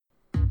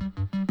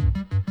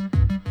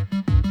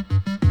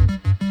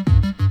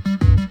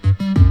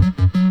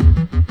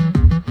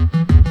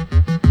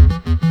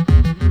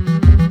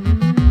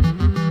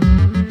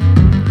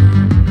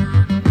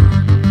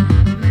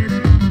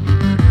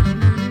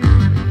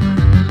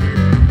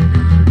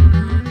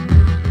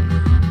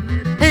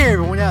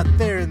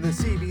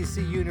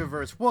DC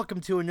Universe.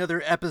 Welcome to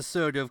another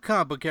episode of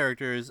Comic Book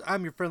Characters.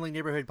 I'm your friendly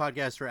neighborhood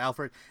podcaster,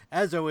 Alfred.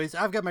 As always,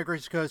 I've got my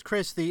gracious co-host,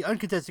 Chris, the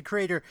uncontested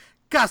creator.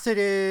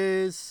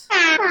 Gossidis!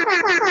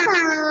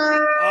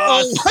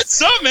 Oh,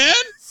 what's up, man?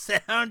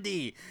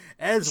 Soundy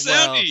as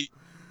Soundy.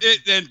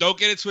 And don't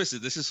get it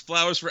twisted. This is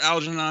flowers for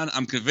Algernon.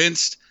 I'm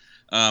convinced.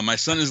 My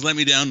son has let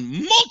me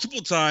down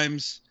multiple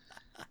times.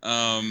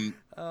 I'm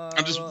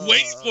just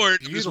waiting for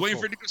it. I'm just waiting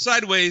for it to go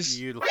sideways.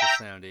 Beautiful,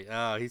 Soundy.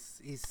 Oh,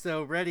 he's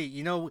so ready.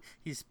 You know,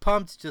 he's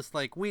pumped just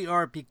like we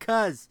are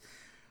because,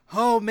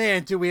 oh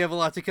man, do we have a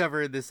lot to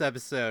cover in this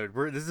episode.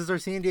 This is our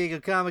San Diego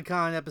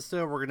Comic-Con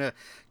episode. We're gonna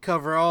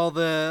cover all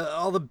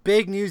the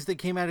big news that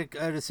came out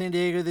of San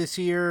Diego this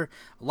year.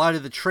 A lot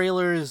of the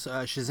trailers,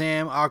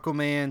 Shazam,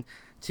 Aquaman,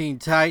 Teen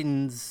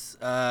Titans,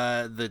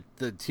 the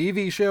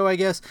TV show, I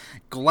guess,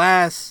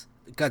 Glass,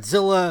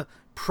 Godzilla,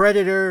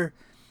 Predator.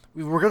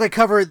 We're going to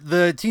cover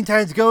the Teen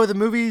Titans Go, the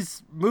movie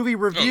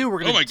review. We're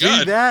going to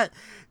do that.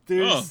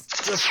 There's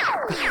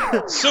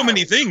so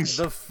many things.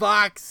 The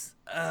Fox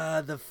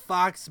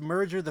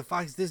merger, the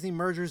Fox Disney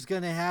merger is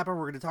going to happen.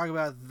 We're going to talk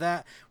about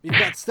that. We've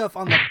got stuff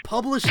on the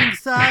publishing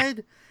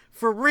side.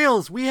 For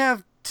reals, we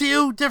have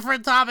two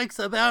different topics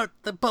about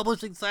the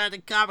publishing side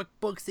of comic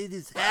books. It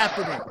is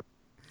happening.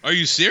 Are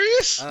you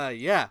serious?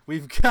 Yeah.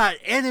 We've got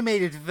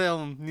animated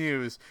film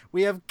news.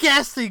 We have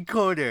casting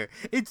corner.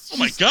 It's just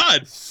my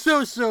God.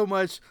 So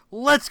much.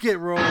 Let's get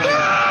rolling.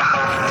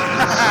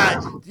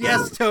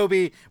 Yes,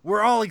 Toby.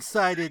 We're all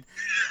excited.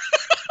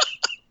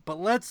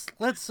 But let's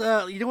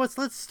you know what?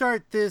 Let's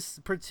start this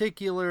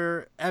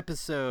particular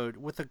episode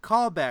with a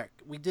callback.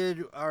 We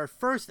did our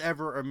first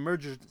ever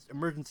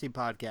emergency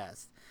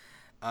podcast.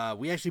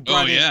 We actually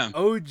brought in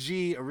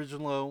OG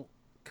original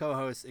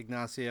co-host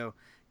Ignacio.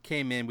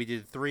 Came in, we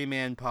did a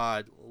 3-man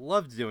pod.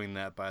 Loved doing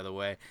that, by the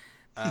way.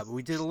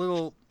 We did a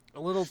little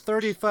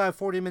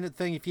 35-40 minute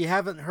thing. If you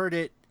haven't heard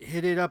it,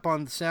 hit it up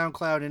on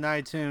SoundCloud and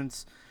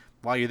iTunes.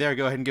 While you're there,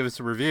 go ahead and give us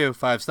a review.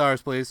 5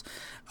 stars, please.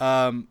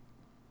 But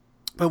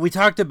we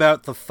talked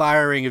about the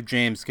firing of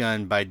James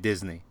Gunn by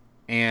Disney,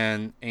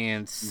 and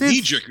since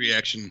knee-jerk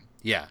reaction.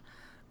 Yeah.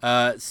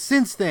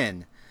 Since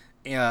then,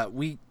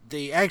 the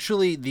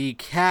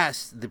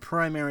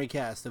primary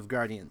cast of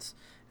Guardians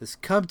has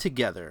come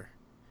together.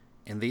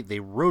 And they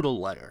wrote a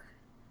letter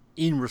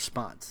in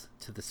response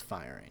to this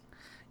firing.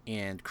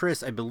 And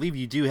Chris, I believe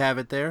you do have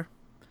it there.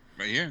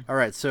 Right here. All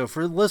right. So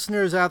for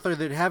listeners out there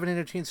that haven't had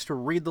a chance to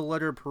read the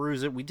letter,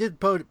 peruse it, we did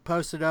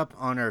post it up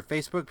on our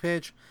Facebook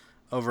page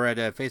over at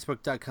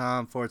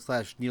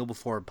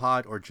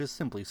facebook.com/KneelBeforePod, or just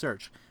simply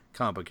search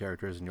Comic Book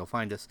Characters and you'll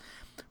find us.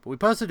 But we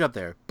posted it up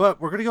there. But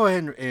we're going to go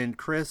ahead and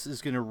Chris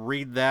is going to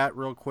read that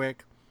real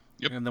quick.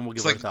 Yep. And then we'll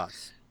give our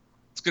thoughts.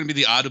 It's going to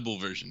be the Audible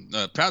version.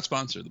 Proud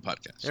sponsor of the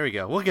podcast. There we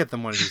go. We'll get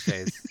them one of these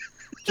days.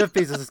 Jeff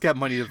Bezos has got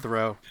money to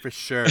throw, for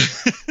sure.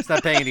 He's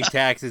not paying any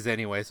taxes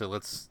anyway, so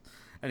let's...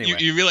 Anyway.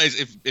 You realize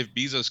if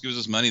Bezos gives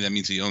us money, that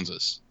means he owns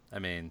us. I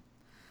mean,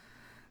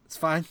 it's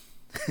fine.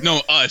 No,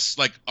 us,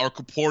 like our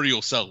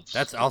corporeal selves.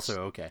 That's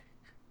also okay.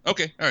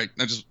 Okay, all right.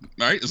 All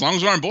right, as long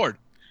as we're on board.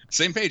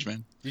 Same page,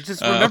 man. You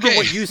just remember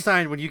what you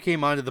signed when you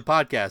came onto the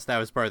podcast. That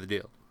was part of the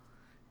deal.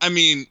 I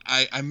mean,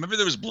 I remember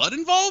there was blood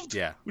involved.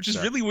 Yeah. Which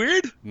is really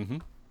weird. Mm-hmm.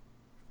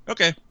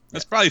 Okay.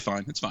 That's probably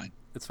fine. It's fine.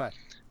 It's fine.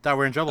 Thought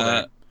we're in trouble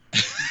there.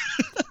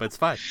 But it's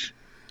fine.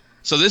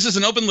 So this is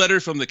an open letter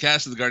from the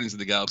cast of the Guardians of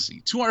the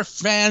Galaxy to our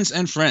fans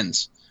and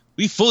friends.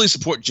 We fully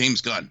support James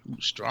Gunn. Ooh,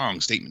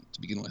 strong statement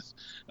to begin with.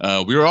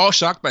 We were all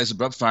shocked by his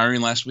abrupt firing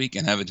last week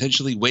and have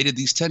intentionally waited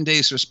these 10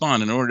 days to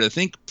respond in order to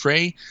think,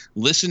 pray,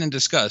 listen, and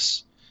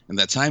discuss. In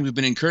that time, we've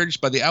been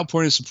encouraged by the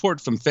outpouring of support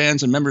from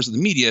fans and members of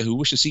the media who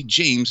wish to see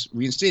James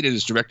reinstated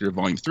as director of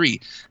Volume 3,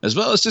 as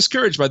well as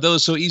discouraged by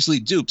those so easily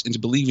duped into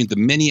believing the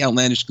many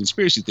outlandish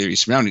conspiracy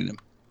theories surrounding him.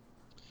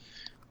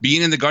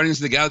 Being in the Guardians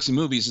of the Galaxy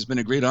movies has been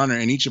a great honor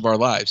in each of our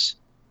lives.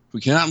 We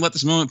cannot let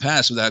this moment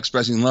pass without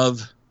expressing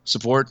love,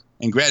 support,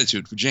 and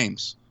gratitude for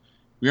James.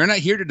 We are not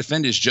here to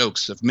defend his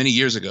jokes of many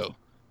years ago,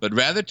 but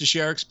rather to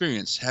share our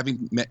experience,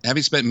 having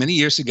spent many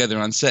years together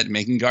on set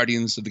making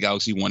Guardians of the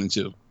Galaxy 1 and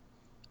 2.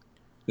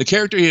 The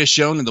character he has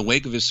shown in the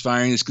wake of his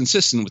firing is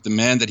consistent with the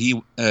man that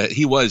he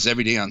was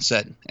every day on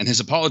set, and his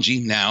apology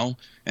now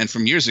and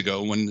from years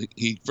ago when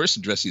he first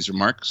addressed these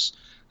remarks,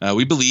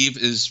 we believe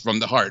is from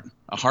the heart,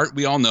 a heart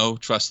we all know,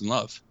 trust, and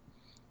love.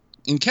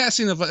 In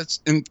casting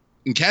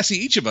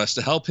each of us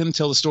to help him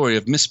tell the story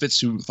of misfits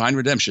who find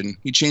redemption,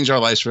 he changed our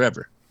lives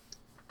forever.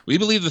 We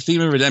believe the theme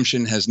of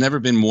redemption has never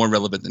been more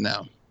relevant than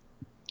now.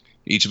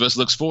 Each of us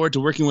looks forward to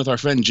working with our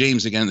friend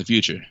James again in the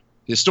future.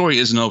 His story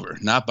isn't over,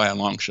 not by a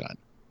long shot.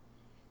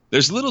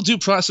 There's little due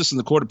process in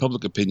the court of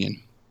public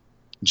opinion.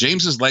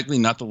 James is likely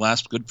not the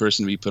last good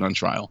person to be put on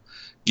trial.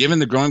 Given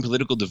the growing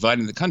political divide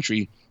in the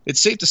country, it's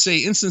safe to say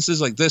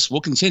instances like this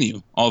will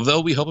continue, although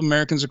we hope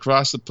Americans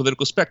across the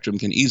political spectrum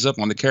can ease up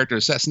on the character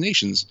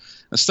assassinations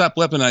and stop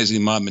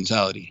weaponizing mob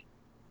mentality.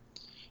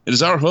 It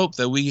is our hope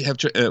that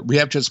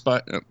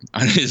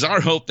it is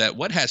our hope that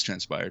what has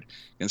transpired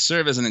can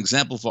serve as an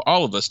example for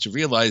all of us to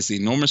realize the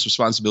enormous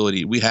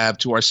responsibility we have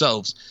to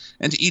ourselves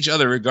and to each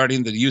other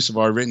regarding the use of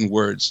our written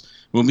words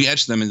when we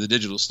etch them in the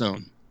digital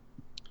stone.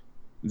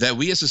 That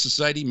we as a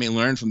society may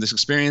learn from this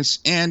experience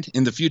and,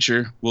 in the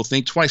future, will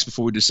think twice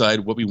before we decide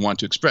what we want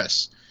to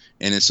express.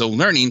 And in so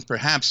learning,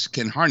 perhaps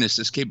can harness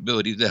this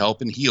capability to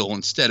help and heal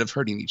instead of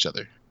hurting each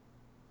other.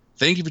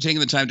 Thank you for taking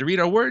the time to read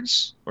our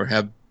words, or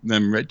have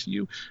them read to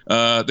you.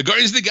 The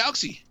Guardians of the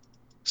Galaxy,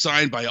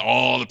 signed by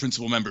all the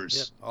principal members.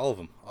 Yep,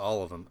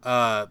 all of them.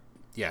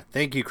 Yeah,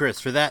 thank you, Chris,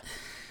 for that.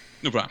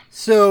 No problem.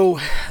 So,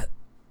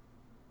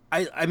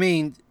 I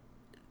mean,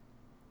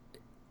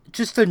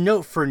 just a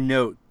note for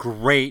note,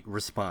 great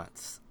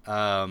response.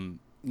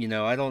 You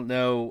know, I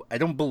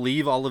don't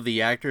believe all of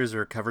the actors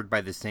are covered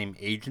by the same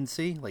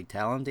agency, like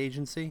talent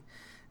agency.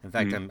 In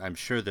fact, I'm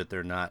sure that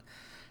they're not.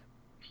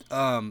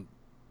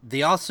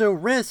 They also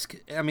risk,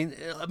 I mean,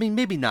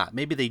 maybe not,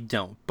 maybe they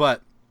don't,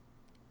 but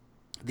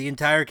the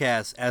entire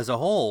cast as a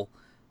whole,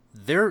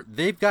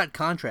 they've got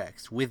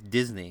contracts with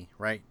Disney,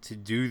 right, to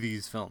do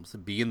these films, to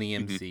be in the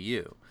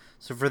MCU.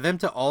 So for them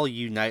to all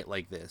unite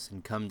like this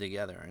and come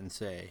together and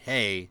say,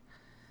 hey,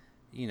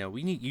 you know,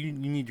 you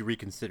need to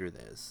reconsider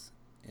this,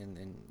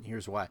 and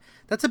here's why.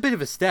 That's a bit of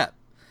a step,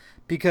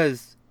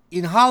 because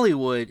in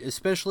Hollywood,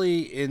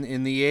 especially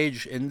in the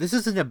age, and this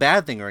isn't a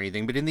bad thing or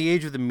anything, but in the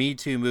age of the Me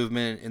Too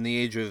movement, in the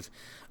age of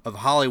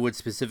Hollywood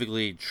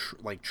specifically,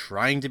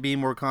 trying to be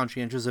more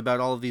conscientious about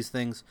all of these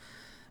things,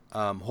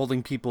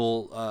 holding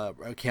people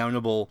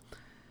accountable.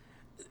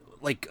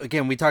 Like,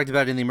 again, we talked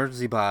about it in the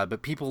emergency pod,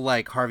 but people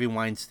like Harvey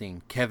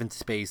Weinstein, Kevin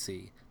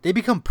Spacey, they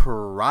become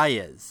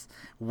pariahs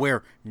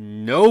where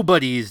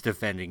nobody is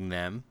defending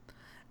them,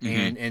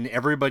 and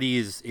everybody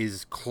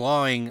is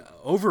clawing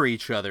over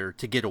each other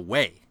to get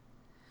away.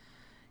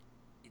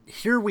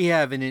 Here we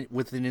have,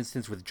 with an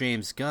instance with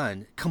James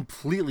Gunn,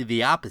 completely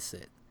the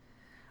opposite.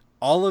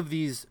 All of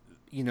these,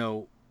 you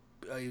know,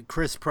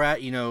 Chris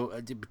Pratt, you know,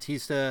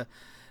 Batista,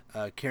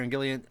 Karen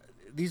Gillan,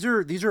 these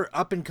are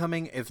up and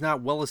coming, if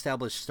not well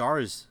established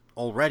stars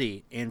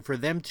already, and for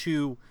them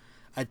to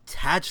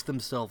attach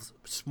themselves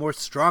more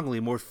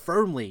strongly, more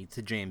firmly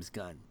to James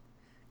Gunn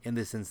in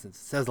this instance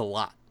says a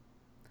lot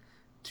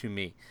to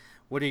me.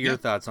 What are your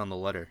thoughts on the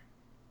letter?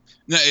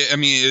 No, I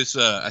mean, it was.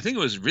 I think it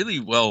was really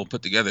well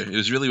put together. It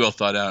was really well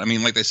thought out. I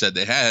mean, like I said,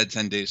 they had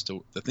 10 days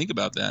to think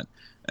about that.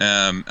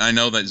 I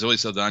know that Zoe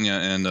Saldana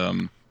and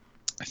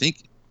I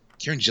think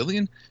Karen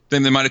Gillan,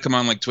 then they might have come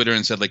on like Twitter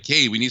and said like,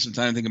 "Hey, we need some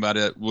time to think about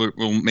it.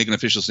 We'll make an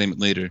official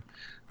statement later."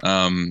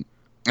 I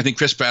think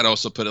Chris Pratt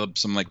also put up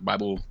some like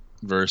Bible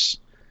verse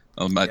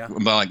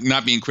about like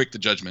not being quick to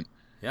judgment.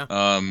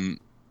 Yeah.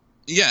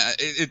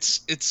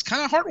 It's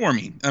kind of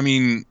heartwarming. I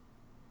mean,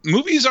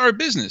 movies are a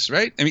business,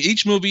 right? I mean,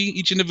 each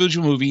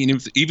individual movie,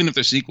 and even if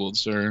they're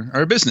sequels, are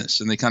a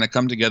business, and they kind of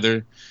come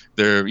together.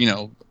 They're, you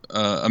know,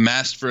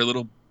 amassed for a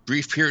little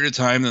brief period of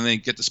time, then they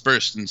get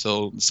dispersed, and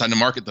so it's time to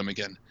market them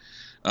again.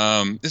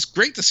 It's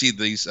great to see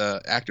these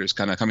actors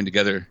kind of coming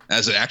together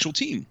as an actual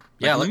team.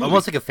 Yeah, like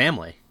almost like a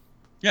family.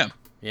 Yeah.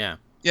 Yeah.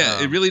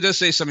 Yeah, it really does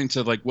say something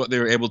to like what they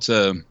were able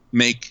to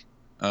make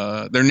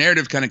their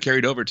narrative kind of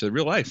carried over to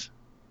real life.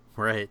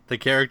 Right. The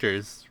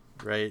characters,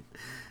 right?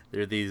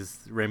 They're these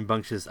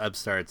rambunctious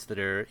upstarts that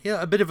are, you know,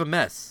 a bit of a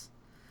mess,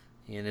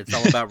 and it's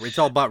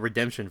all about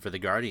redemption for the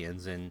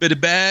Guardians, and bit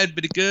of bad,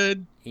 bit of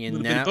good, and a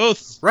little bit of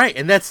both. Right,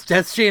 and that's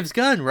James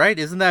Gunn, right?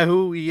 Isn't that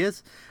who he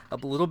is? A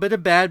little bit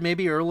of bad,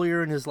 maybe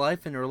earlier in his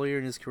life and earlier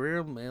in his career,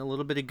 a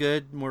little bit of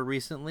good more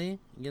recently.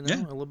 You know, a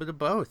little bit of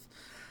both.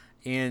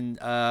 And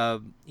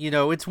you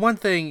know, it's one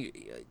thing.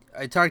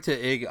 I talked to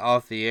Ig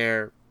off the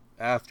air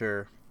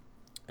after,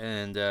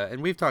 and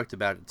we've talked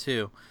about it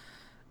too.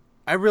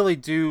 I really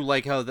do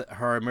like how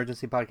our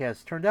emergency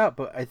podcast turned out,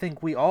 but I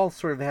think we all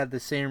sort of had the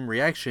same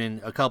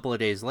reaction a couple of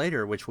days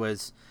later, which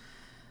was,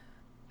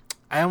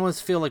 I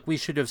almost feel like we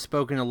should have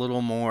spoken a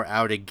little more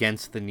out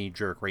against the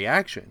knee-jerk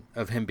reaction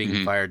of him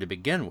being fired to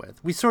begin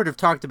with. We sort of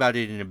talked about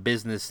it in a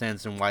business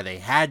sense and why they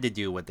had to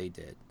do what they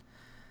did,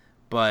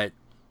 but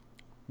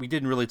we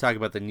didn't really talk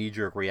about the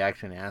knee-jerk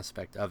reaction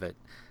aspect of it.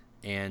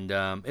 And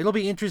it'll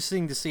be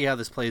interesting to see how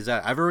this plays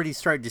out. I've already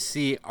started to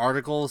see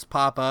articles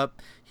pop up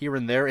here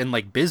and there in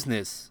like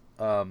business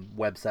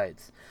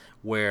websites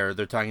where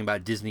they're talking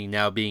about Disney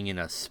now being in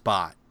a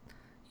spot,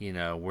 you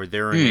know, where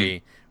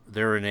they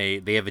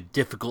have a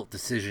difficult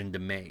decision to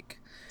make.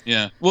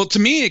 Yeah. Well, to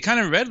me, it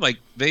kind of read like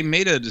they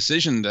made a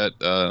decision that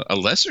a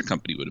lesser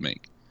company would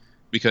make,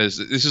 because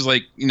this is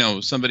like, you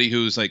know, somebody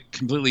who's like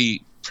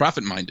completely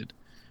profit minded.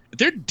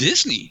 They're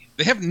Disney.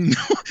 They have no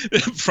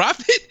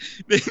profit.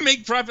 They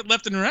make profit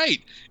left and right.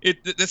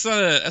 That's not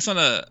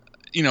a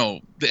you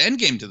know, the end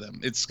game to them.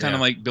 It's kind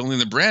of like building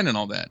the brand and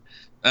all that.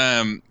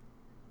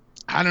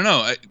 I don't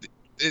know.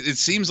 It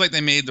seems like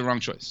they made the wrong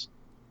choice.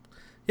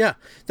 Yeah,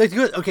 that's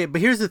good. Okay,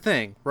 but here's the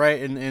thing,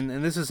 right?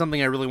 And this is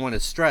something I really want to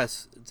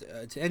stress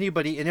to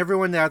anybody and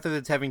everyone out there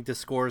that's having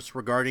discourse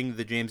regarding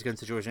the James Gunn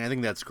situation. I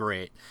think that's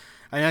great.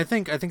 And I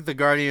think the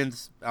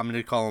Guardians. I'm going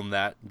to call them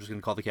that. I'm just going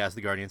to call the cast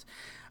the Guardians.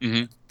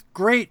 Mm-hmm.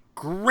 Great,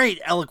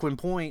 eloquent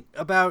point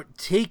about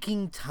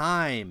taking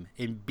time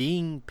and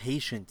being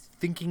patient,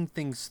 thinking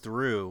things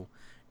through,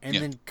 and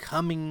then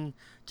coming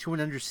to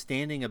an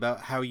understanding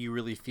about how you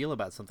really feel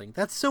about something.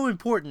 That's so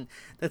important.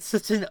 That's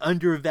such an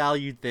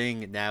undervalued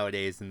thing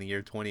nowadays in the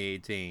year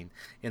 2018,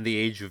 in the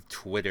age of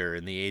Twitter,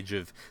 in the age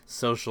of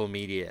social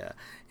media,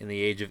 in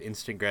the age of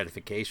instant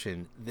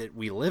gratification that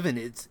we live in.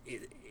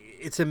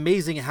 It's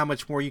amazing how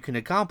much more you can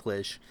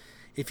accomplish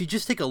if you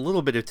just take a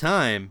little bit of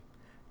time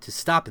to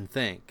stop and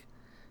think.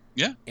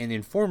 Yeah. And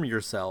inform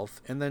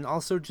yourself, and then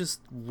also just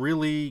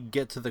really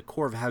get to the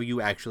core of how you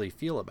actually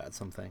feel about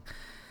something.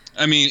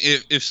 I mean,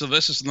 if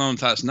Sylvester Stallone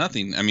taught us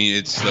nothing, I mean,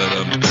 it's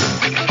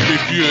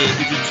if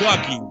you're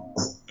talking,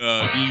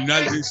 you're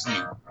not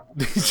listening.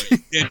 You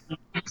can't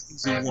do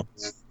things at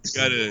once. You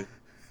gotta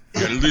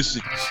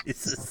listen.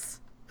 Jesus.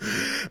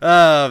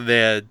 Oh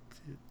man,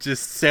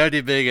 just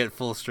sounding big at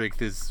full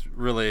strength is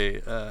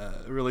really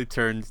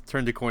turned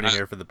a corner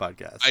here for the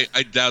podcast.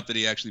 I doubt that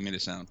he actually made a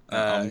sound.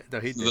 No,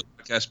 he did. The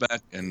podcast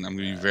back, and I'm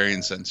going to be very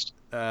incensed.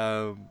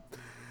 But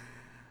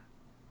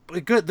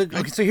good.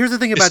 Okay, so here's the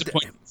thing about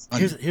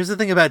here's the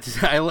thing about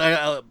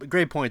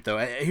great point though.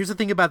 Here's the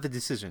thing about the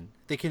decision.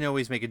 They can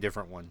always make a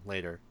different one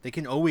later. They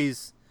can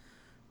always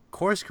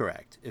course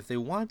correct if they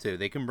want to.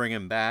 They can bring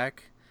him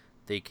back.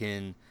 They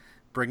can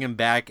bring him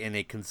back in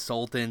a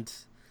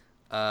consultant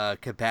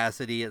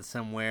capacity at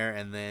somewhere,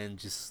 and then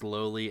just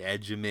slowly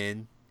edge him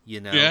in.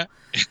 You know. Yeah.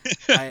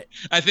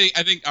 I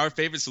think our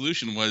favorite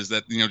solution was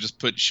that just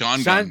put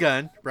Sean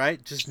Gunn,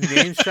 right? Just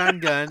name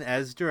Sean Gunn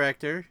as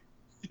director.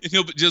 And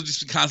he'll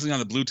just be constantly on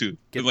the Bluetooth.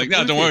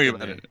 No, don't worry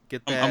about it.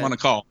 I'm on a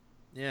call.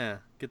 Yeah,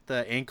 get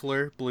the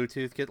Ankler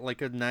Bluetooth. Get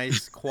like a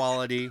nice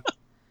quality,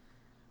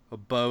 a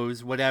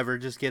Bose, whatever.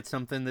 Just get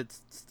something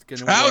that's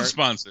gonna proud work.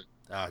 Sponsor.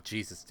 Oh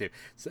Jesus, dude!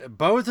 So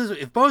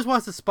if Bose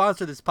wants to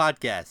sponsor this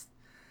podcast,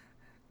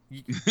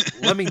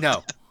 let me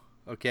know.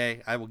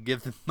 Okay, I will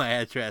give them my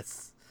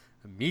address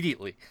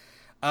immediately.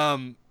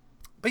 But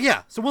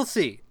yeah, so we'll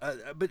see.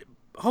 But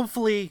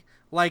hopefully,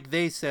 like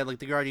they said, like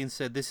the Guardians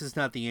said, this is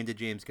not the end of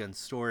James Gunn's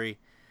story.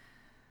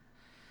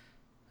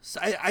 So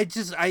I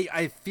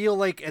feel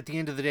like at the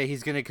end of the day,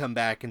 he's going to come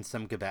back in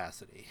some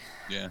capacity.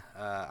 Yeah.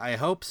 I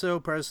hope so,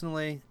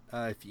 personally.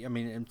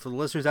 And for the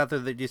listeners out there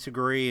that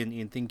disagree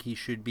and think he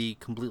should be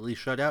completely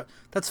shut out,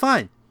 that's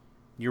fine.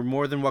 You're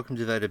more than welcome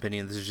to that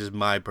opinion. This is just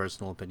my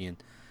personal opinion.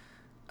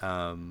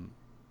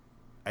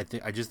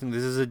 I just think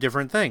this is a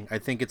different thing. I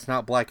think it's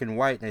not black and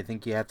white, and I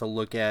think you have to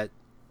look at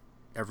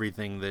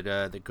everything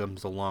that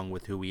comes along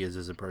with who he is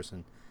as a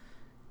person,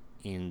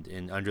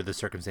 and under the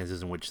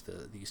circumstances in which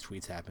these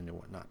tweets happened and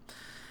whatnot.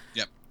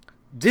 Yep.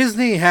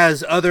 Disney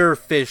has other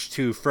fish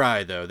to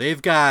fry, though.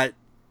 They've got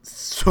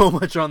so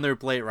much on their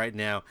plate right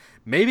now.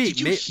 Did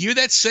you hear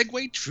that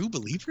segue? True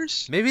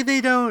believers? Maybe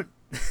they don't.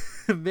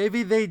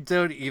 Maybe they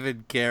don't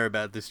even care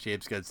about this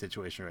James Gunn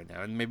situation right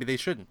now, and maybe they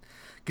shouldn't,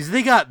 because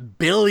they got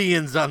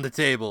billions on the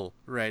table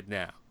right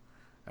now.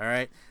 All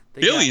right,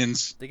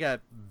 billions. They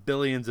got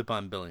billions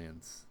upon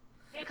billions.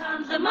 Here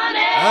comes the money.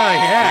 Oh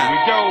yeah. Here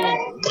we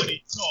go.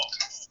 Money talk.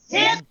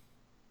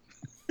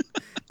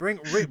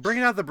 Here.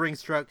 Bringing out the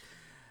Brinks truck.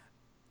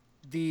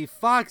 The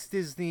Fox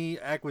Disney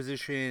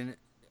acquisition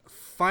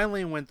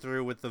finally went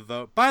through with the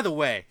vote. By the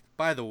way,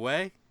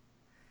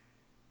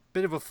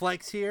 bit of a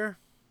flex here.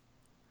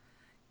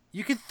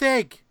 You can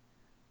thank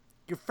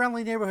your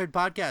friendly neighborhood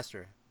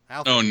podcaster,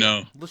 Alfred. Oh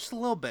no! Just a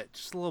little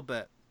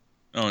bit.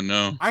 Oh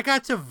no! I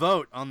got to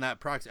vote on that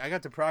proxy. I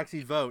got to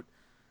proxy vote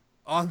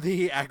on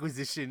the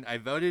acquisition. I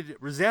voted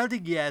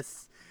resounding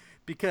yes,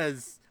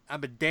 because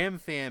I'm a damn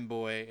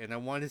fanboy and I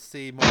want to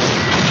see more.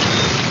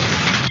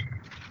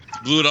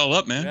 Blew it all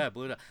up, man. Yeah,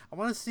 blew it up. I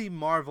want to see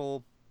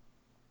Marvel.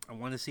 I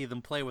want to see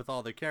them play with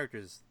all their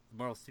characters.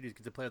 Marvel Studios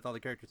get to play with all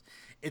the characters.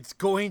 It's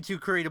going to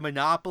create a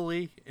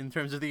monopoly in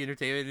terms of the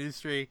entertainment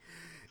industry.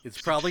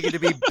 It's probably going to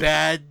be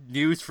bad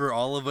news for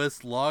all of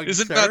us long term.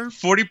 Isn't about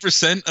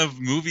 40% of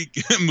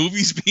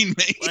movies being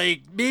made?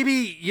 Like,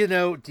 maybe,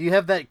 do you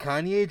have that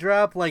Kanye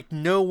drop? Like,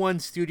 no one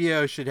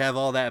studio should have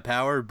all that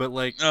power, but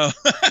like... Oh.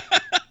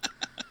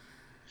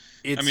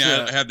 It's,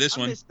 I have this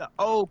one. It's the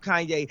old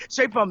Kanye,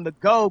 straight from the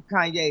go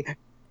Kanye.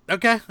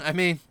 Okay,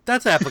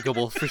 that's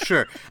applicable for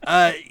sure.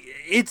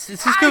 It's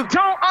just I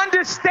don't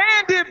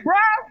understand it,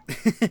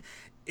 bro.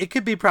 It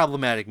could be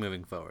problematic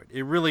moving forward.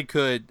 It really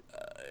could.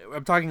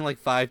 I'm talking like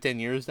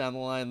 5-10 years down the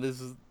line.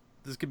 This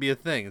could be a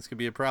thing. This could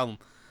be a problem.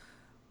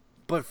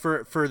 But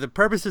for the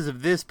purposes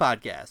of this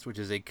podcast, which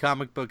is a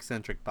comic book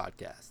centric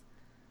podcast,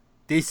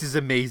 this is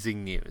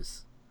amazing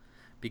news,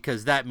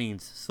 because that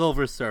means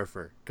Silver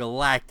Surfer,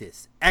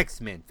 Galactus,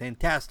 X-Men,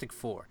 Fantastic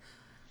Four,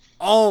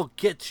 all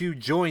get to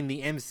join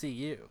the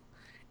MCU.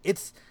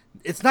 It's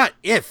not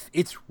if,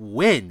 it's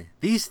when.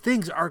 These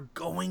things are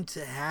going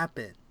to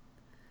happen.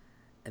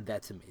 And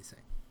that's amazing.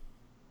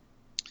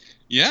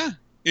 Yeah,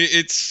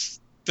 it's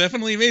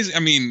definitely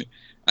amazing.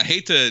 I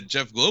hate to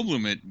Jeff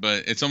Goldblum it,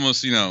 but it's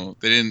almost,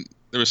 they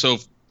were so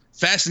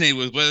fascinated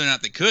with whether or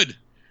not they could.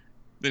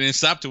 they didn't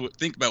stop to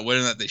think about whether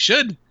or not they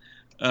should.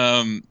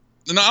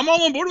 No, I'm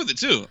all on board with it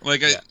too.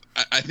 Like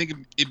I think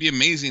it'd be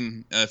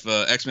amazing if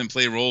X-Men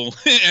play a role.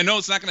 I know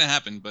it's not going to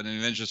happen, but in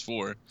Avengers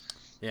 4,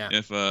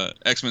 if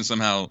X-Men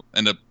somehow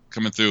end up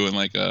coming through and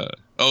like,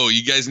 oh,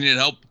 you guys needed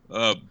help,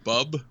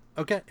 bub.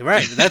 Okay,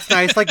 right. That's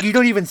nice. Like you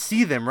don't even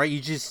see them, right? You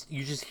just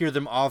hear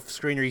them off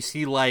screen, or you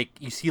see like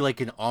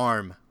an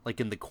arm, like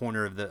in the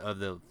corner of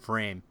the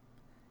frame.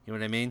 You know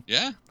what I mean?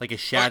 Yeah. Like a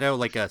shadow,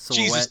 like a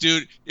silhouette. Jesus,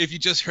 dude! If you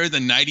just heard the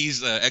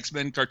 '90s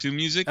X-Men cartoon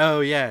music. Oh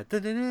yeah. Oh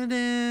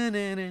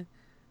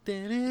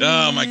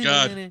my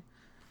God.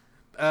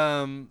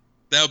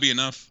 That would be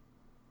enough.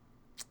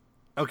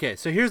 Okay,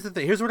 so here's the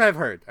thing. Here's what I've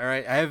heard. All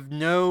right, I have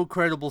no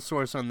credible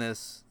source on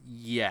this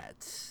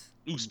yet.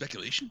 Ooh,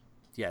 speculation.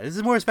 Yeah, this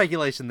is more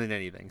speculation than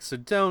anything. So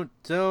don't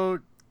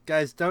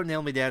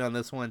nail me down on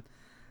this one.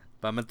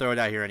 But I'm gonna throw it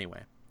out here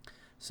anyway.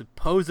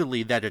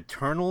 Supposedly that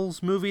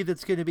Eternals movie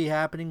that's going to be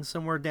happening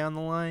somewhere down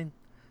the line,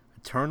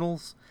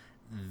 Eternals,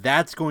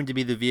 that's going to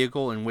be the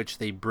vehicle in which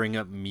they bring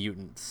up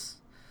mutants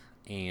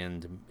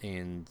and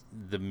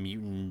the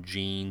mutant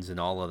genes and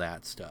all of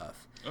that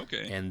stuff.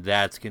 Okay. And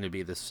that's going to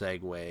be the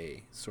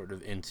segue sort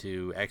of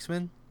into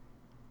X-Men.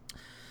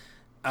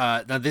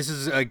 Now this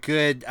is a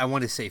good, I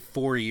want to say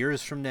 4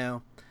 years from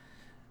now.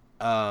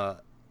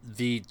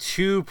 The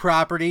two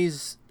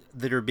properties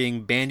that are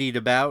being bandied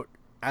about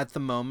at the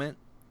moment,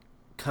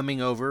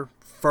 coming over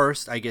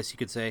first, I guess you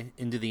could say,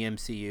 into the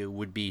MCU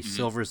would be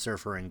Silver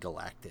Surfer and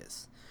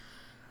Galactus.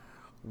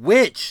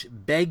 Which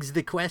begs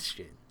the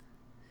question,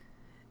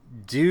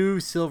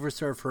 do Silver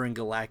Surfer and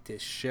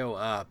Galactus show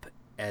up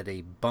at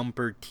a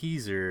bumper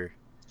teaser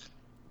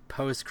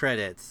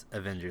post-credits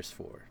Avengers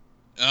 4?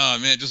 Oh,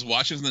 man, just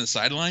watching from the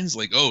sidelines,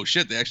 like, oh,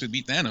 shit, they actually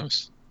beat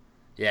Thanos.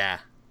 Yeah.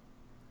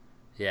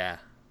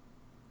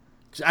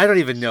 I don't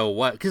even know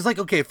what, because like,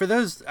 okay, for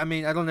those, I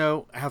mean, I don't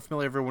know how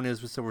familiar everyone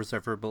is with Silver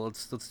Surfer, but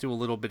let's do a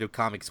little bit of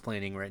comic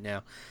explaining right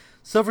now.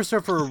 Silver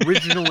Surfer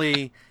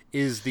originally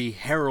is the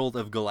herald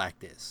of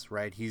Galactus,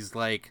 right? He's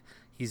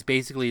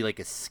basically like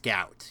a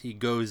scout. He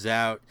goes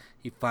out,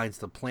 he finds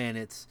the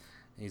planets,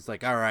 and he's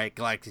like, all right,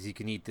 Galactus, you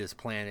can eat this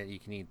planet, you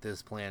can eat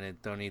this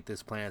planet, don't eat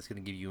this planet, it's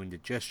going to give you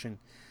indigestion.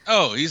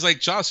 Oh, he's like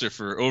Chaucer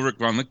for Ulrich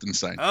von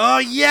Liechtenstein. Oh,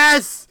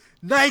 yes!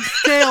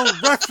 Knight's Tale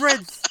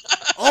reference!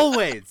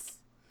 Always!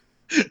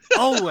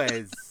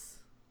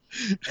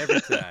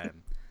 Every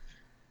time.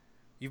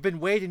 You've been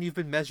weighed and you've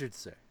been measured,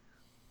 sir.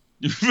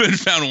 You've been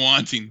found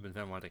wanting.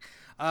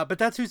 But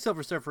that's who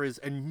Silver Surfer is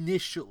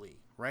initially,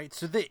 right?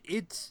 So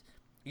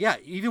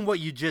even what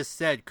you just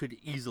said could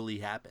easily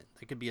happen.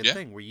 That could be a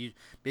thing where you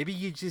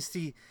just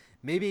see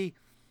Thanos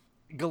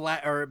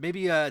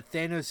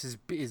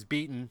is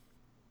beaten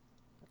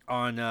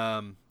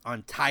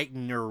on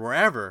Titan or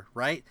wherever,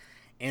 right?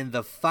 And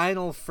the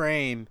final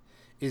frame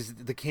is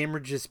the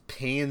camera just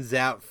pans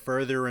out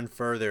further and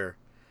further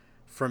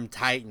from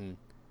Titan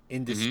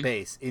into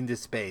space, into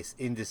space,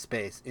 into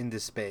space, into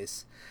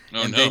space.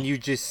 Then you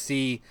just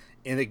see,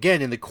 and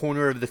again in the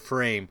corner of the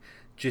frame,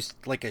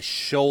 just like a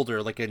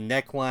shoulder, like a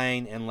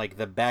neckline, and like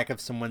the back of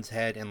someone's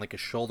head, and like a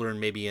shoulder and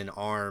maybe an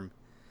arm,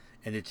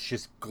 and it's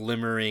just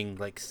glimmering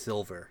like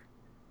silver.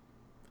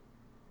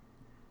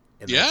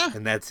 And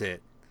that's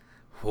it.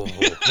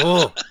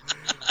 Whoa.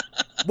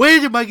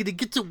 When am I going to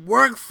get to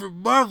work for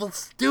Marvel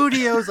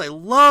Studios? I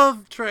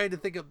love trying to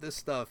think of this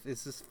stuff.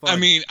 It's just fun. I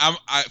mean,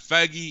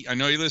 Faggy, I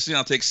know you're listening.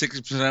 I'll take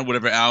 60% of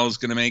whatever Al's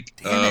going to make.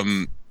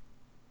 I'm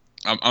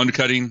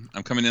undercutting.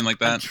 I'm coming in like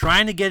that. I'm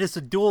trying to get us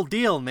a dual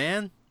deal,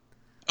 man.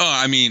 Oh,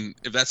 I mean,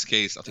 if that's the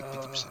case, I'll take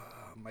 50%. Oh,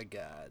 my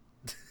God.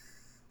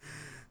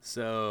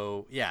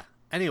 So, yeah.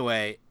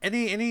 Anyway,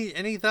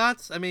 any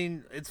thoughts? I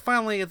mean, it's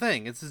finally a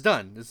thing. It's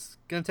done. It's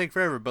going to take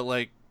forever, but,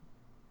 like,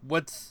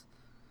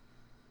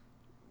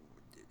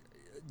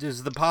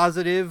 does the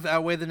positive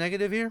outweigh the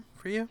negative here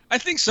for you? I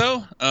think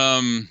so.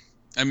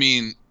 I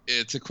mean,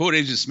 to quote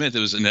Agent Smith, it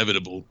was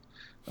inevitable.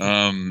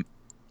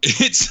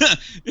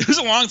 It was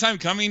a long time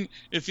coming.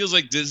 It feels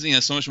like Disney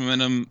has so much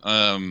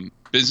momentum,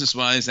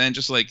 business-wise, and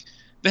just like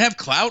they have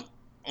clout,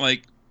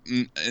 like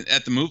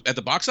at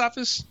the box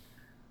office.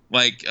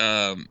 Like,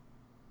 God,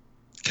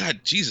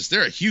 Jesus,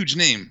 they're a huge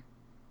name.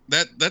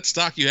 That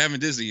stock you have in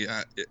Disney,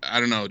 I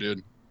don't know,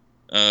 dude.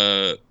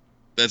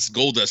 That's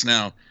gold dust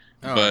now.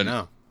 Oh, but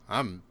no.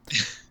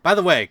 By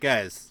the way,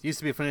 guys, used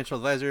to be a financial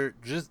advisor.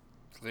 Just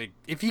like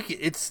if you,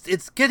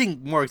 it's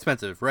getting more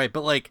expensive, right?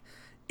 But like,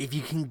 if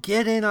you can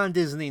get in on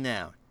Disney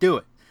now, do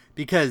it,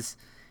 because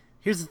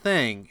here's the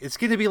thing: it's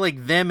gonna be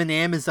like them and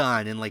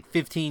Amazon in like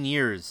 15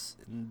 years.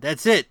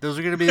 That's it. Those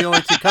are gonna be the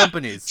only two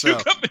companies. Two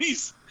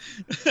companies.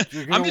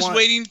 I'm just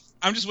waiting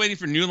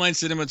for New Line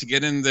Cinema to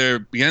get in their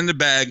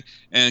bag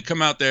and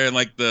come out there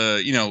like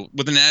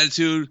with an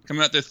attitude,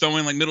 coming out there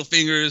throwing like middle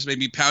fingers,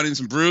 maybe pouting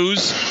some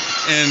brews,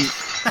 and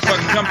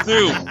fucking come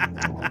through.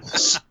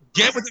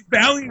 Get with the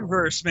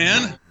Valiantverse,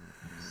 man.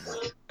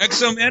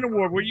 Exo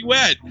Manowar, where you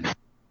at?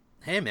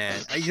 Hey,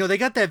 man. They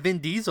got that Vin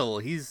Diesel.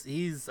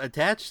 He's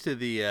attached to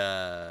the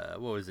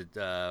what was it?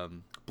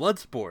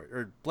 Bloodsport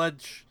or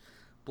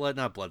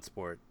not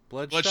Bloodsport.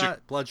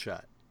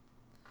 Bloodshot.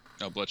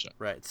 Oh, Bloodshot.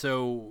 Right.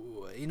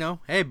 So,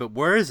 hey, but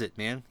where is it,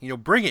 man?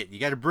 Bring it. You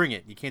got to bring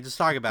it. You can't just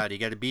talk about it. You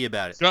got to be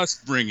about it.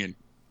 Just bring it.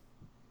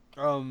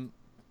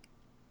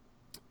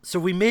 So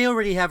we may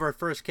already have our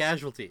first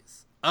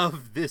casualties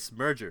of this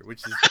merger,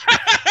 which is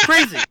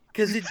crazy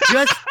because it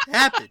just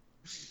happened.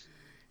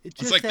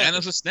 It's like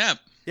happened. Thanos' snap.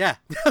 Yeah.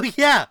 Oh,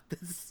 yeah.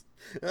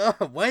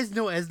 Why has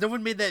no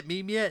one made that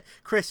meme yet?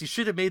 Chris, you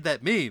should have made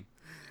that meme.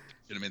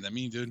 Should have made that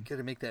meme, dude. You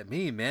gotta make that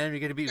meme, man. You're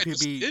gonna be.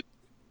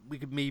 We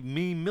could be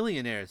meme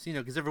millionaires,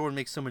 because everyone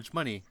makes so much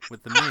money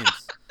with the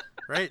memes,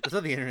 right? That's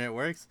how the internet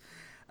works.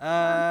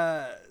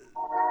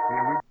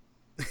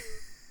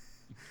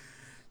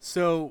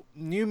 So,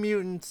 New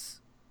Mutants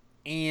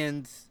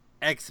and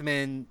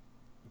X-Men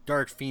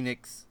Dark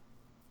Phoenix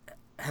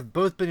have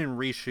both been in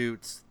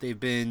reshoots. They've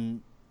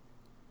been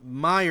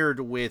mired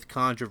with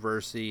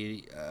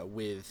controversy,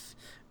 with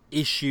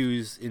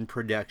issues in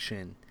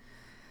production.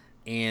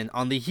 And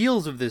on the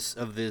heels of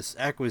this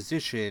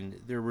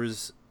acquisition, there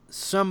was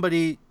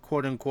somebody,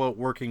 quote unquote,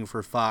 working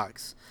for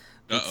Fox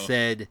that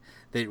said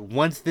that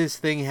once this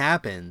thing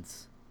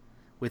happens,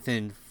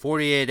 within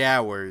 48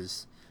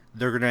 hours,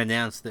 they're going to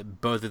announce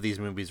that both of these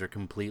movies are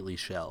completely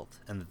shelved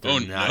and that they're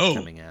not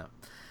coming out.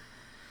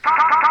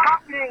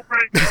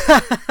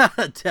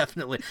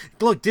 Definitely.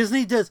 Look,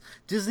 Disney does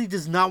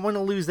not want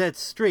to lose that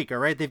streak, all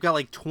right? They've got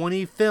like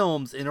 20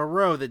 films in a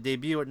row that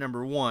debut at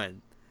number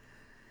 1.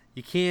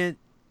 You can't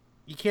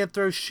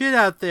throw shit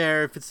out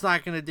there if it's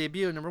not going to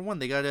debut at number 1.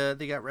 They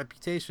got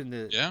reputation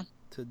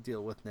to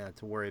deal with now,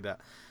 to worry about.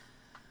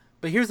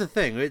 But here's the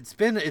thing: it's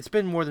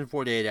been more than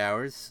 48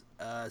 hours.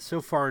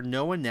 So far,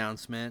 no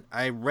announcement.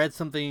 I read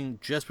something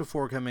just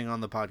before coming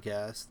on the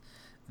podcast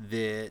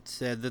that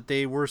said that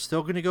they were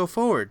still going to go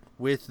forward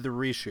with the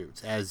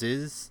reshoots as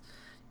is,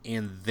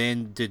 and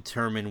then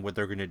determine what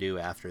they're going to do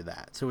after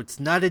that. So it's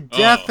not a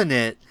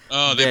definite.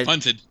 They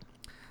punted.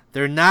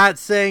 They're not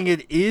saying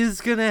it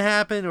is going to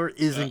happen or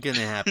isn't going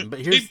to happen. But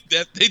here's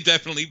they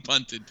definitely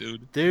punted,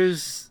 dude.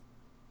 There's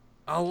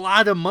a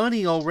lot of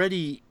money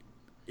already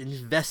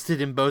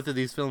invested in both of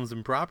these films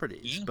and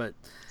properties. Yeah. But,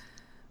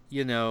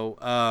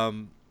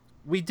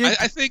 we did...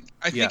 I think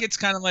it's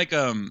kind of like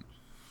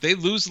they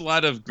lose a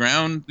lot of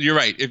ground. You're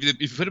right. If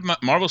you put a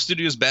Marvel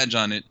Studios badge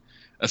on it,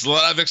 that's a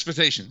lot of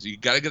expectations. You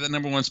got to get that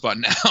number 1 spot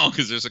now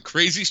because there's a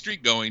crazy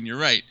streak going. You're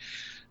right.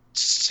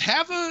 Just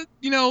have a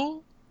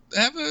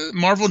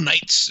Marvel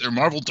Knights or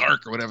Marvel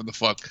Dark or whatever the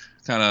fuck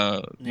kind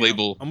of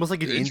label. Almost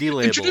like an indie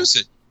label. Introduce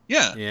it.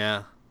 Yeah.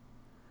 Yeah.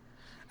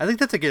 I think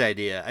that's a good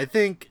idea. I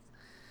think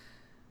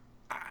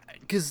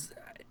because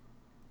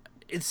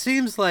it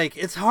seems like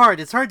it's hard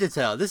to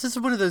tell. This is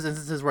one of those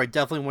instances where I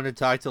definitely want to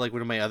talk to like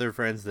one of my other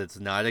friends that's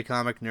not a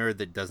comic nerd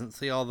that doesn't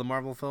see all the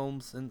Marvel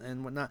films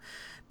and whatnot,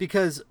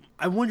 because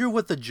I wonder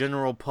what the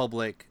general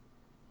public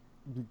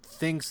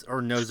thinks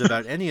or knows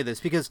about any of this.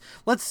 Because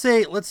let's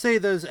say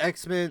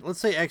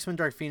X-Men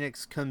Dark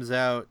Phoenix comes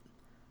out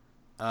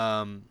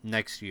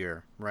next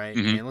year, right?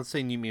 Mm-hmm. And let's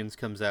say New Mutants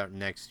comes out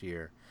next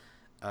year.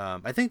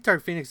 I think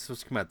Dark Phoenix is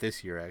supposed to come out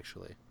this year,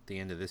 actually, the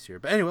end of this year.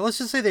 But anyway, let's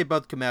just say they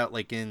both come out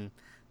like in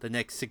the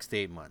next 6 to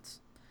 8 months.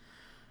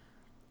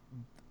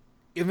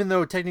 Even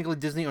though technically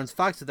Disney owns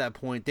Fox at that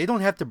point, they don't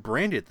have to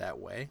brand it that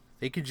way.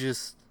 They could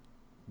just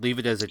leave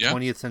it as a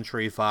 20th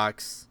Century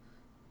Fox,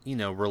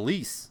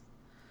 release.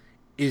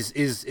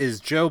 Is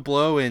Joe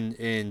Blow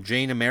and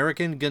Jane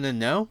American gonna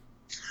know?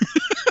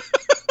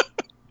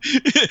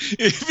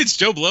 If it's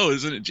Joe Blow,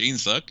 isn't it Jane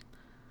Suck?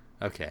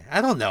 Okay,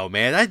 I don't know,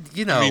 man. I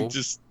mean,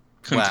 just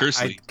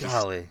conversely.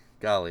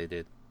 Golly,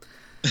 dude.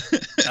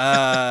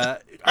 Are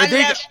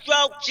they?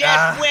 Stroke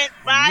just went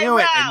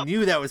viral. I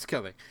knew that was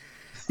coming.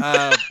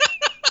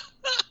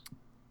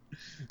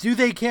 Do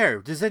they care?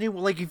 Does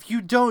anyone if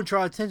you don't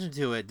draw attention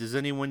to it? Does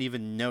anyone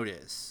even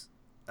notice?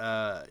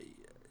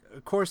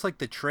 Of course,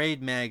 the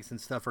trade mags and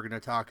stuff are going to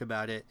talk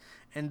about it,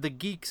 and the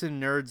geeks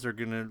and nerds are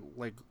going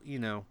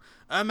to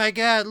oh my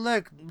god,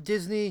 look,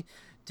 Disney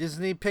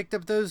picked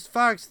up those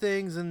Fox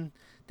things and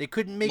they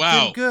couldn't make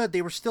them good.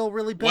 They were still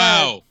really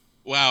bad.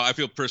 Wow, I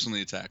feel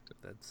personally attacked.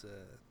 That's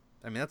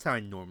that's how I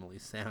normally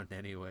sound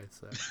anyway.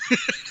 So,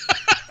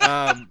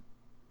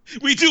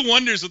 we do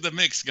wonders with the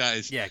mix,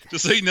 guys. Yeah,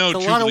 just so you know,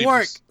 it's a lot of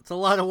work. It's a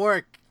lot of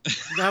work.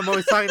 I'm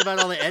always talking about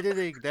all the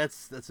editing.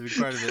 That's a big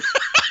part of it.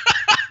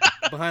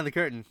 Behind the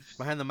curtain,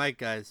 behind the mic,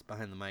 guys,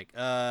 behind the mic.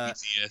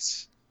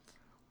 Yes.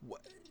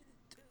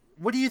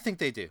 What do you think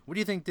they do? What do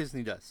you think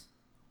Disney does?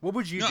 What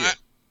would you do?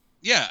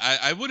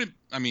 I wouldn't.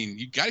 I mean,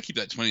 you got to keep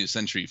that 20th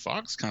Century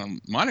Fox kind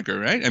of moniker,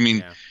 right? I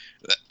mean,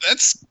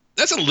 that's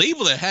a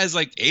label that has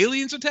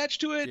Aliens attached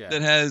to it. Yeah.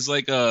 That has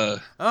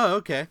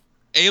okay.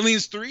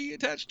 Aliens 3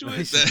 attached to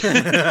it.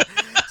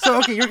 So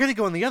okay, you're gonna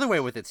go in the other way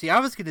with it. See, I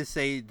was gonna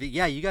say that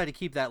you got to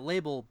keep that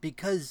label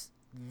because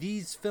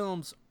these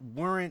films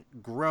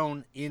weren't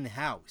grown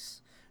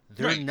in-house.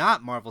 They're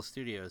not Marvel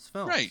Studios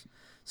films. Right.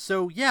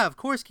 So, yeah, of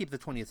course keep the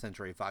 20th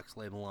Century Fox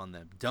label on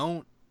them.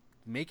 Don't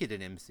make it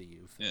an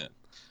MCU film. Yeah.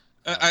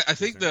 I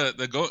think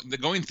the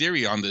going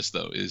theory on this,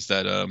 though, is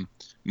that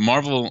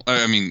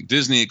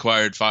Disney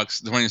acquired Fox,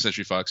 the 20th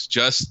Century Fox,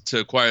 just to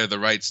acquire the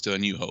rights to A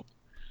New Hope.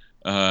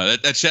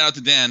 That shout out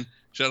to Dan.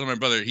 Shout out to my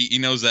brother. He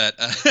knows that.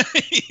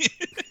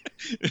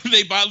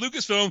 They bought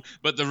Lucasfilm,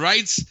 but the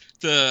rights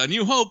to A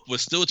New Hope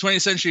was still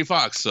 20th Century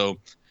Fox. So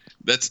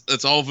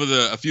that's all for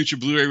a future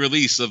Blu-ray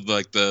release of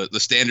like the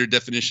standard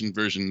definition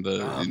version.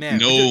 Did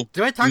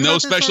I talk no about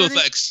this special already?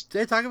 effects.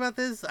 Did I talk about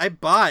this? I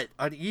bought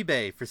on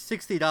eBay for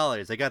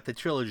 $60. I got the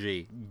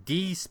trilogy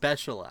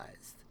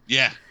despecialized.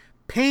 Yeah.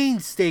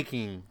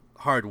 Painstaking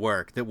hard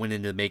work that went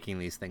into making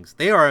these things.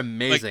 They are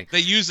amazing. Like, they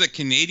use a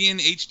Canadian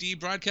HD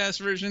broadcast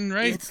version,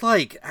 right? It's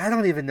like, I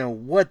don't even know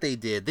what they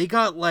did. They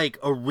got like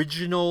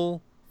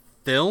original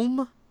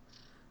film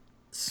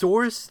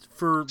sourced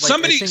for like,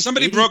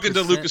 somebody broke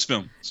into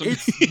Lucasfilm.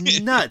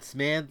 It's nuts,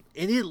 man.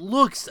 And it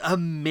looks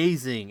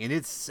amazing and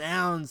it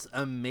sounds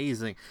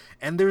amazing.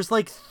 And there's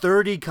like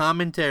 30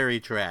 commentary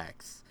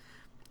tracks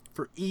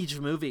for each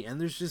movie, and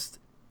there's just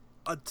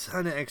a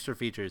ton of extra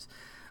features.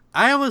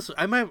 I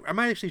might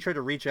actually try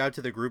to reach out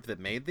to the group that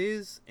made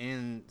these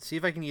and see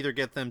if I can either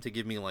get them to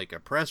give me like a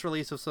press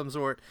release of some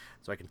sort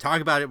so I can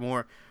talk about it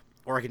more,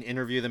 or I can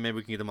interview them. Maybe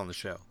we can get them on the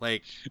show.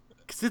 Like,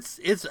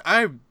 cause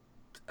I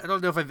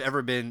don't know if I've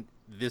ever been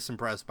this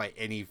impressed by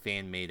any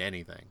fan made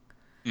anything.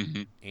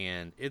 Mm-hmm.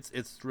 And it's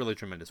really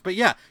tremendous. But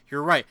yeah,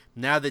 you're right.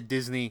 Now that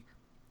Disney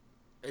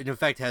in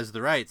effect has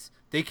the rights,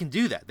 they can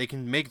do that. They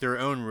can make their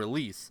own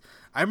release.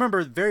 I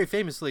remember very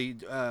famously,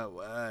 I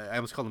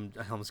almost called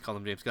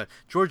him James Gunn.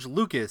 George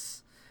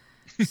Lucas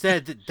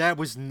said that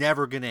was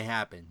never going to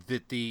happen.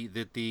 That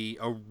the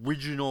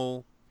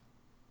original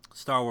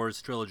Star Wars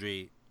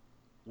trilogy,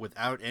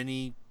 without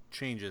any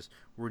changes,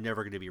 were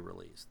never going to be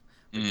released.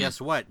 But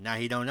guess what? Now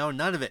he don't know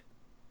none of it.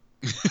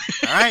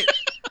 All right.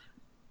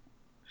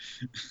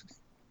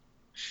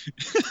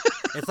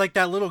 It's like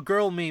that little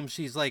girl meme.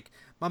 She's like,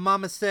 my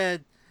mama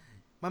said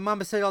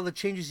all the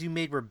changes you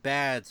made were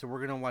bad, so we're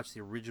going to watch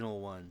the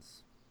original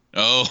ones.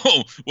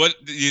 Oh, what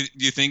do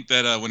you think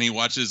that when he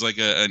watches like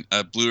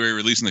a Blu-ray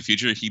release in the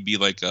future, he'd be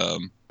like,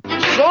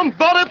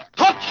 somebody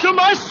touch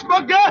my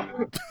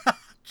spaghetti!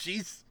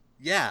 Jeez.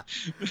 Yeah.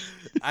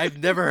 I've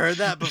never heard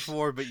that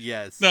before, but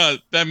yes. No,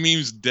 that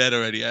meme's dead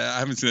already. I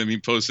haven't seen that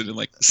meme posted in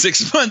like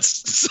 6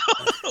 months.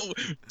 So,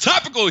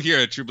 topical here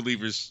at True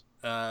Believers.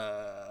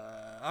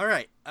 All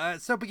right.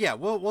 But yeah,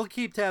 we'll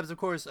keep tabs, of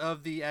course,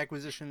 of the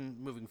acquisition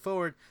moving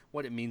forward,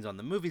 what it means on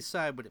the movie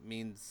side, what it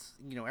means,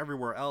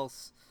 everywhere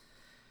else.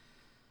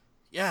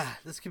 Yeah,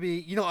 this could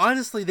be,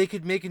 honestly, they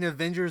could make an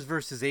Avengers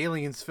versus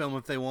Aliens film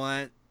if they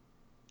want.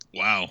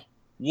 Wow.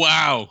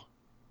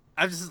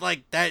 I'm just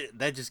like,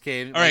 that just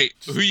came. All right,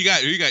 who you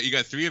got? You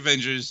got 3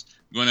 Avengers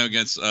going up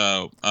against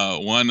one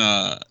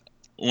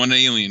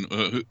alien.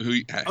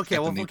 Okay,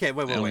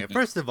 wait.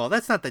 First of all,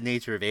 that's not the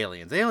nature of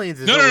aliens.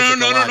 Aliens is no, always a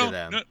lot of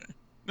them. No.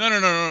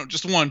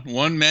 Just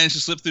one managed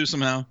to slip through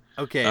somehow.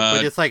 Okay,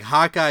 but it's like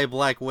Hawkeye,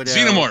 Black Widow.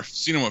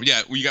 Xenomorph.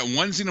 Yeah, we got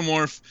one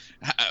Xenomorph.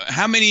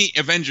 How many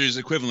Avengers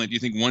equivalent do you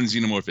think one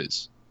Xenomorph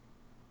is?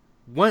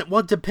 Well,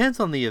 it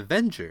depends on the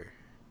Avenger.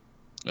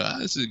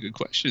 This is a good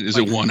question. Is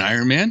it one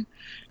Iron Man?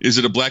 Is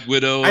it a Black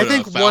Widow? I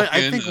think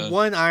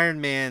one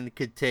Iron Man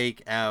could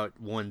take out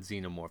one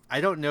Xenomorph. I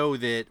don't know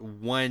that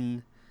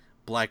one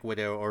Black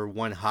Widow or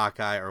one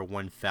Hawkeye or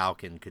one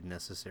Falcon could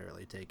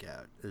necessarily take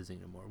out a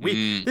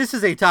Xenomorph. This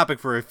is a topic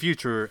for a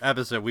future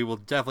episode. We will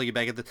definitely get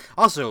back at this.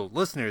 Also,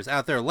 listeners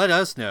out there, let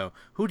us know,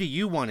 who do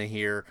you want to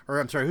hear, or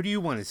I'm sorry, who do you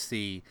want to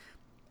see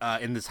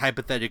in this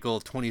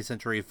hypothetical 20th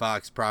Century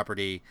Fox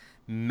property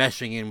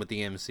meshing in with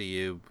the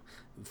MCU?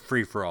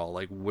 Free for all.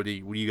 Like, what do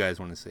you guys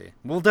want to see?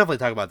 We'll definitely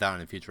talk about that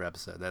in a future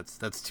episode.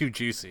 That's too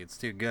juicy. It's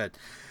too good.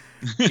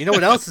 You know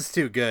what else is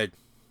too good?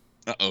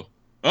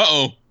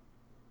 Uh-oh.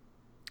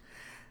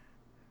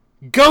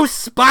 Ghost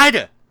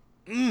Spider.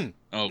 No.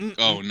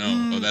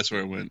 Oh, that's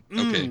where it went.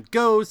 Okay.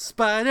 Ghost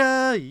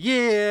Spider,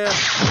 yeah.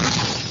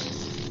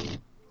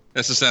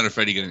 That's the sound of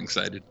Freddy getting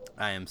excited.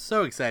 I am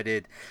so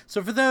excited.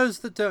 So for those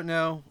that don't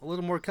know, a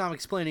little more comic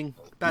explaining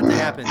about to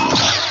happen.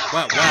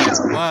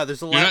 Wow,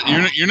 there's a lot.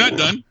 You're not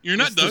done. You're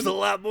not done. There's a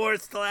lot more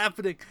still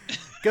happening.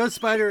 Ghost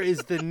Spider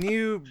is the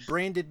new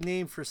branded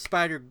name for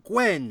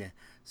Spider-Gwen.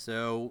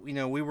 So,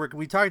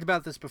 we talked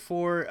about this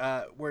before,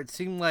 where it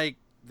seemed like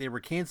they were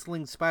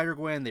canceling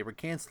Spider-Gwen, they were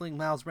canceling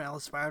Miles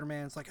Morales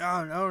Spider-Man. It's like,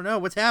 oh no,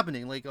 what's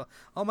happening? Like,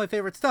 all my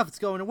favorite stuff, it's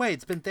going away.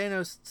 It's been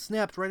Thanos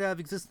snapped right out of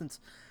existence.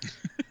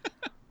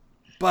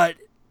 But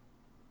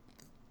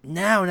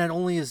now, not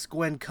only is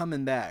Gwen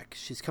coming back,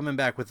 she's coming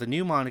back with a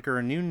new moniker,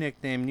 a new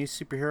nickname, new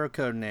superhero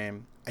code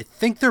name. I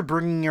think they're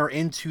bringing her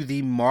into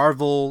the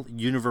Marvel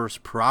Universe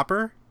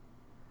proper.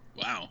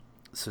 Wow.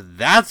 So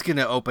that's going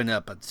to open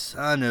up a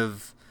ton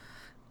of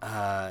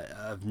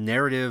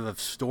narrative, of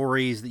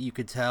stories that you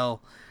could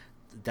tell.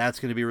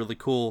 That's going to be really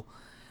cool.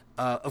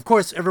 Of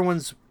course,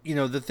 everyone's,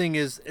 the thing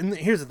is, and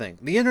here's the thing.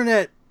 The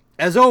internet,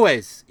 as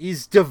always,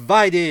 is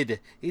divided.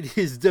 It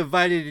is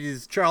divided. It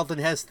is Charlton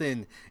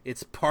Heston.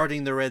 It's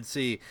parting the Red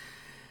Sea.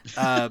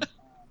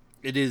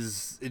 It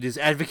is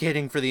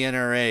advocating for the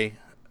NRA,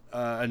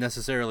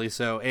 unnecessarily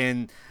so.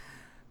 And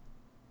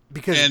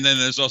Because And then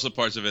there's also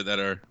parts of it that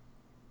are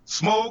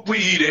Smoke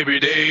weed every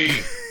day.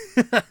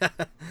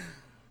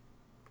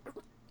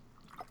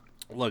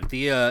 look,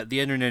 the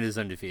internet is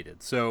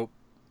undefeated. So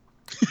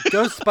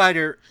Ghost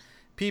Spider,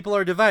 people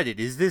are divided.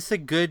 Is this a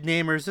good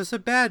name or is this a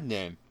bad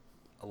name?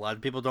 A lot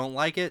of people don't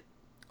like it.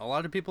 A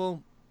lot of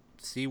people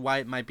see why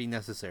it might be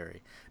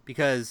necessary.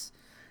 Because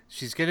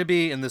she's going to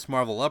be in this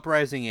Marvel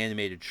Uprising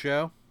animated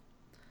show.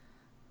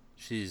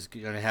 She's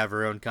going to have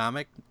her own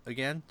comic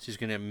again. She's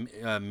going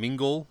to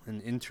mingle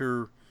and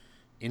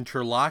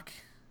interlock.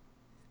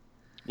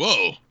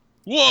 whoa.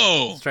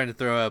 Whoa. I was trying to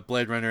throw a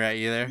Blade Runner at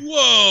you there.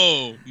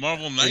 Whoa.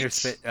 Marvel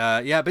Knights.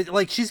 Yeah, but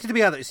like she's gonna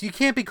be out there, so you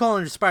can't be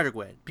calling her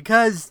Spider-Gwen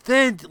because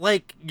then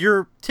like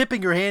you're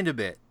tipping your hand a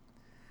bit.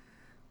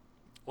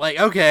 Like,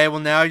 okay, well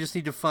now I just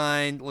need to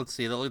find. Let's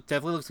see, that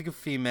definitely looks like a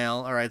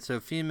female. All right, so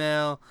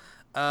female.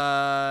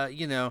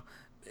 You know,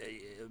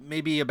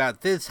 maybe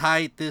about this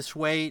height, this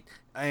weight,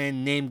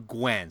 and named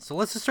Gwen. So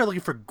let's just start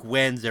looking for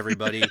Gwens,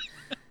 everybody.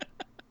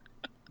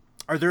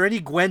 Are there any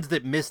Gwens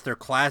that miss their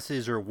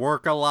classes or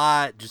work a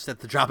lot just at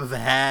the drop of a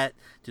hat?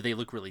 Do they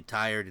look really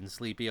tired and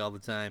sleepy all the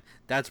time?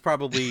 That's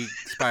probably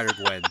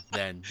Spider-Gwen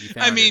then. You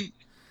found her.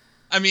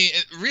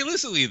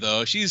 Realistically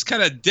though, she's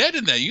kind of dead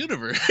in that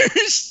universe.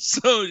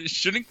 So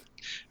shouldn't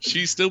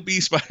she still be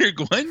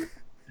Spider-Gwen?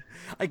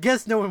 I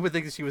guess no one would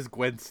think that she was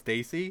Gwen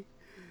Stacy.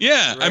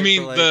 Yeah, Right, I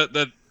mean but,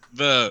 like...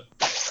 the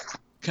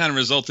kind of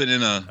resulted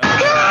in a.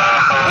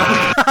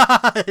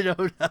 I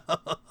don't know.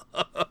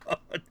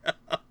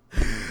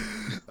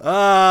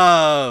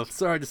 Oh,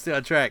 sorry to stay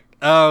on track.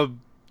 But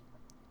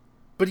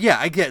yeah,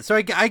 I get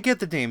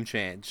the name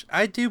change.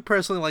 I do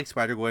personally like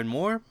Spider-Gwen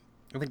more.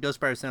 I think Ghost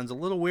Spider sounds a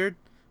little weird,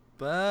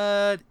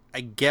 but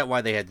I get why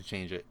they had to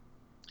change it.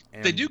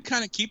 And, They do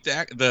kind of keep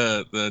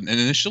the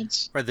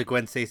initials. right, the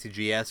Gwen Stacy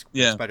G-esque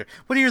Yeah. Spider.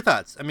 What are your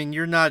thoughts? I mean,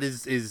 you're not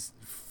as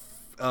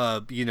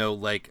you know,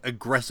 like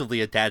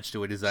aggressively attached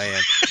to it as I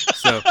am.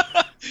 So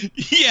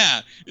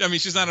Yeah, I mean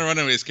she's not a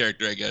Runaways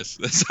character, I guess.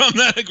 So I'm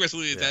not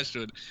aggressively attached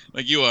to it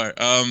like you are.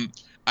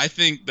 I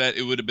think that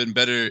it would have been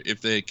better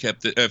if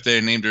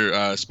they named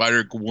her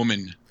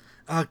Spider-Woman.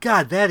 oh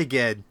god, that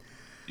again.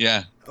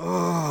 Yeah,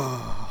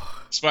 Oh,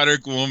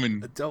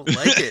 Spider-Woman. I don't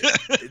like it.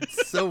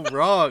 It's so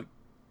wrong.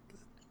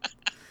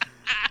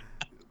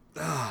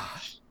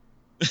 Oh.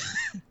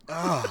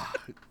 Oh.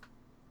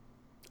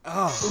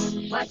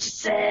 Oh. What you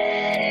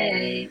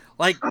say?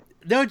 Like,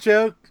 no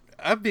joke.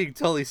 I'm being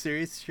totally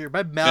serious here.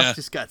 My mouth Yeah.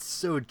 just got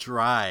so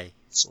dry.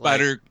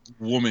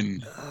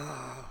 Spider-Woman.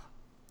 Oh,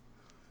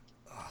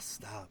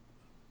 stop.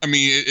 I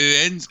mean,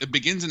 it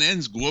begins and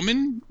ends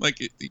woman. Like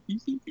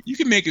you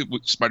can make it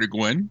with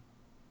Spider-Gwen.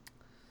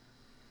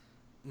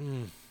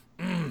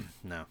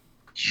 No.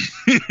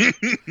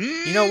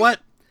 You know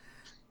what?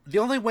 The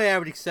only way I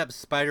would accept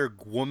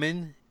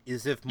Spider-Woman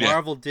is if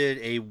Marvel did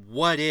a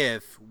what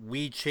if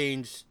we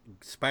changed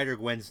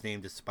Spider-Gwen's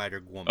name to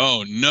Spider-Woman.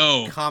 Oh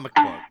no! Comic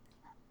book.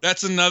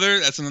 That's another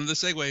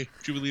segue.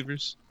 True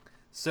Believers.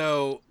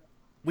 So,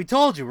 we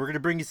told you we're going to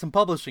bring you some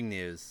publishing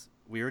news.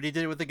 We already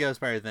did it with the Ghost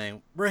Spider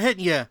thing. We're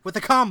hitting you with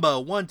a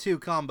combo. 1-2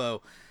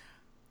 combo.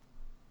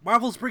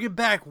 Marvel's bringing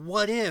back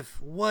What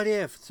If. What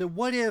If. So,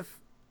 What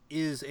If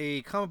is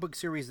a comic book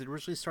series that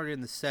originally started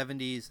in the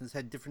 70s and has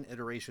had different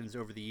iterations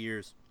over the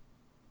years.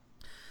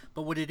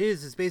 But what it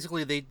is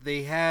basically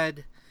they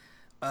had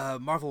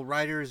Marvel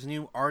writers,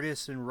 new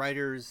artists and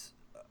writers,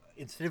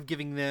 instead of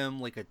giving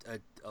them like a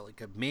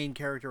main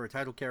character or a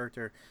title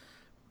character,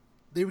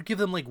 they would give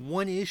them like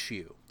one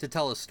issue to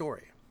tell a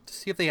story, to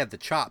see if they had the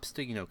chops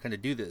to, you know, kind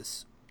of do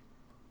this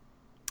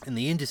in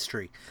the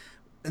industry.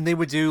 And they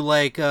would do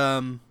like,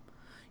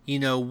 you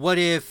know, what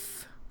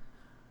if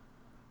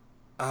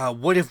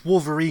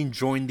Wolverine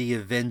joined the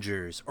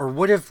Avengers, or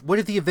what if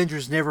the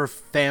Avengers never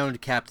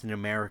found Captain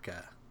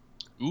America?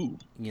 Ooh.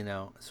 You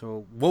know,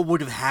 so what would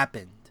have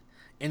happened?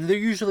 And they're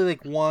usually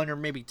like 1 or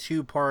maybe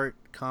 2-part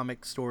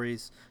comic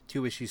stories,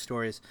 2-issue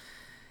stories.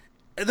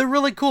 And they're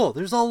really cool.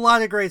 There's a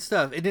lot of great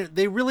stuff. And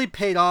they really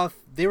paid off.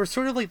 They were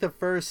sort of like the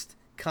first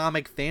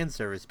comic fan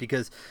service,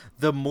 because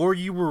the more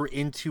you were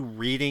into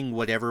reading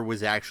whatever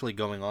was actually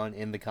going on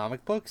in the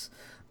comic books,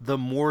 the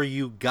more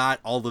you got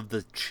all of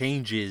the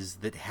changes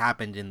that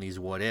happened in these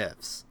what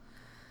ifs.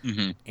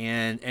 Mm-hmm.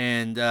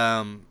 And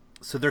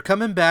so they're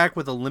coming back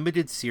with a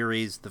limited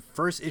series. The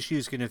first issue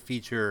is going to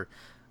feature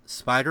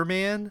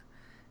Spider-Man,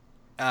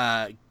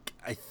 I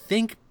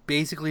think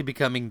basically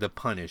becoming the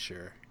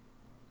Punisher.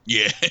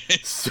 Yeah.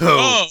 So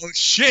Oh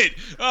shit!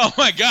 Oh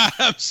my god!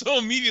 I'm so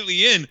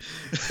immediately in.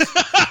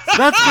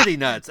 that's pretty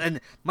nuts.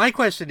 And my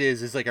question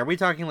is like, are we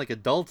talking like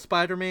adult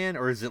Spider-Man,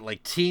 or is it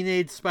like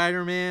teenage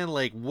Spider-Man?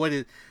 Like, what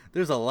is?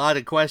 There's a lot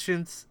of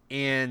questions,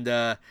 and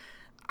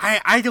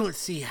I don't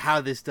see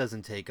how this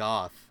doesn't take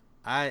off.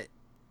 I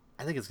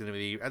think it's gonna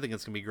be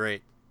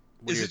great.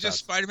 What are Is your it just thoughts?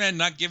 Spider-Man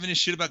not giving a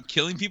shit about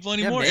killing people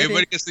anymore? maybe.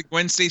 Everybody gets the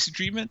Gwen Stacy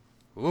treatment.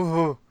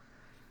 Ooh.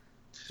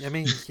 I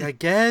mean, I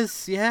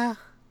guess, yeah.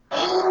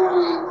 I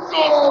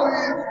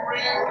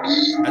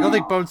don't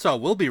think Bonesaw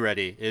will be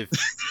ready if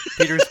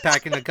Peter's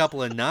packing a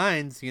couple of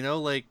 9s, you know,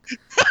 like...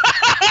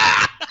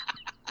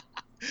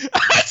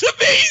 That's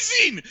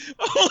amazing!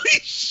 Holy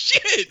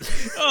shit!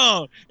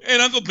 Oh,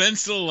 and Uncle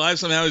Ben's still alive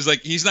somehow. He's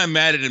like, he's not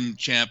mad at him,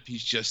 champ.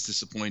 He's just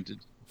disappointed.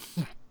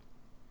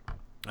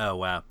 Oh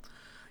wow,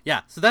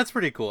 yeah. So that's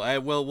pretty cool.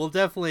 We'll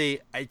definitely.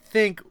 I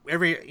think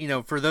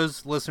for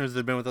those listeners that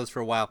have been with us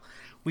for a while,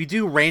 we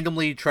do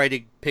randomly try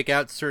to pick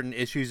out certain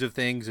issues of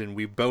things, and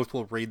we both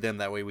will read them.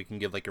 That way, we can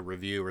give like a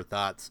review or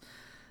thoughts.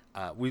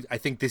 I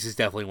think this is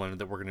definitely one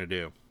that we're gonna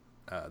do.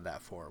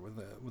 That for with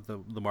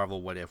the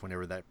Marvel What If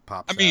whenever that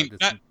pops. I mean,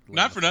 out.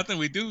 not for nothing.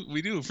 We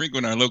do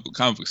frequent our local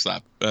comic book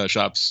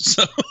shops.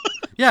 So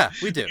yeah,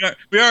 we do.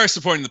 We are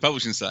supporting the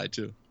publishing side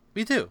too.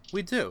 We do.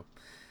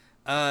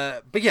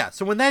 But yeah,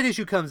 so when that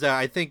issue comes out,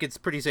 I think it's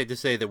pretty safe to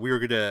say that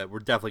we're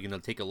definitely gonna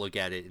take a look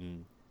at it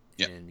and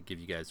give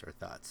you guys our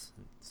thoughts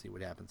and see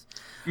what happens.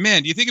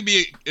 Man, do you think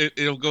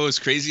it'll go as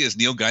crazy as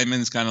Neil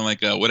Gaiman's kind of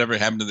like whatever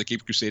happened to the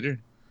Caped Crusader?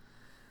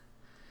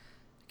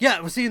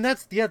 Yeah, well, see, and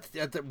that's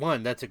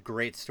a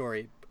great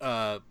story.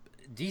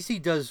 DC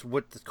does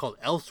what's called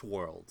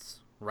Elseworlds,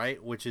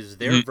 right? Which is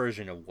their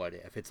version of What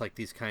If. It's like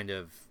these kind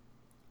of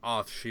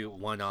offshoot,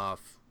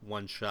 one-off,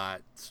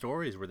 one-shot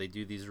stories where they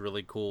do these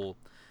really cool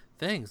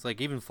things.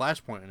 Like even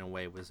Flashpoint, in a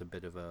way, was a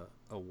bit of a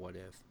What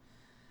If.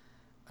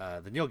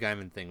 The Neil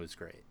Gaiman thing was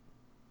great.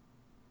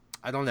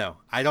 I don't know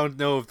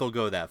if they'll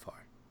go that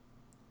far.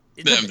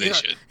 They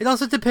should. It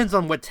also depends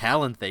on what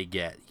talent they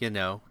get,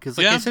 because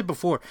like I said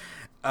before,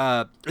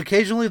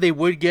 occasionally they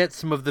would get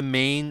some of the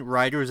main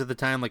writers at the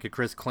time, like a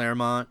Chris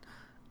Claremont.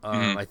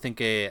 I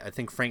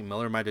think Frank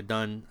Miller might have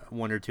done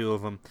one or two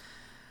of them.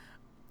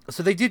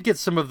 So they did get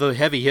some of the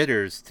heavy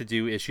hitters to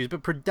do issues,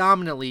 but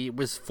predominantly it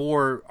was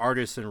for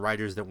artists and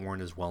writers that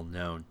weren't as well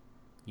known,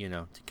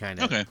 to kind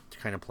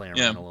of play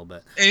around a little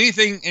bit.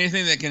 Anything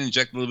that can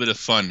inject a little bit of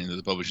fun into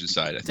the publishing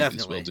side, I think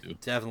this will do.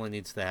 Definitely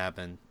needs to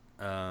happen.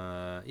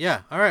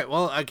 Yeah. All right.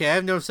 Well, okay. I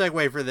have no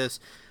segue for this,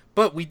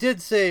 but we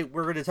did say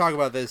we're going to talk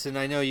about this, and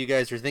I know you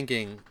guys are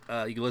thinking,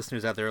 you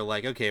listeners out there are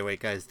like, okay, wait,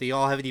 guys, they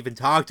all haven't even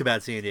talked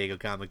about San Diego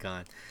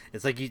Comic-Con.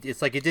 It's like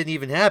it didn't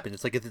even happen.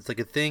 It's like a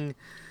thing,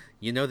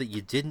 that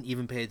you didn't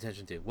even pay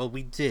attention to. Well,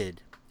 we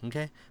did.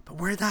 Okay, but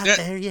we're not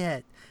there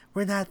yet.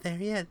 We're not there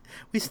yet.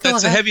 We still.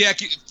 That's a heavy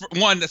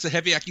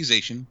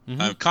accusation.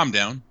 Calm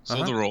down.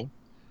 Slow the roll.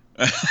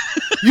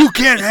 You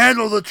can't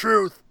handle the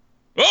truth.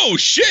 Oh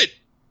shit!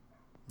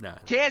 No.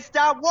 Can't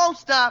stop, won't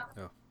stop.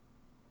 Oh.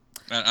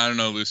 I don't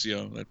know,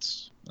 Lucio.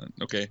 That's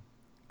okay.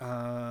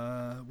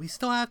 We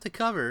still have to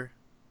cover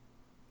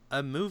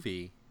a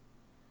movie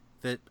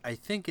that I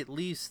think at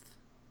least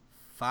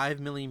 5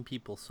 million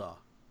people saw.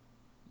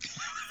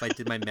 If I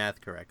did my math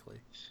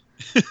correctly.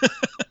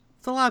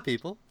 It's a lot of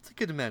people. It's a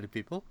good amount of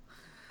people.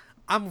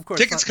 I'm of course.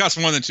 Tickets cost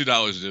more than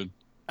 $2, dude.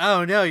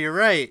 Oh no, you're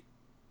right.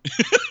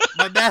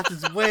 My math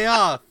is way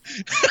off.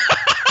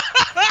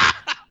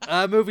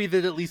 A movie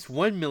that at least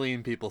 1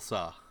 million people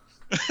saw.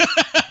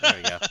 There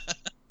we go.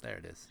 There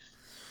it is.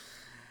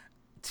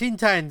 Teen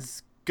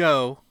Titans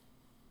Go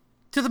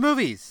to the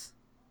movies.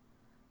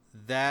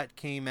 That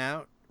came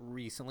out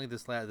recently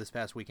this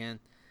past weekend.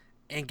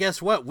 And guess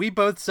what? We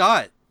both saw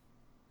it.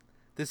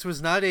 This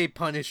was not a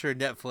Punisher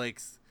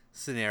Netflix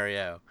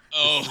scenario.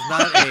 Oh. This is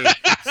not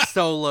a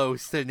solo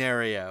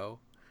scenario.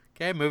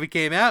 Okay, movie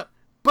came out.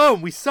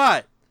 Boom, we saw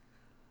it.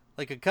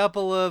 Like a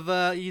couple of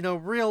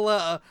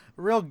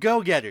real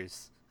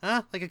go-getters.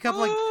 Huh? Like a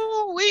couple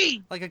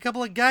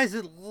of guys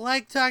that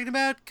like talking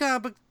about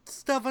comic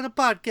stuff on a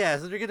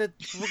podcast. And we're gonna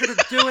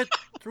do it.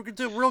 We're gonna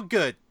do it real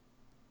good.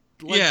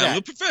 Like a that.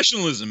 little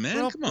professionalism,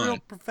 man. Come on. Real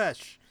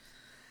profesh.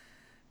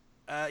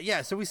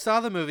 So we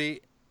saw the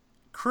movie.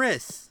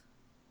 Chris.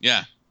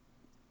 Yeah.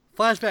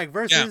 Flashback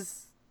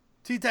versus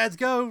Teen Titans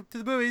Go to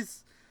the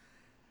movies.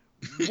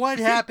 What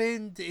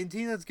happened in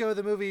Teen Titans Go to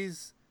the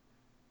movies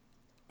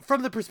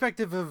from the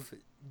perspective of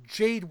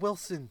Jade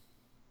Wilson?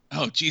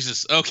 Oh,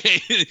 Jesus.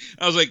 Okay.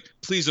 I was like,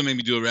 please don't make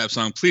me do a rap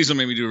song. Please don't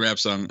make me do a rap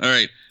song. All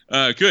right.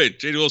 Good.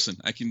 Jade Wilson.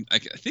 I think I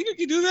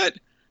can do that.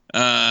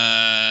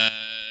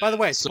 By the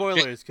way,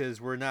 spoilers,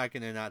 because we're not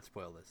going to not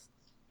spoil this.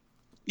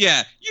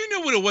 Yeah. You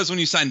knew what it was when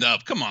you signed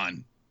up. Come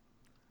on.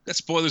 Got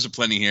spoilers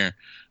aplenty here.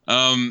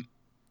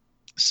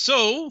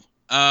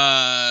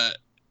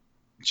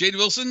 Jade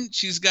Wilson,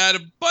 she's got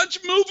a bunch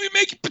of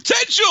movie-making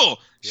potential.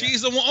 Yeah.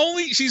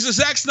 She's a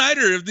Zack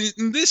Snyder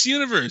in this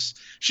universe.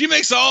 She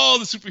makes all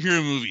the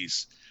superhero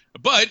movies,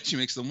 but she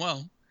makes them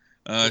well.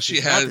 She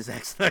has not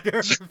Zack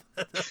Snyder.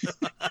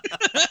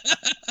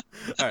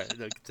 All right,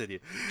 no, continue.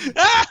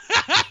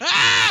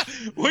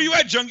 Where you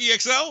at, Junkie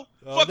XL?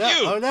 Fuck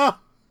you. Oh no.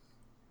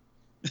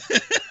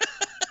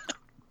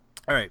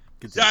 All right,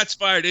 continue. Shots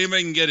fired.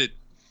 Anybody can get it.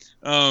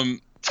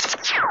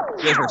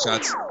 There's my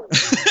shots.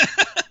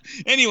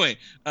 Anyway,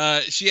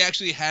 she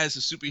actually has the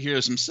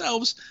superheroes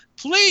themselves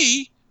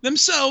play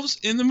themselves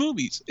in the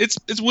movies. It's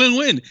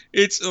win-win.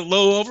 It's a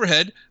low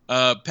overhead.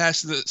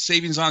 Pass the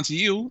savings on to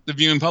you, the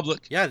viewing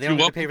public. Yeah, they don't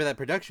have to pay for that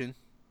production.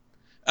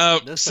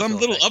 Some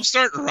little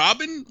upstart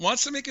Robin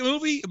wants to make a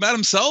movie about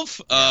himself.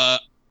 Yeah.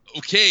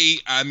 Okay,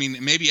 I mean,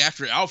 maybe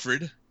after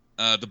Alfred,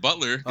 the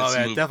butler. Oh,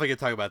 yeah, definitely gonna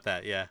talk about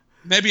that. Yeah.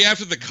 maybe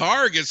after the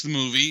car gets the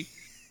movie.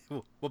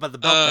 What about the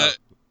belt?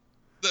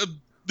 The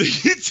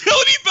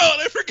utility belt.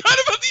 I forgot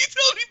about the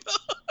utility belt.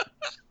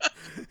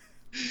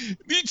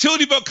 The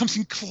utility belt comes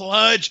in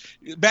clutch.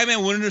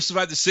 Batman wouldn't have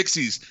survived the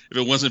 60s if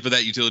it wasn't for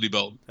that utility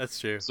belt. That's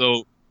true.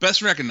 So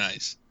best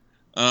recognized.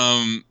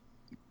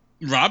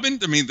 Robin,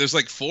 I mean, there's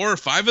like 4 or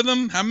 5 of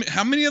them.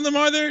 How many of them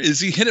are there? Is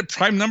he hit a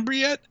prime number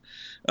yet?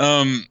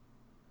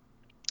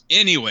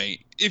 Anyway,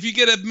 if you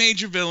get a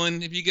major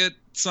villain, if you get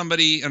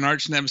somebody, an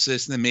arch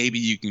nemesis, then maybe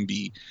you can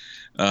be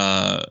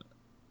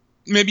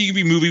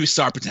movie with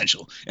star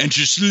potential.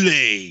 Enter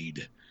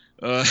Slade.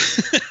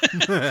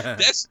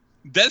 That's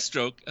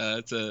Deathstroke.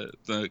 It's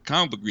the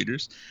comic book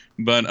readers,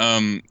 but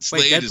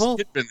Slade is the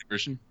kid-friendly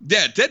version.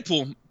 Yeah,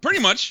 Deadpool. Pretty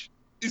much.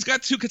 He's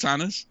got 2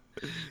 katanas.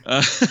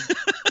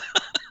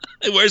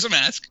 He wears a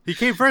mask. He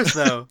came first,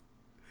 though.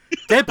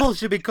 Deadpool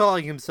should be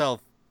calling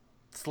himself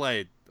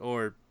Slade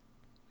or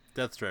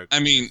Deathstroke. I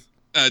mean,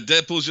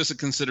 Deadpool's just a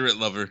considerate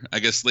lover. I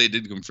guess Slade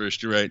did come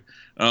first. You're right.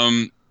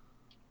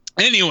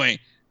 Anyway,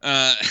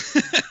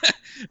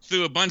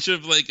 through a bunch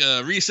of like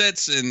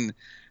resets and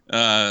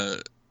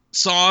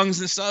songs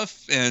and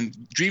stuff and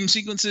dream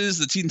sequences,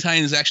 the Teen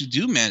Titans actually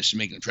do manage to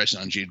make an impression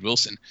on Jade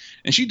Wilson,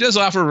 and she does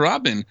offer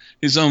Robin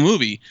his own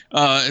movie,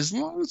 as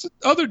long as the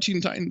other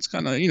Teen Titans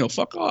kind of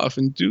fuck off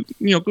and do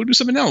go do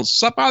something else.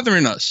 Stop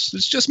bothering us.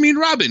 It's just me and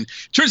Robin.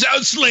 Turns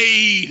out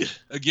Slade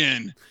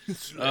again.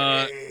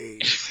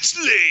 Slade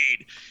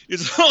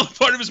is all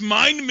part of his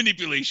mind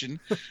manipulation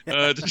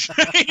to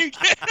try and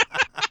get.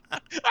 I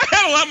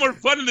had a lot more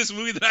fun in this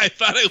movie than I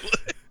thought I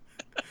would.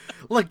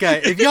 Look,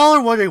 guys, if y'all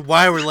are wondering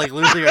why we're like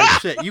losing our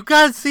shit, you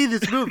gotta see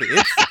this movie.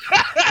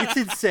 It's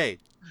insane.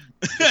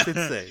 It's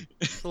insane.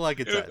 It's a lot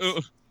of good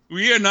times.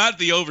 We are not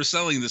the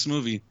overselling this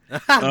movie.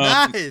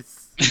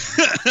 Nice.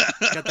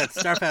 Got that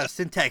Star Power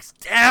syntax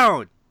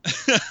down.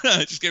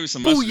 Just gave me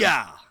some mustard.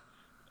 Booyah.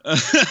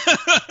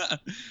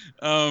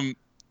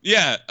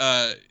 Yeah.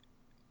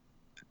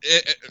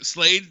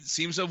 Slade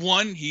seems to have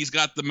won. He's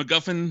got the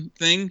MacGuffin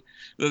thing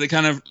that they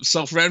kind of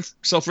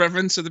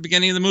self-reference at the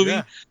beginning of the movie.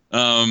 Yeah.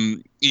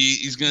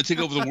 He's going to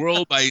take over the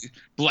world by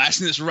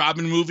blasting this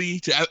Robin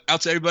movie out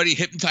to everybody,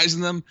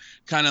 hypnotizing them,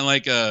 kind of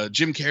like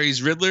Jim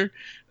Carrey's Riddler.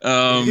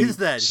 Is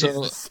that? It's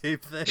the same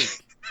thing.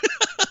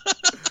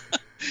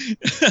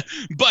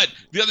 But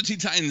the other Teen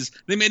Titans,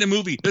 they made a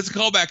movie. That's a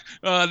callback.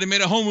 They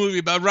made a whole movie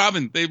about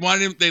Robin. They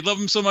wanted him. They love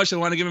him so much. They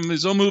want to give him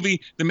his own movie.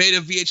 They made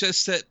a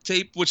VHS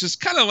tape, which is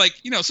kind of like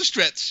it's a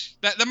stretch.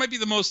 That might be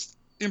the most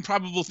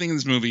improbable thing in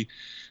this movie.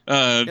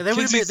 Yeah, they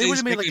would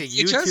have made like a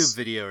YouTube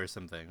video or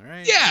something,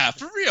 right? Yeah,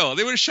 for real.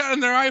 They would have shot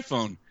on their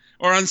iPhone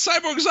or on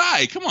Cyborg's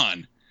Eye. Come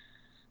on.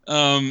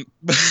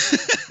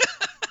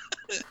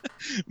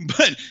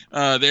 But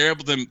they're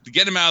able to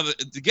get him out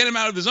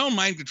of his own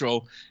mind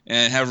control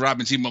and have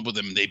Robin team up with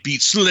him. They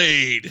beat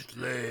Slade.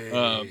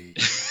 And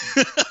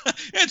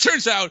it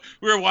turns out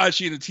we were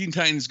watching the Teen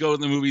Titans Go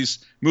to the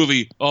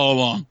movie all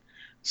along.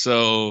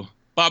 So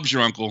Bob's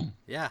your uncle.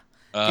 Yeah.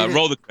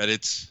 Roll the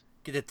credits.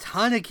 Get a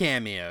ton of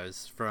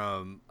cameos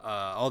from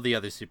all the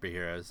other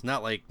superheroes.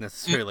 Not like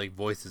necessarily like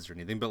voices or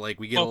anything, but like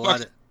we get a lot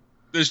of.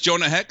 There's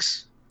Jonah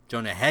Hex.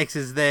 Jonah Hex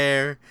is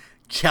there.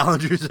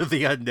 Challengers of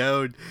the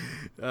Unknown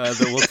that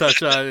we'll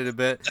touch on in a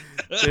bit.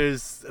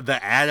 There's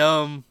the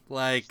Atom,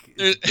 like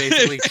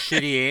basically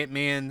shitty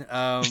Ant-Man.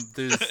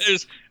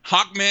 There's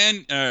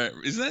Hawkman.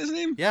 Is that his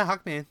name? Yeah,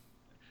 Hawkman.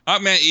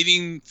 Hawkman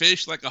eating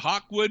fish like a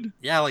hawk would.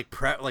 Yeah, like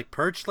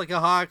perched like a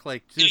hawk.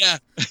 Like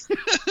just,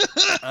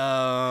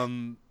 yeah.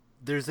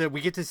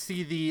 We get to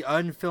see the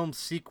unfilmed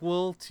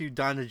sequel to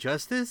Dawn of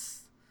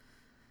Justice.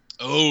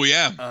 Oh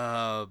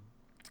yeah.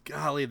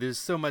 Golly, there's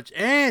so much,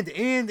 and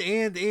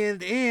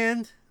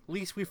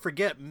least we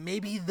forget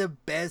maybe the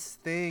best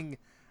thing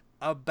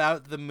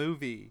about the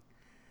movie,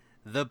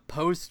 the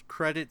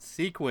post-credit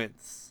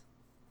sequence.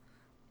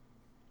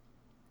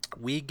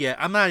 I'm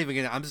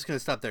just gonna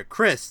stop there.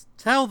 Chris,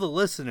 tell the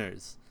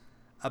listeners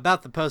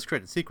about the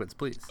post-credit sequence,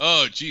 please.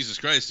 Oh, Jesus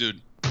Christ, dude.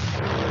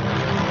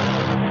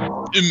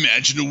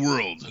 Imagine a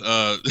world.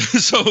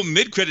 So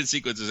mid-credit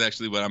sequence is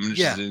actually what I'm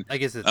interested in. I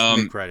guess it's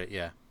mid-credit,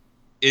 yeah.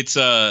 It's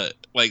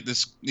like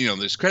this,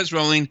 there's credits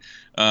rolling,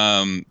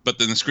 but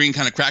then the screen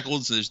kind of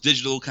crackles. There's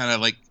digital kind of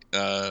like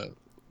I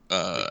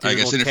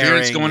guess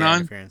interference going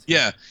on.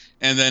 Yeah.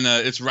 And then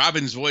it's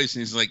Robin's voice,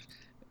 and he's like,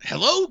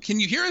 "Hello, can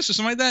you hear us?" or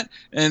something like that.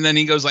 And then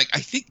he goes like, "I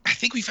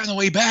think we found a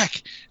way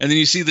back." And then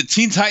you see the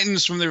Teen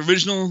Titans from the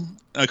original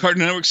Cartoon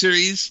Network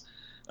series,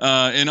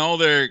 and all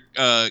their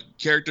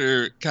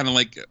character kind of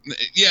like,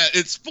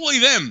 it's fully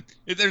them.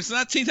 There's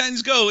not Teen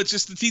Titans Go. It's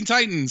just the Teen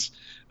Titans.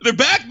 They're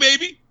back,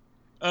 baby.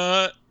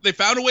 They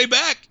found a way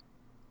back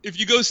if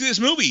you go see this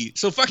movie.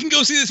 So fucking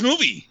go see this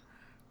movie.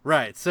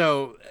 Right.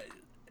 So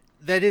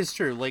that is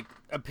true. Like,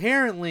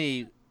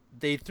 apparently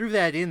they threw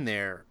that in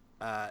there.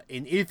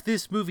 And if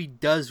this movie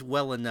does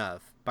well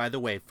enough, by the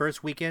way,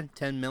 first weekend,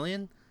 10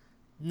 million,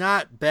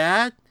 not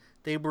bad.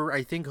 They were,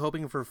 I think,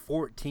 hoping for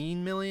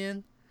 14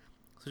 million.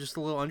 So just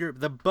a little under.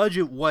 The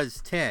budget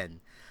was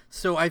 10.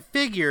 So I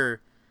figure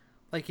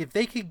Like, if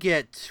they could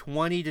get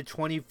 20 to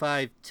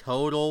 25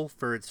 total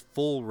for its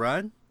full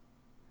run,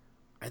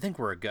 I think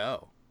we're a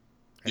go.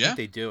 I think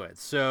they do it.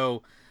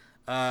 So,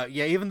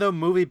 even though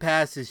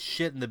MoviePass is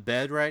shit in the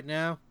bed right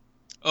now.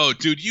 Oh,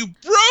 dude, you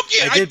broke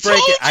it! I did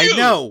break it.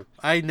 You!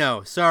 I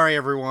know. Sorry,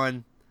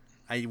 everyone.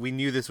 We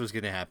knew this was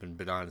going to happen,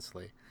 but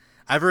honestly.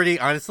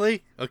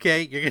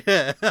 Okay, you're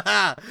gonna.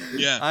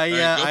 Yeah.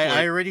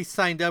 I already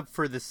signed up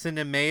for the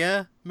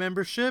Cinemea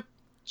membership.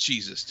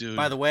 Jesus, dude.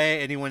 By the way,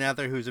 anyone out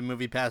there who's a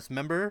MoviePass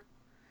member,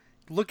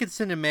 look at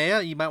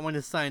Cinemea. You might want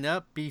to sign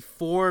up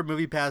before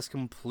MoviePass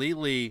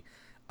completely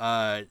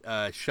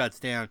shuts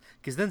down,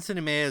 because then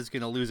Cinemea is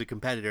going to lose a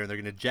competitor and they're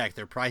going to jack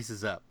their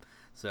prices up.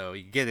 So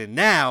you get in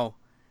now,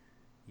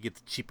 you get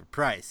the cheaper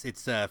price.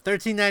 It's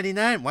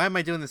 $13.99. Why am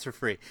I doing this for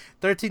free?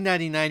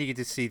 $13.99. You get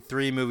to see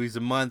 3 movies a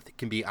month. It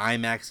can be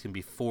IMAX, it can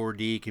be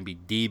 4D, it can be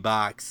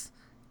D-Box.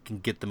 You can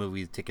get the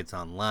movie tickets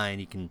online.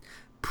 You can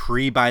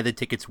pre-buy the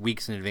tickets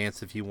weeks in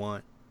advance if you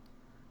want.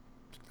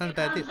 It's not a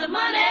bad deal. The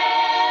money.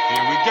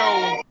 Here we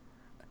go.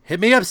 Hit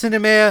me up,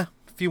 Cinemea,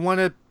 if you want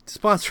to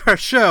sponsor our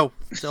show.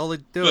 That's all they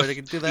do. I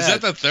can do that. Is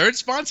that the third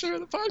sponsor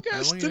of the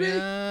podcast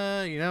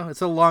today?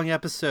 It's a long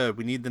episode.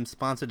 We need them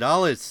sponsor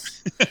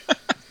dollars.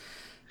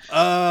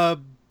 But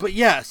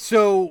yeah,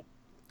 so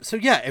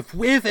yeah,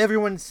 if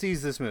everyone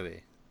sees this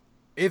movie,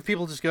 if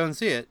people just go and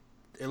see it,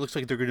 it looks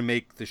like they're going to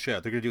make the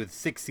show. They're going to do a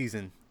 6th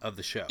season of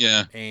the show.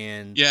 Yeah.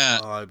 And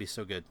it'd be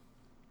so good.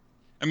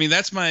 I mean,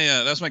 that's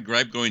my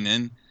gripe going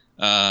in.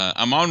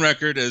 I'm on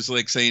record as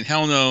like saying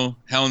hell no,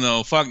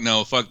 fuck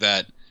no, fuck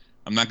that.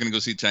 I'm not going to go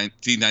see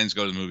Teen Titans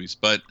Go to the movies,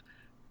 but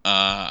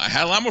I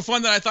had a lot more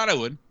fun than I thought I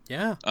would.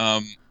 Yeah.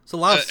 There's a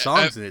lot of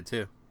songs in it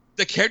too.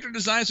 The character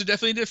designs are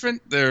definitely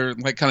different. They're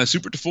like kind of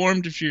super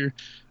deformed if you're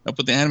up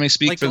with the anime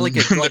speak.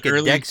 Like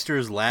a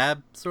Dexter's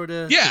Lab sort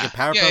of. Yeah. Like a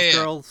Powerpuff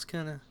Girls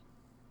kind of.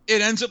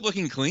 It ends up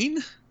looking clean.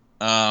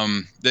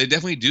 They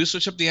definitely do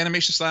switch up the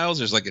animation styles.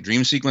 There's like a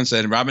dream sequence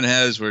that Robin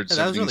has where it's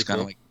really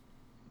kind of cool.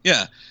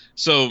 like,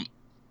 so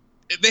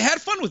they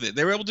had fun with it.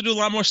 They were able to do a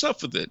lot more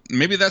stuff with it.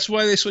 Maybe that's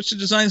why they switched the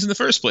designs in the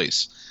first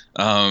place.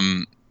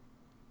 The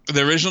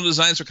original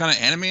designs were kind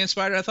of anime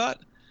inspired, I thought,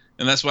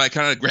 and that's why I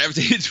kind of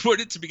gravitated toward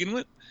it to begin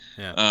with.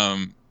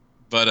 Yeah.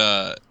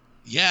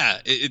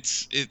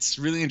 It's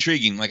really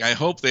intriguing. Like I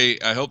hope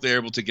they're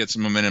able to get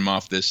some momentum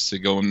off this to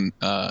go and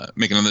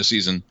make another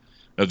season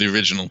of the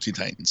original Teen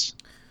Titans.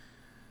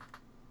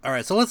 All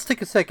right, so let's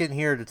take a second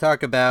here to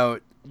talk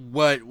about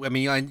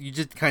you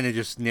just kind of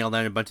just nailed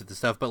down a bunch of the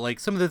stuff, but like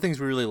some of the things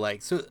we really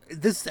like. So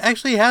this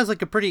actually has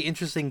like a pretty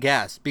interesting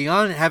cast.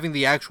 Beyond having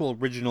the actual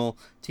original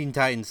Teen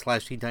Titans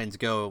 / Teen Titans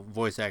Go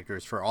voice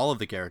actors for all of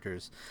the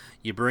characters,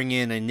 you bring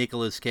in a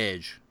Nicolas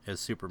Cage as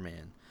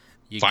Superman.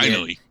 You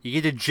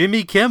get a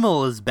Jimmy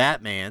Kimmel as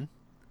Batman.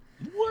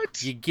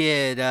 What? You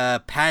get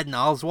Patton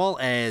Oswalt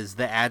as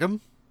the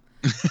Atom.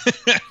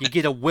 You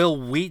get a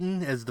Will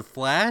Wheaton as the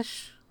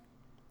Flash.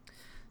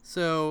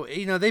 So,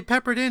 they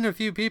peppered in a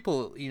few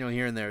people,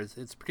 here and there.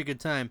 It's a pretty good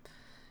time.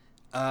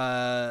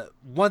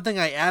 One thing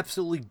I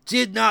absolutely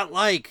did not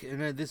like,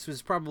 and this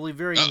was probably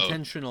very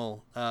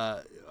intentional,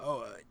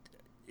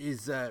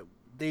 is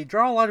they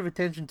draw a lot of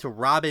attention to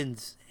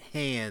Robin's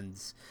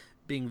hands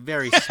being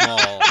very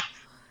small.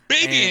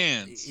 Baby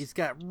hands! He's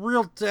got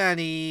real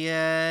tiny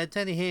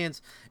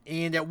hands,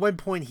 and at one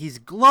point he's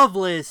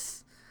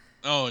gloveless.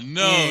 Oh,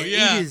 no,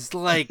 It is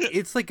like,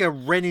 it's like a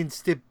Ren and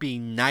Stimpy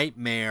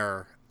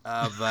nightmare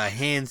of a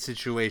hand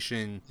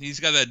situation. He's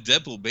got that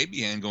Deadpool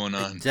baby hand going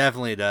on. It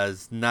definitely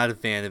does. Not a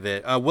fan of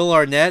it. Will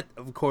Arnett,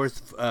 of course,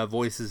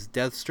 voices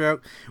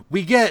Deathstroke.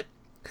 We get,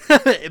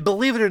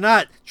 believe it or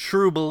not,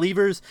 true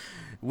believers,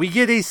 we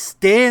get a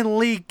Stan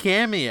Lee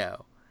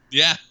cameo.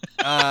 Yeah.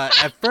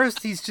 At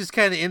first, he's just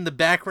kind of in the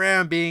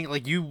background being,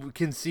 like, you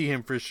can see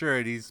him for sure,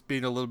 and he's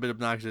being a little bit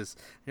obnoxious.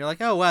 And you're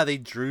like, oh, wow, they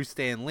drew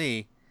Stan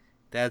Lee.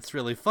 That's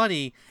really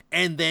funny.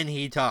 And then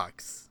he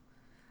talks.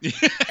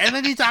 And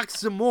then he talks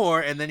some more,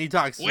 and then he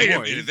talks some more. Wait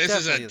a minute, this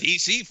is a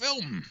DC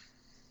film.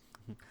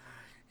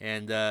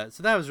 And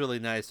so that was really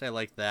nice. I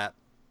like that.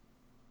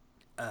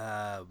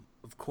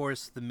 Of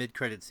course, the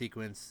mid-credit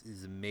sequence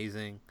is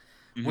amazing.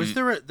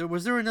 Mm-hmm.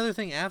 Was there another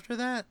thing after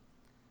that?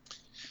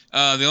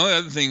 The only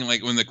other thing,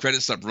 like when the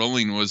credits stopped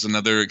rolling, was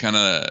another kind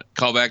of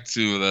callback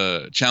to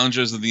the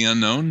Challengers of the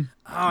Unknown.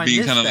 Oh,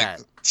 being kind of like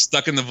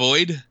stuck in the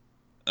void.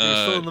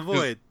 They're still in the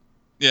void.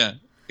 Yeah.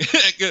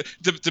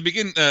 to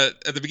begin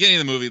at the beginning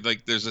of the movie,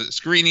 like there's a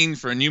screening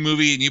for a new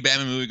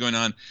Batman movie going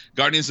on.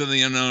 Guardians of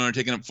the Unknown are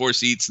taking up 4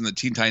 seats, and the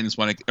Teen Titans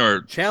want to,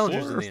 or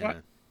Challengers of the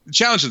Unknown.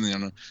 Challengers of the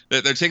Unknown.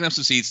 They're taking up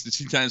some seats. The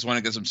Teen Titans want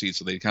to get some seats,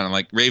 so they kind of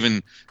like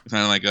Raven,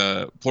 kind of like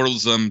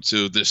portals them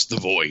to the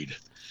void,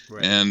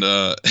 right. And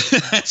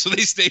so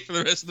they stay for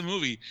the rest of the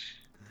movie.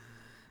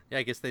 Yeah,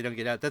 I guess they don't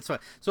get out. That's fine.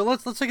 So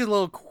let's take a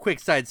little quick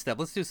sidestep.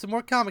 Let's do some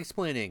more comic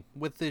explaining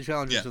with the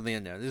Challengers of the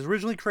Unknown. It was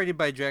originally created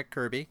by Jack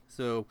Kirby,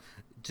 so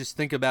just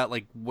think about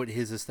like what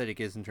his aesthetic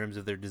is in terms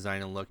of their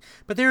design and look.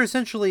 But they're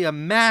essentially a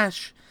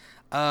mash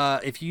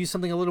If you use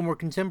something a little more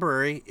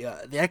contemporary,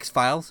 the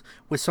X-Files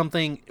was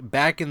something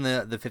back in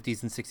the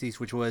 50s and 60s,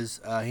 which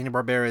was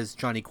Hanna-Barbera's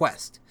Johnny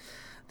Quest.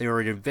 They were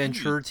an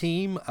adventure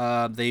team.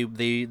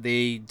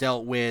 They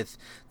dealt with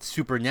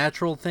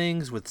supernatural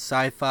things, with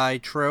sci-fi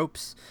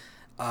tropes.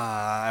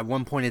 At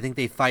one point, I think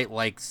they fight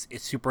like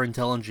super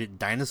intelligent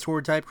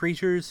dinosaur type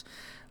creatures.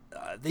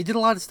 They did a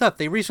lot of stuff.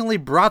 They recently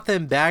brought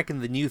them back in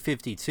the New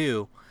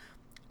 52,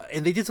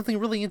 and they did something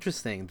really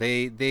interesting.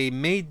 They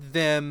made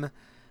them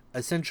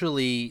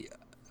essentially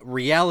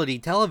reality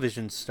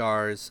television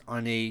stars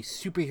on a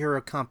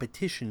superhero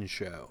competition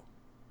show.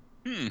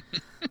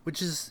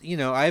 Which is,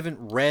 I haven't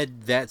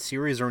read that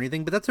series or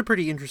anything, but that's a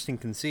pretty interesting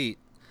conceit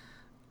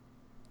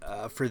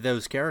for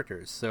those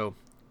characters. So,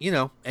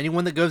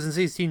 anyone that goes and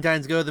sees Teen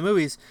Titans Go to the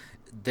movies,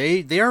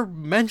 they are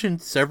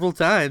mentioned several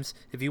times.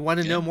 If you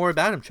want to know more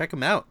about them, check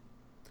them out.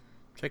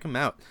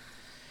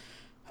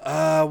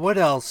 What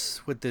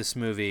else with this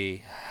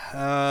movie?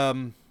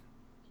 Stan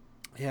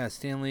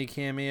Lee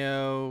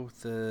cameo,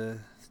 the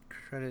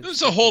credits.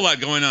 There's a whole lot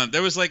going on.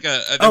 There was like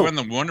they were on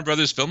the Warner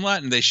Brothers film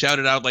lot, and they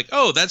shouted out like,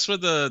 "Oh, that's where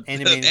the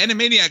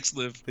Animaniacs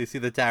live." They see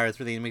the towers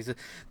for the Animaniacs.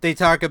 They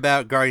talk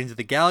about Guardians of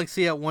the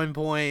Galaxy at one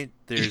point.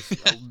 There's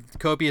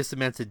copious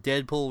amounts of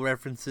Deadpool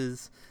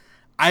references.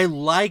 I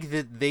like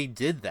that they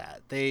did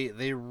that.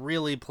 They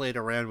really played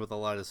around with a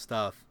lot of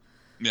stuff.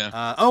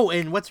 Yeah.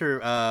 And what's her?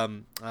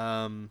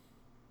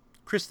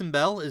 Kristen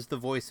Bell is the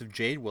voice of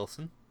Jade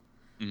Wilson.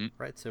 Mm-hmm.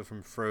 Right. So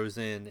from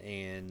Frozen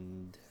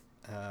and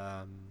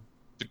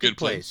The Good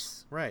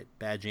Place. Right.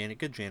 Bad Janet,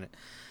 Good Janet.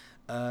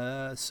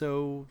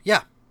 So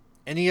yeah.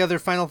 Any other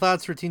final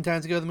thoughts for Teen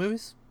Titans Go to the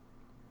movies?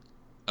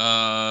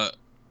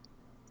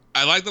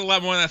 I liked it a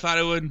lot more than I thought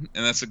it would, and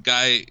that's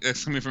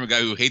coming from a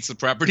guy who hates the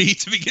property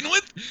to begin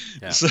with.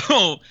 Yeah.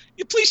 So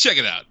please check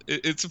it out.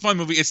 It's a fun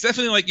movie. It's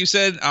definitely, like you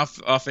said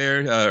off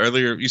air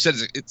earlier. You said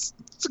it's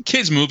a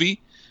kids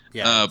movie.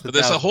 Yeah. But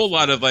there's a whole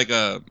lot of like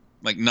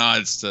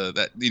nods to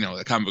that.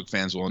 The comic book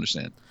fans will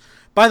understand.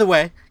 By the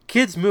way,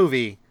 kids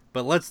movie.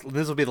 But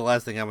this will be the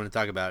last thing I want to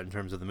talk about in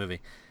terms of the movie.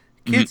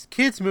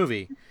 Kids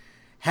movie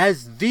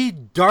has the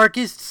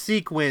darkest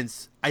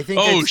sequence I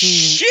think I've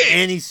seen in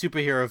any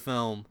superhero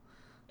film.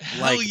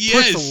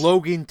 Puts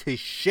Logan to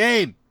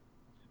shame.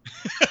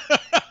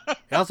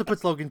 It also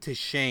puts Logan to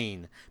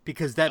Shane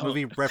because that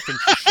movie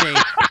referenced Shane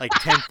like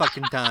 10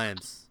 fucking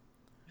times.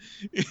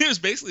 It was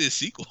basically a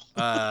sequel.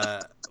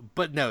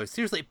 But no,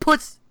 seriously,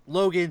 puts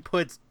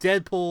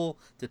Deadpool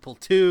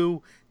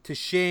 2 to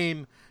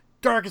shame.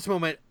 Darkest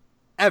moment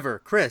ever.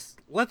 Chris,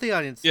 let the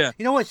audience. Yeah.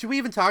 You know what? Should we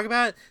even talk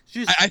about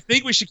it? I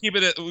think we should keep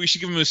it. We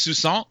should give him a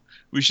Susan.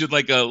 We should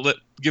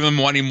give him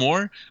wanting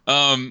more.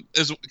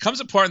 It comes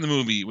a part in the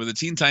movie where the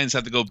Teen Titans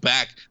have to go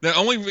back. The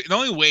only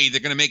way they're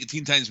going to make a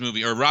Teen Titans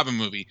movie or a Robin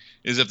movie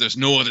is if there's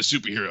no other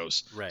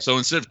superheroes. Right. So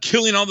instead of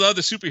killing all the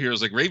other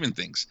superheroes like Raven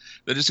thinks,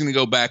 they're just going to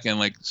go back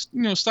and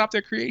stop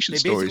their creation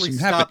stories. They basically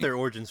stop their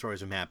origin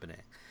stories from happening.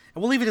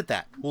 And we'll leave it at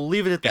that.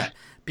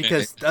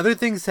 Because other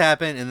things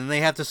happen, and then they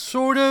have to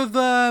sort of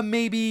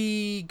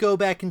maybe go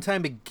back in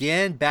time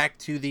again, back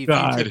to the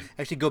future.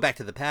 Actually, go back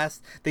to the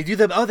past. They do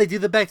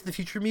the Back to the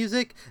Future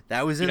music.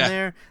 That was in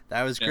there.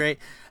 That was great.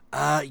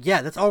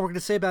 That's all we're gonna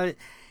say about it.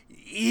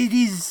 It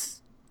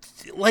is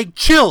like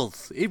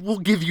chills. It will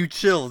give you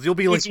chills. You'll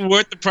be like, it's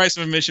worth the price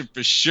of admission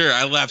for sure.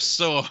 I laughed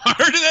so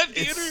hard in that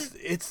theater.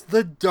 It's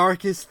the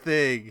darkest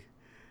thing.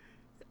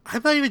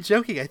 I'm not even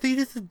joking. I think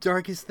it's the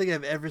darkest thing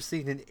I've ever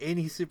seen in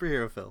any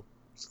superhero film.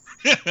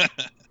 It's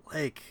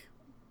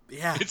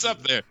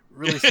up there.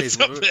 Really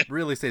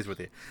stays with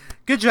you.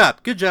 Good job,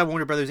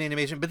 Warner Brothers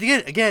Animation. But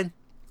again,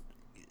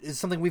 it's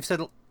something we've said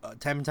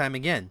time and time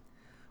again.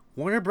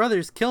 Warner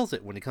Brothers kills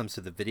it when it comes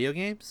to the video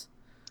games.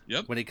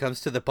 Yep. When it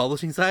comes to the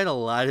publishing side, a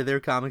lot of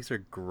their comics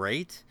are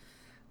great.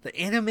 The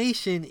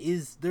animation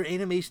their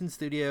animation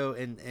studio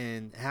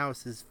and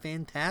house is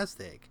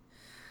fantastic.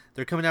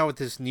 They're coming out with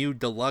this new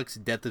deluxe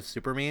Death of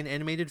Superman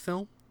animated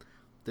film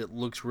that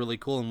looks really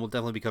cool, and we'll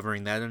definitely be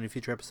covering that in a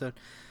future episode.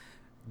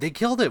 They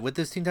killed it with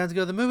this Teen Titans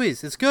Go to the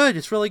movies. It's good.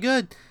 It's really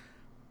good.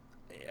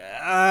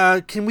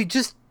 Can we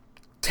just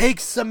take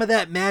some of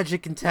that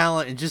magic and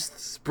talent and just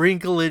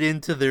sprinkle it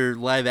into their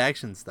live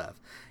action stuff?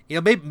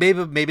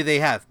 Maybe they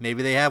have.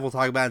 Maybe they have. We'll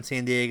talk about it in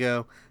San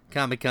Diego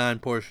Comic-Con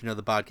portion of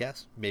the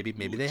podcast. Maybe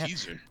they have.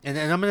 And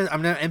I'm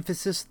gonna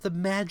emphasize the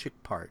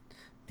magic part.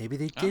 Maybe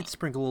they did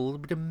sprinkle a little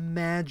bit of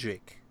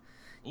magic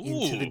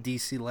into the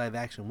DC live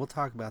action. We'll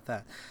talk about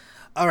that.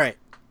 All right.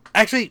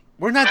 Actually,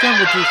 we're not done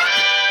with this.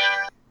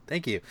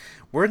 Thank you.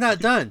 We're not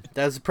done.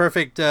 That was a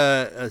perfect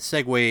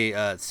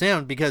segue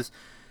sound because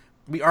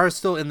we are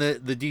still in the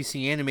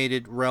DC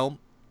animated realm.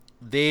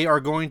 They are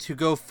going to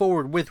go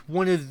forward with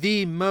one of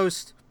the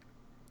most,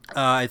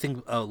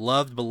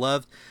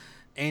 beloved,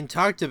 and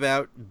talked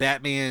about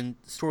Batman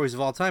stories of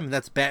all time, and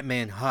that's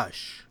Batman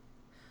Hush.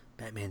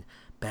 Batman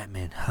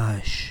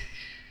Hush.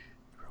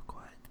 Real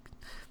quiet.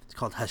 It's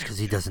called Hush because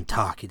he doesn't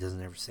talk. He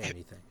doesn't ever say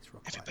anything. It's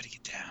real quiet. Everybody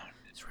get down.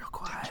 It's real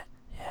quiet.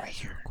 Yeah,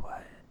 it's real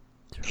quiet.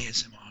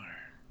 ASMR.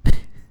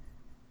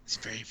 It's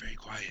very, very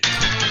quiet.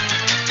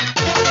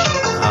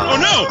 Oh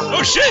no!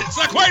 Oh shit! It's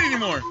not quiet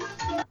anymore.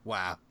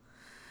 Wow.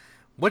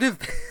 What if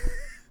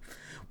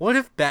what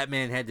if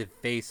Batman had to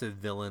face a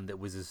villain that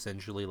was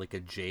essentially like a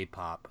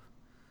J-pop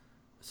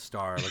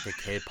star, like a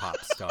K-pop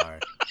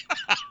star?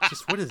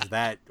 Just what is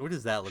that? What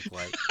does that look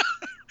like?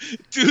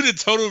 Dude, a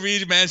total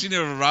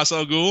reimagining of Ra's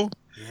al Ghul.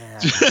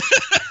 Yeah.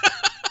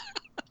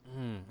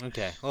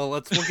 Okay. Well,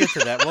 we'll get to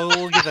that.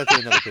 We'll get that to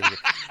another video.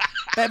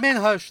 Batman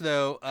Hush,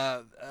 though,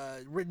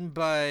 written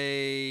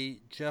by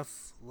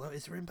Jeff.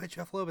 Is it written by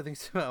Jeff Loeb? I think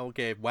so.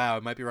 Okay. Wow, I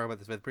might be wrong about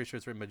this, but I'm pretty sure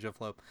it's written by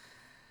Jeff Loeb.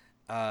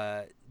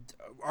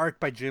 Art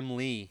by Jim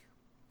Lee,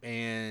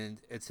 and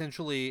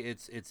essentially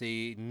it's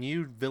a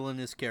new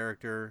villainous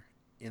character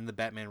in the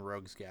Batman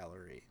Rogues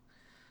Gallery,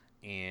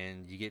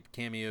 and you get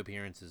cameo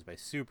appearances by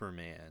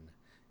Superman.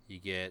 You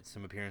get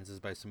some appearances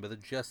by some of the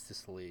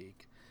Justice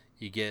League.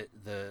 You get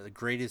the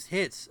greatest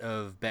hits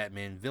of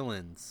Batman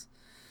villains.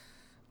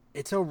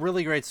 It's a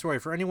really great story.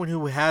 For anyone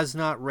who has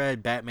not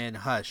read Batman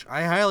Hush,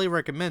 I highly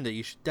recommend it.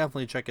 You should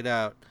definitely check it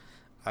out.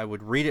 I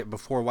would read it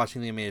before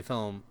watching the animated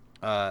film.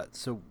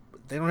 So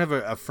they don't have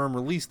a firm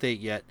release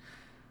date yet,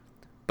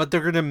 but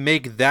they're going to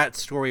make that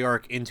story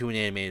arc into an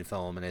animated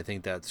film, and I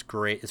think that's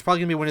great. It's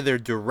probably going to be one of their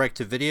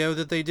direct-to-video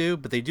that they do,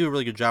 but they do a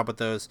really good job with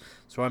those,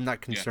 so I'm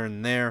not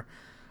concerned there.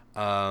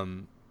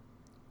 You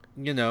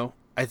know,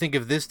 I think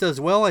if this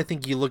does well, I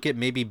think you look at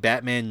maybe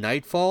Batman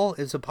Nightfall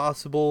as a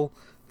possible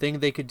thing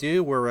they could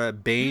do, where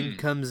Bane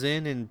comes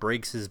in and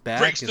breaks his back.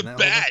 Breaks and the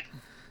bat!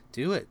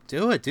 Do it.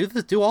 Do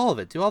this. Do all of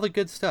it. Do all the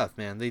good stuff,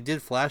 man. They did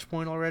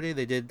Flashpoint already.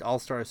 They did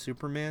All-Star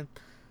Superman.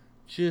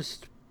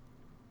 Just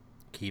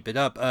keep it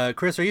up.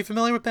 Chris, are you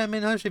familiar with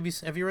Batman Hush?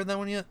 Have you read that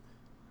one yet?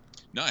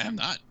 No, I have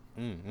not.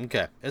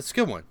 Okay, it's a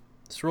good one.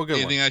 It's a real good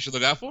one. Anything I should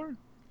look out for?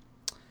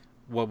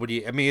 What would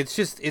you? I mean,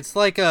 it's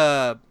like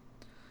a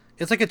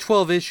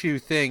 12-issue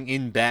thing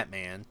in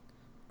Batman.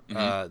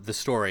 The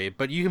story,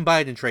 but you can buy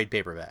it in trade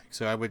paperback.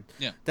 So I would.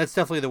 Yeah. That's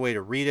definitely the way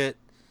to read it.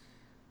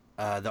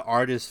 The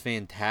art is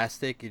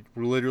fantastic. It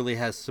literally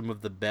has some of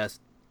the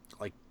best,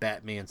 like,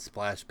 Batman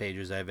splash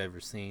pages I've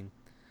ever seen.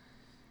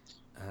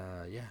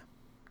 Yeah.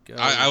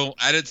 I will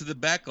add it to the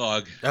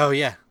backlog. Oh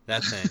yeah,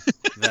 that thing.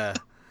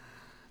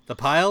 the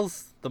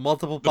piles, the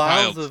multiple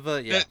piles of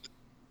yeah.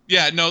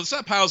 Yeah, no, it's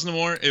not piles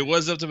anymore. It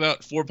was up to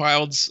about 4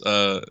 piles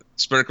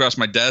spread across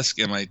my desk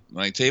and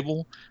my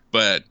table,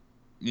 but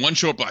one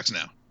short box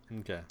now.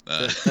 Okay,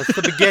 that's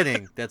the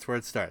beginning. That's where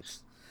it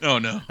starts. Oh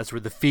no, that's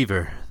where the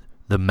fever.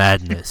 The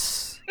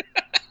madness.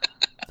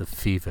 The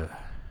fever.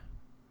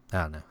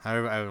 I don't know. I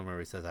don't remember what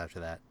he says after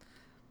that.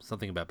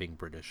 Something about being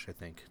British, I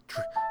think.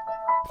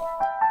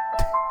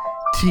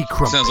 Tea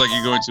crumpets. Sounds like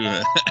you're going to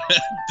a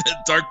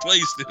dark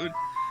place, dude.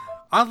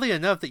 Oddly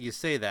enough that you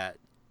say that,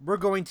 we're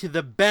going to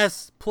the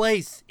best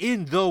place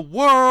in the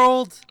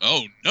world.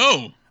 Oh,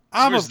 no.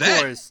 I'm, of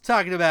course,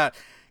 talking about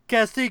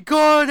Casting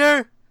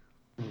Corner.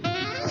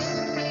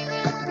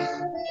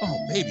 Oh,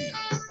 baby.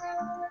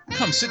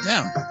 Come, sit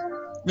down.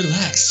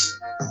 Relax.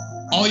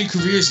 All your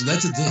careers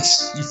led to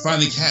this. You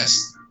finally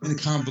cast in a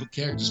comic book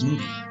characters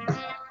movie.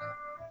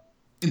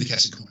 In the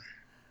Casting Corner.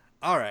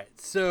 All right,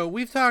 so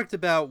we've talked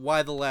about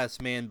Why the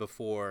Last Man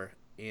before,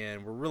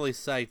 and we're really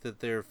psyched that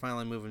they're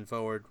finally moving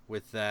forward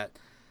with that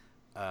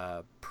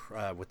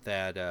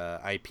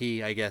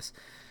IP, I guess.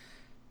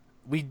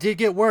 We did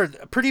get word,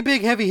 a pretty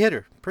big heavy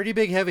hitter.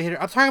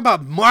 I'm talking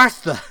about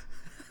Martha.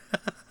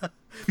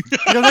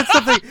 You know, that's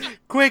something.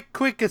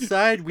 Quick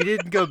aside. We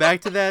didn't go back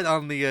to that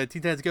on the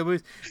Teen Titans Go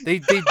movies. They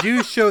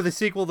do show the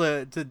sequel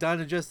to Dawn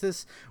of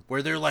Justice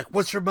where they're like,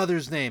 "What's your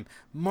mother's name?"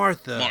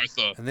 Martha.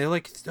 And they're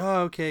like,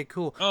 "Oh, okay,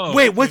 cool. Oh,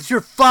 wait, what's your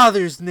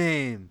father's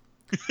name?"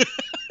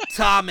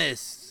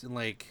 Thomas. And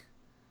like,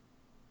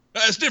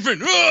 that's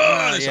different.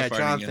 Yeah,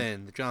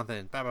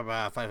 Jonathan.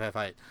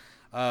 Fight.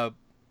 But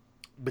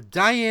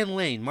Diane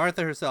Lane,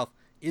 Martha herself,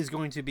 is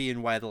going to be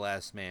in Why the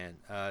Last Man.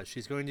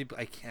 She's going to.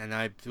 I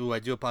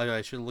do apologize.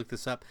 I should have looked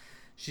this up.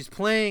 She's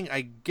playing.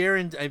 I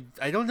guarantee.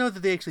 I don't know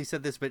that they actually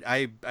said this, but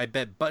I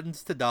bet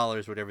buttons to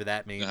dollars, whatever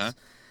that means,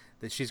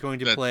 that she's going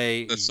to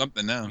play. That's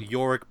something now.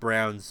 Yorick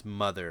Brown's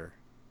mother,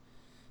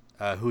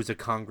 who's a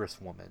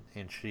congresswoman,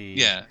 and she.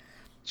 Yeah,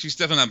 she's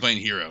definitely not playing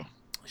hero.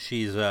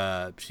 She's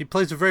she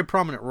plays a very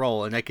prominent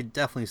role, and I could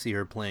definitely see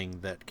her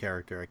playing that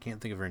character. I can't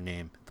think of her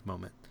name at the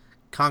moment.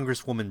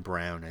 Congresswoman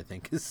Brown, I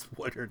think, is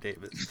what her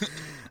name is.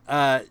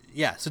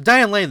 Yeah, so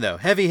Diane Lane, though,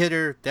 heavy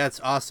hitter.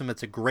 That's awesome.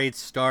 It's a great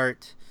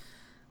start.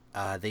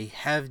 They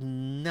have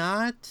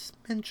not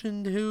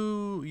mentioned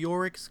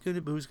who's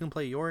gonna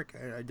play Yorick.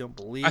 I don't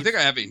believe. I think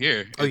I have it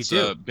here. Oh, you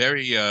do?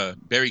 Barry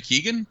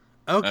Keoghan.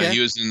 Okay.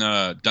 He was in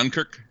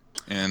Dunkirk.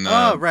 And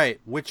right.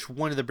 Which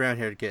one of the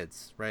brown-haired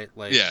kids? Right.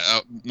 Like. Yeah,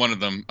 one of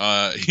them.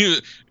 He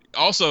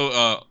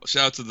also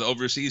shout out to the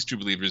overseas True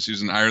Believers,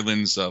 who's in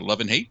Ireland's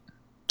Love and Hate.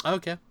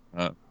 Okay.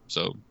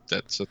 So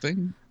that's a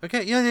thing.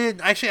 Okay, yeah,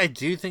 actually, I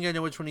do think I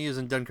know which one he is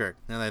in Dunkirk.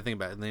 Now that I think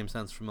about it, the name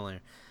sounds familiar.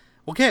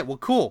 Okay, well,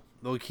 cool.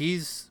 Look,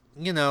 he's,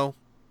 that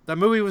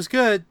movie was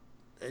good.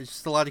 It's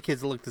just a lot of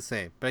kids that look the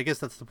same. But I guess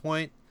that's the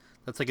point.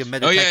 That's like a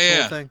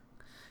metatextual thing.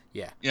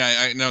 Yeah. Yeah,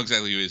 I know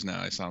exactly who he is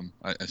now. I saw him.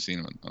 I've seen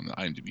him on the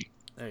IMDb.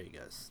 There he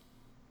goes.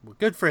 Well,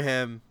 good for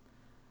him.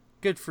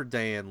 Good for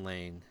Diane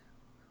Lane.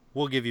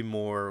 We'll give you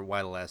more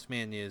Why the Last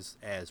Man news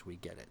as we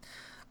get it.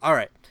 All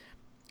right.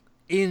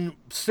 In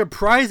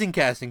surprising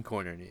casting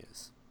corner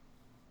news.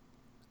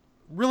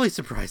 Really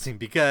surprising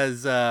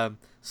because,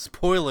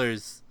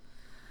 spoilers,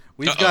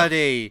 we've got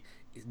a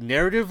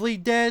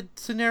narratively dead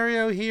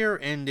scenario here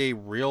and a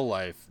real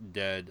life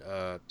dead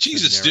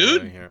Jesus, scenario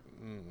dude. here.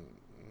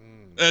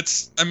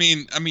 That's, I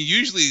mean,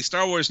 usually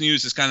Star Wars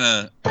news is kind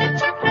of,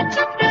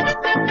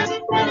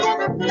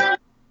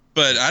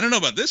 but I don't know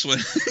about this one.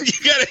 You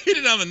gotta hit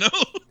it on the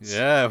nose.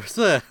 Yeah,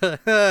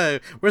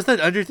 where's that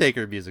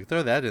Undertaker music?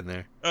 Throw that in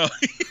there. Oh,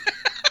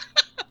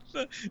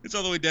 it's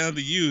all the way down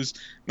to U's.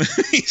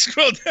 You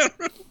scroll down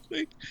real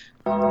quick.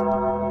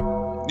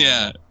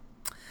 Yeah,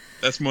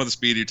 that's more the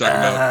speed you're talking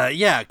about.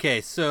 Yeah,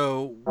 okay,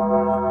 so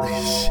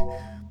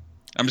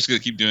I'm just gonna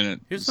keep doing it.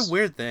 Here's the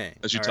weird thing.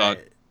 As you all talk.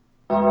 right.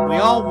 We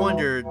all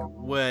wondered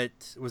what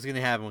was going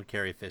to happen with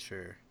Carrie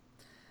Fisher.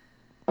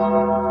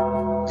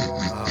 Oh,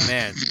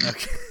 man.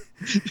 Okay.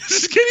 This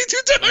is getting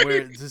too dark.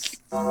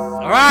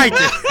 All right.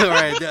 All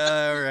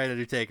right,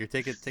 Undertaker.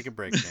 Take a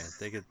break,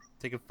 man.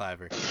 Take a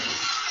fiver.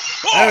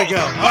 Oh, There we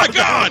go. My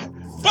God!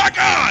 My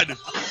God!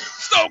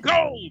 Stone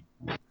Cold!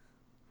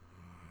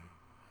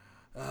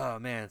 Oh,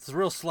 man. It's a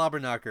real slobber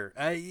knocker.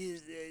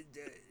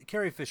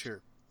 Carrie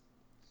Fisher.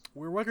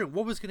 We're wondering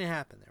what was going to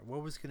happen there.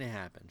 What was going to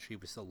happen? She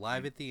was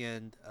alive at the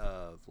end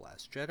of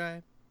Last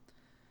Jedi.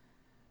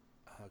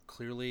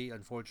 Clearly,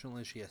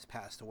 unfortunately, she has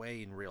passed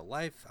away in real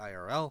life,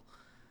 IRL.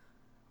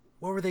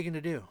 What were they going to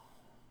do?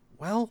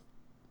 Well,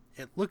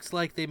 it looks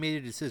like they made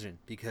a decision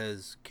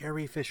because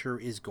Carrie Fisher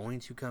is going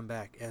to come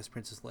back as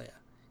Princess Leia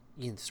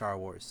in Star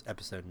Wars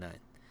Episode 9.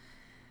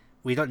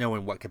 We don't know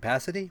in what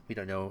capacity. We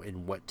don't know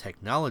in what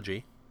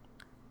technology.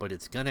 But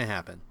it's going to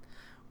happen.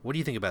 What do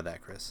you think about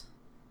that, Chris?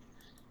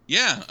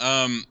 Yeah,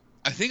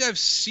 I think I've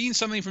seen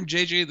something from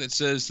JJ that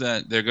says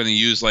that they're going to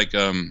use like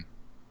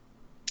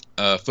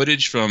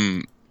footage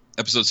from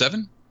Episode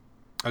 7.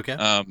 Okay.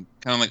 Kind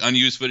of like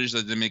unused footage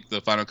that they make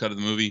the final cut of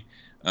the movie.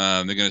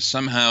 They're going to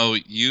somehow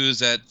use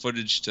that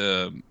footage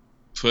to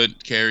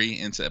put Carrie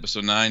into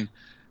Episode 9.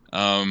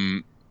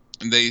 And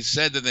they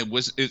said that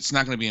it's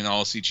not going to be an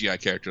all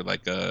CGI character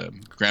like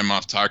Grand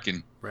Moff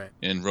Tarkin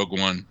in Rogue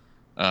One.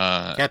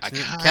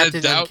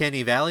 Captain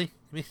Uncanny Valley?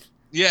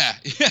 Yeah.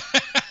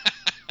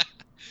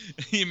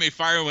 He may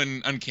fire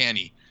when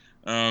uncanny.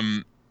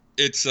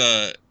 It's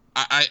I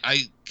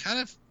kind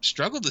of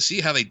struggle to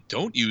see how they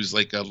don't use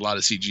like a lot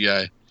of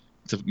CGI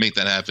to make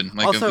that happen.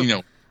 Like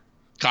Also,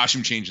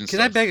 costume change and stuff.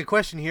 Can I beg a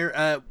question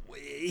here?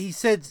 He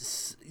said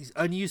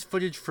unused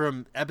footage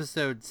from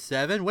Episode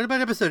 7. What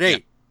about Episode 8? Yeah.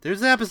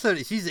 There's an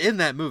episode. She's in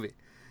that movie.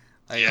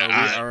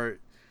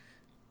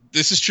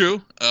 This is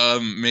true.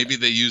 Maybe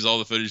they use all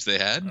the footage they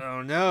had.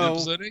 Oh no!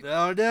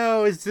 Oh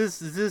no! Is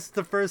this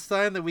the first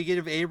time that we get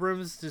of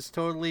Abrams just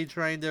totally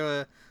trying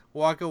to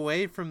walk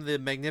away from the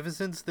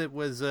magnificence that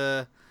was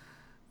Rian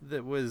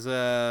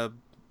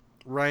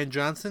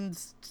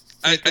Johnson's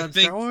take on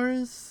Star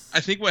Wars?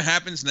 I think what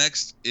happens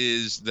next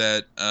is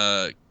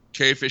that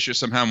Carrie Fisher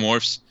somehow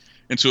morphs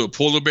into a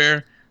polar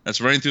bear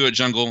that's running through a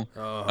jungle,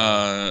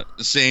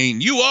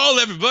 saying, "You all,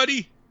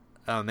 everybody."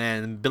 Oh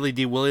man, and Billy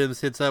D.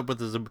 Williams hits up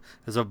with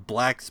as a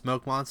black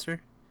smoke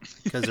monster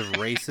because of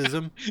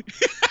racism.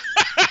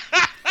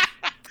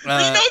 You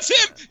know it's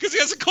him because he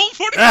has a Colt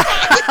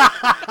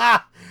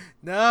 45.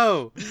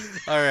 No.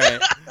 All right.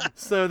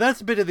 So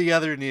that's a bit of the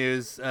other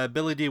news.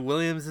 Billy D.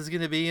 Williams is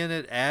going to be in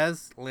it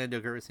as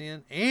Lando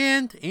Calrissian,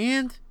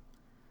 and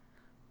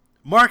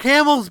Mark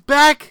Hamill's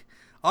back.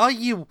 All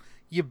you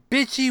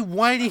bitchy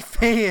whiny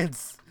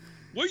fans.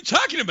 What are you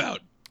talking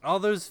about? All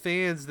those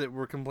fans that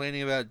were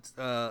complaining about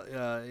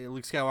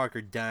Luke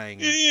Skywalker dying.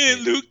 Yeah,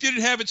 Luke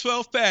didn't have a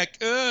 12-pack.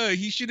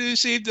 He should have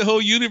saved the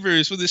whole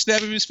universe with a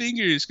snap of his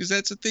fingers, because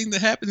that's a thing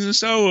that happens in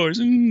Star Wars.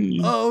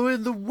 Oh,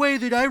 and the way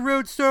that I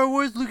wrote Star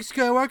Wars, Luke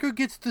Skywalker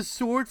gets the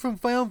sword from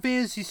Final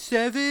Fantasy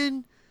VII,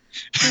 and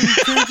he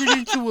turns it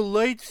into a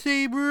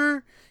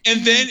lightsaber.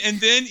 And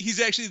then he's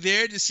actually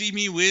there to see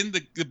me win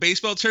the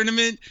baseball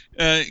tournament,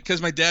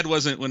 because my dad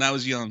wasn't when I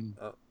was young.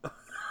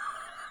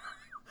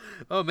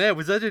 Oh man,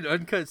 was that an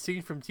uncut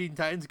scene from Teen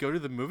Titans Go to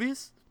the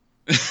Movies?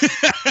 It's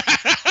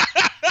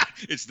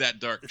that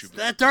dark. It's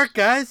that dark,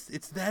 guys.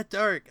 It's that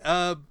dark.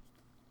 All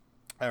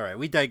right,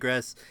 we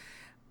digress.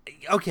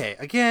 Okay,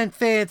 again,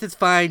 fans, it's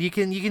fine. You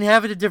can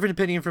have a different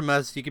opinion from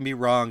us. You can be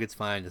wrong. It's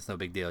fine. It's no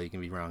big deal. You can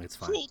be wrong. It's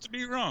fine. Cool to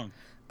be wrong.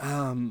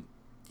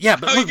 Yeah,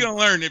 but how are you gonna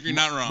learn if you're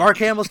not wrong? Mark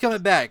Hamill's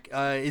coming back.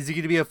 Is he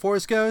gonna be a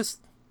Force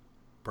ghost?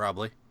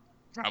 Probably.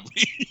 I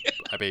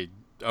mean,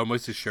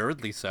 almost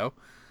assuredly so.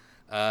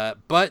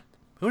 But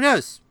who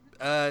knows?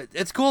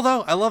 It's cool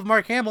though. I love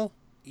Mark Hamill.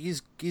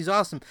 He's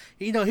awesome.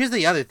 Here's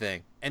the other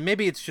thing, and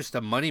maybe it's just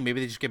the money.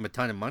 Maybe they just give him a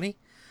ton of money.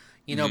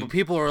 But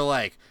people are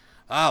like,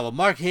 well,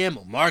 Mark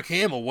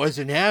Hamill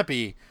wasn't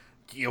happy,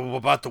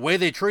 about the way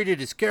they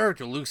treated his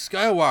character, Luke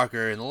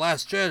Skywalker, in The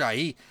Last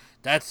Jedi.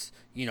 that's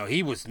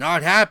he was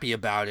not happy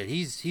about it.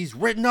 He's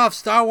written off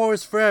Star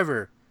Wars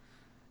forever.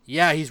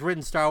 Yeah, he's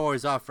written Star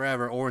Wars off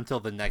forever, or until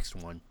the next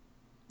one.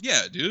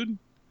 Yeah, dude.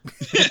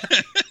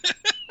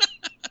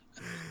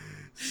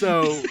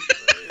 So,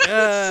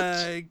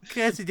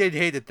 Cassie didn't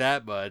hate it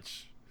that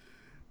much.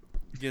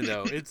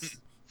 It's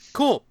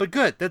cool, but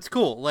good. That's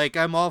cool. Like,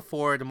 I'm all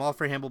for it. I'm all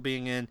for Hamill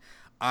being in.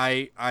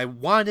 I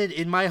wanted,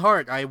 in my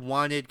heart, I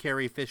wanted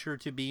Carrie Fisher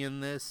to be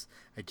in this.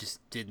 I just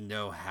didn't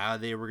know how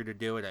they were going to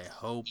do it. I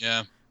hope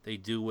they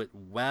do it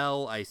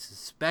well. I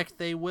suspect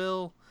they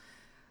will.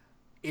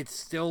 It's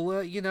still,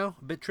 a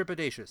bit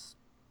trepidatious.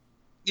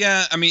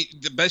 Yeah, I mean,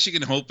 the best you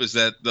can hope is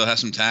that they'll have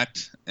some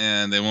tact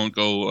and they won't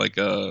go like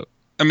I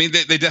mean,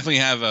 they definitely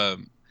have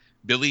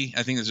Billy,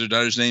 I think is their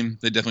daughter's name.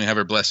 They definitely have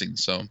her blessing.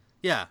 So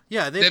yeah,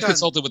 they've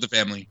consulted with the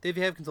family. They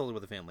have consulted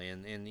with the family,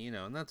 and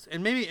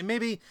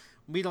maybe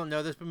we don't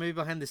know this, but maybe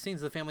behind the scenes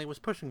the family was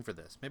pushing for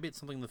this. Maybe it's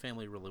something the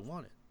family really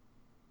wanted.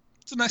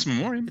 It's a nice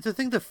memoriam. It's a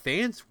thing the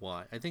fans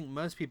want. I think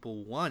most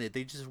people want it.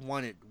 They just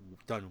want it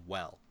done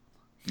well.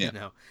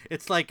 Yeah.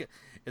 It's like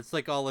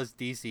all us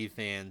DC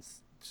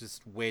fans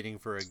just waiting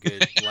for a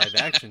good live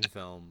action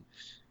film.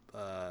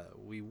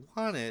 We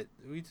want it.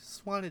 We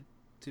just want it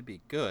to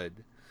be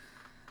good.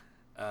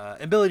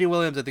 And Billy D.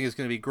 Williams, I think, is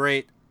going to be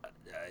great.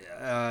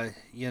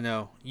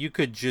 You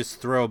could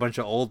just throw a bunch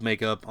of old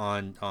makeup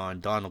on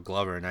Donald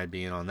Glover, and I'd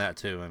be in on that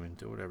too. I mean,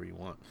 do whatever you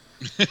want.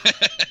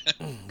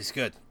 He's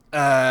good.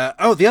 The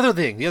other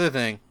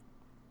thing,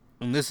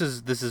 and this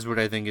is what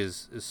I think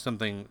is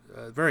something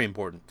very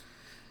important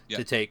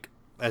to take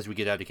as we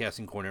get out of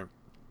Casting Corner.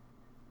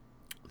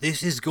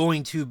 This is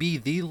going to be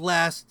the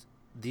last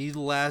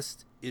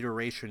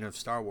iteration of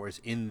Star Wars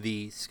in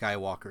the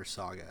Skywalker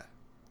saga.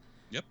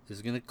 Yep. This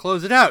is going to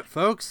close it out,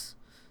 folks.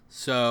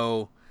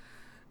 So,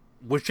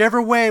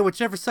 whichever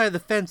side of the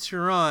fence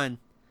you're on,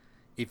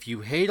 if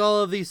you hate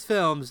all of these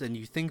films and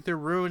you think they're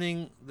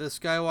ruining the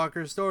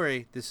Skywalker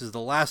story, this is the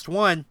last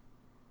one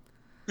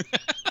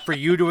for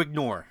you to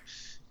ignore.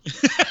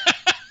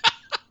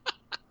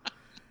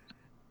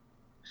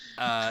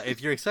 If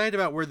you're excited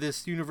about where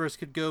this universe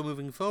could go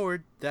moving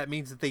forward, that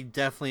means that they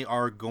definitely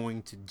are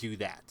going to do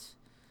that.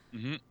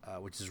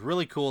 Mm-hmm. Which is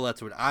really cool.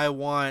 That's what I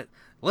want.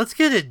 Let's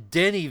get a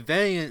Denny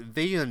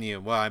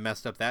Villeneuve. Wow, I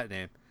messed up that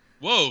name.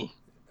 Whoa.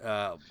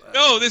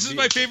 No, this is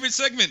my favorite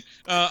segment,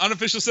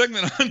 unofficial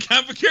segment on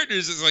Comic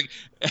Characters. It's like,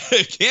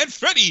 can't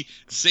Freddy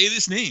say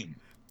this name?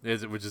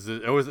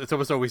 It's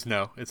almost always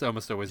no. It's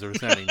almost always a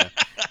resounding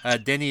no.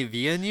 Denny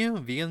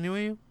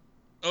Villeneuve?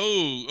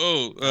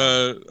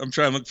 I'm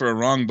trying to look for a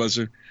wrong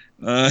buzzer.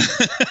 All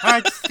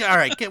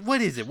right.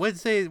 What is it?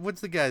 What's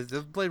the guy's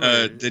the Blade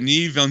Runner?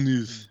 Denis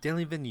Villeneuve.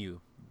 Denis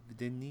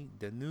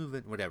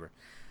Villeneuve, whatever.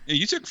 Yeah,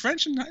 you took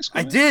French in high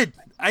school. I did.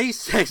 I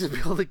used to actually be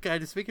able to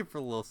kind of speak it for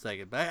a little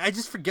second, but I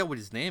just forget what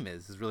his name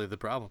is really the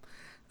problem.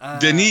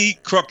 Denis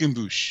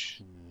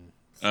Croquembouche.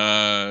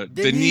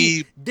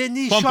 Denis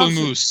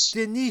Pamplemousse.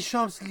 Denis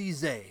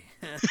Champs-Élysées.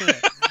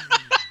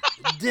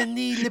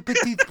 Denis Le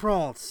Petit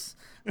Prince.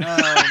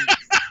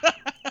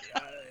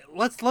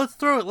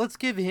 Let's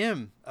give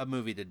him a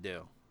movie to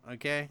do,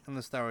 okay, in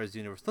the Star Wars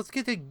universe. Let's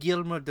get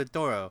Guillermo del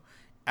Toro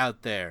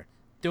out there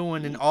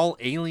doing an all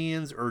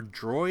aliens or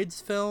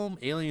droids film.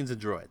 Aliens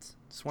and droids.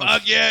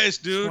 Yes,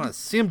 dude. Just want to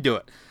see him do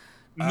it.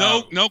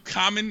 No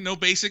common, no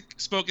basic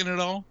spoken at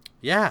all.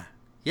 Yeah.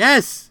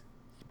 Yes.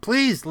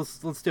 Please,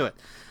 let's do it.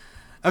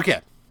 Okay.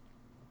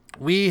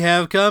 We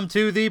have come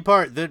to the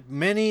part that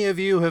many of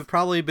you have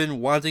probably been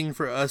wanting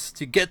for us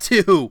to get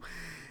to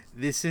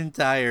this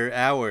entire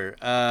hour.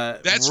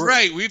 That's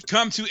right. We've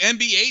come to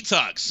NBA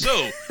talks.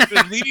 So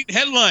the leading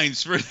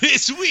headlines for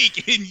this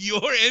week in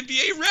your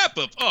NBA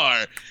wrap-up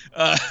are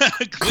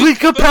Clint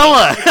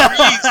Capella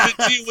agrees to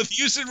deal with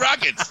Houston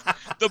Rockets.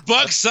 The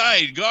Bucks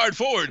side guard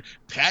forward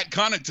Pat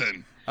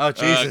Connaughton. Oh,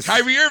 Jesus.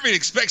 Kyrie Irving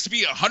expects to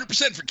be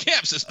 100% for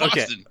camp, says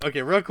Boston.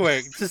 Okay, real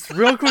quick. Just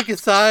real quick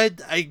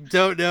aside, I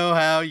don't know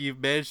how you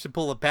managed to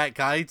pull a Pat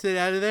Connaughton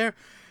out of there.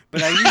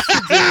 But I used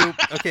to do...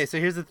 Okay, so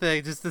here's the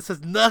thing. This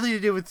has nothing to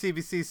do with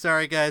CBC.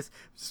 Sorry, guys.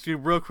 Just do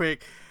real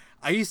quick.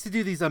 I used to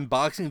do these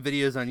unboxing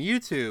videos on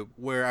YouTube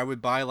where I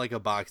would buy, like, a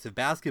box of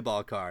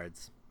basketball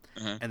cards.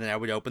 Uh-huh. And then I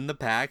would open the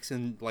packs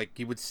and, like,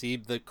 you would see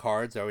the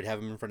cards. I would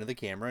have them in front of the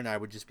camera. And I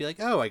would just be like,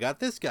 oh, I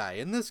got this guy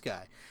and this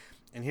guy.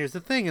 And here's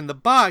the thing. In the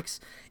box,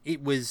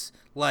 it was,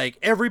 like,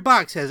 every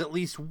box has at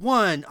least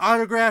one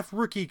autographed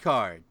rookie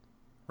card.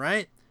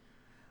 Right?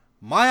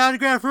 My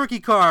autographed rookie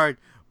card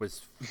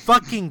was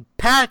fucking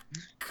Pat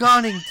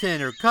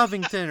Connaughton or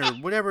Covington or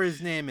whatever his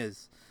name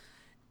is.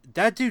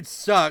 That dude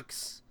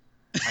sucks.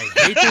 I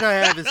hate that I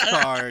have his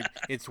card.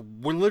 It's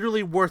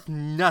literally worth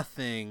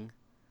nothing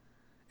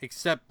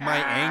except my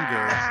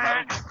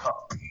anger.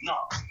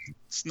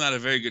 It's not a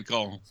very good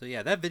call. So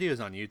yeah, that video is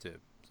on YouTube.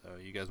 So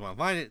you guys want to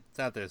find it? It's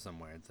out there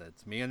somewhere.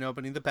 It's me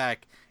opening the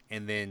pack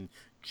and then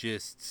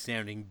just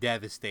sounding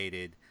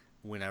devastated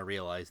when I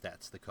realize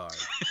that's the card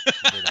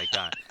that I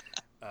got.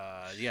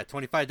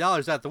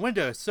 $25 out the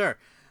window, sir.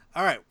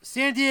 All right,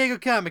 San Diego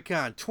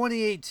Comic-Con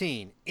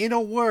 2018. In a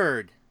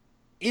word,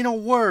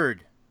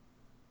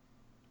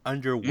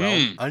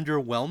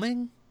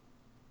 underwhelming.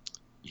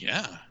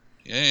 Yeah.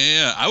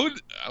 I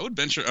would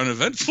venture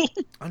uneventful.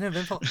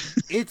 Uneventful.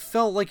 It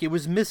felt like it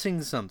was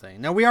missing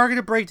something. Now we are going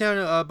to break down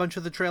a bunch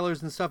of the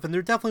trailers and stuff, and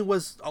there definitely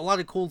was a lot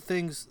of cool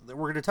things that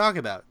we're going to talk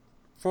about,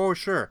 for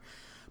sure.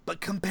 But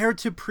compared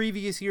to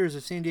previous years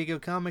of San Diego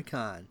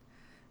Comic-Con,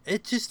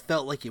 it just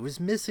felt like it was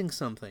missing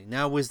something.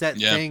 Now, was that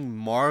thing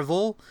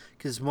Marvel?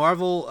 Because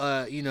Marvel,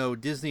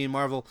 Disney and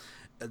Marvel,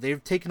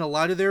 they've taken a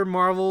lot of their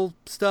Marvel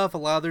stuff, a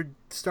lot of their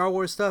Star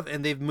Wars stuff,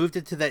 and they've moved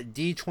it to that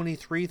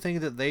D23 thing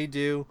that they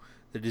do.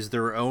 That is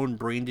their own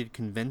branded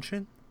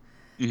convention.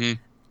 Mm-hmm.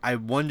 I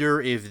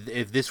wonder if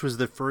this was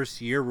the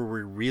first year where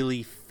we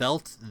really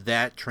felt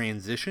that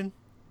transition.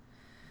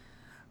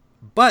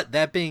 But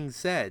that being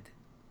said,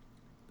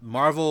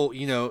 Marvel,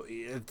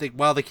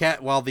 while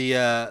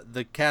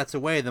the cat's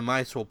away, the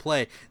mice will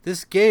play.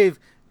 This gave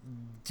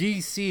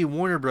DC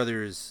Warner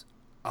Brothers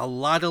a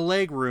lot of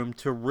leg room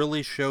to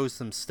really show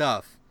some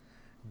stuff.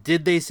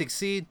 Did they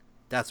succeed?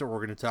 That's what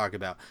we're going to talk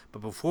about.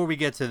 But before we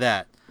get to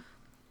that,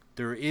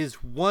 there is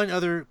one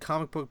other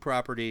comic book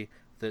property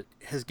that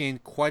has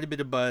gained quite a bit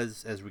of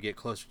buzz as we get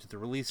closer to the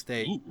release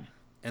date. Ooh.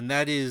 And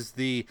that is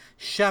the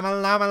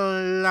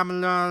Shyamalan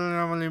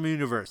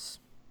universe.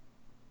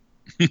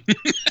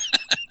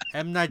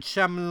 M. Night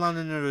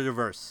Shyamalan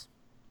universe.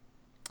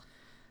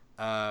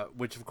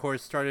 Which, of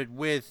course, started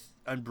with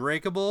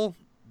Unbreakable.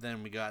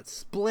 Then we got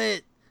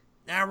Split.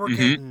 Now we're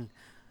getting...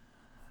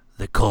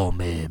 They call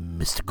me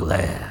Mr.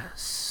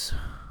 Glass.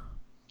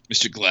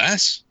 Mr.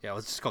 Glass? Yeah,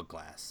 let's just call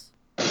Glass.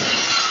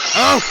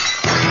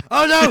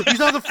 Oh no!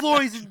 He's on the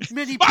floor. He's in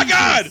many pieces. My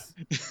God!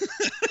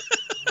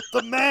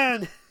 The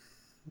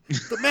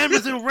man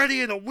was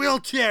already in a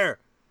wheelchair.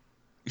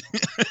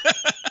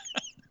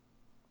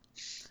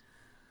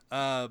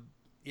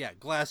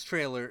 Glass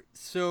trailer.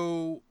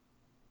 So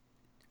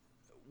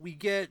we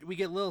get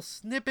little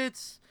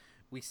snippets.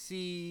 We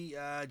see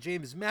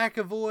James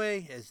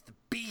McAvoy as the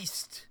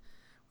Beast.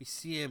 We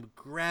see him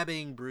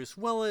grabbing Bruce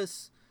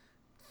Willis,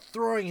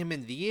 throwing him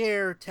in the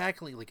air,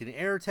 tackling like an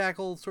air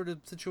tackle sort of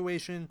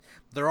situation.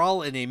 They're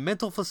all in a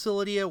mental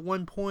facility at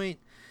one point.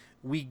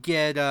 We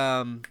get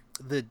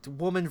the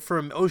woman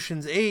from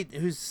Ocean's 8,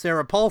 who's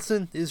Sarah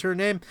Paulson, is her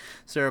name.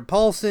 Sarah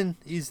Paulson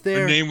is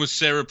there. Her name was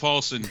Sarah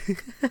Paulson.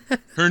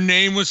 Her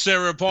name was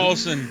Sarah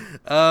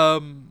Paulson.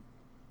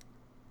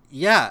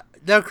 Yeah.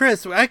 Now,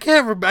 Chris, I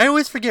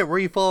always forget where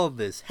you followed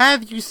this.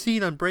 Have you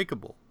seen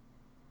Unbreakable?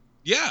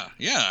 Yeah.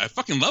 I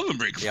fucking love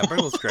Unbreakable. Yeah,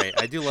 Unbreakable's great.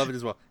 I do love it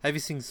as well. Have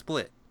you seen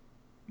Split?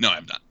 No, I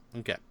have not.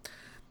 Okay.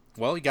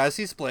 Well, you gotta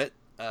see Split,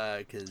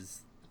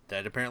 because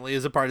that apparently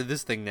is a part of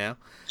this thing now.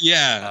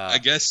 Yeah, I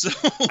guess so.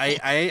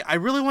 I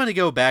really want to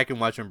go back and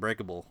watch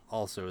Unbreakable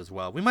also as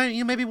well. We might,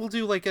 maybe we'll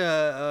do like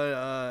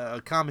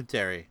a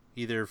commentary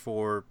either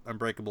for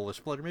Unbreakable or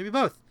Split, or maybe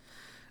both.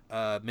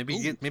 Maybe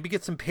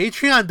get some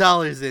Patreon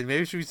dollars in. Maybe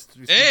we should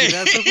do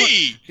that.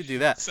 We could do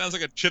that. Sounds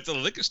like a trip to the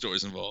liquor store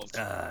is involved.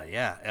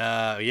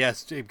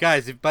 Yes,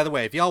 guys. By the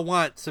way, if y'all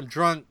want some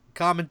drunk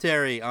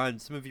commentary on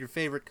some of your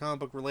favorite comic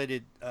book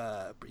related,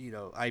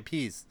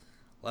 IPs,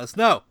 let us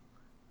know.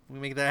 We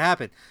make that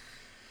happen.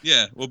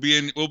 Yeah, we'll be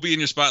in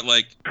your spot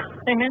like.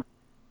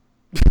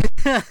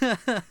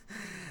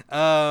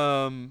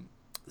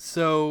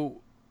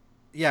 So,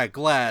 yeah,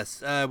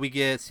 Glass. We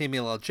get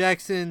Samuel L.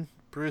 Jackson,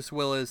 Bruce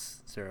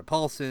Willis, Sarah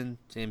Paulson,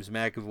 James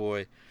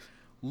McAvoy.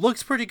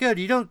 Looks pretty good.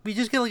 We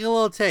just get like a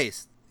little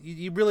taste.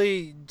 You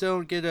really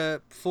don't get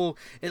a full.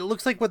 It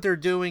looks like what they're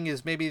doing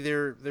is maybe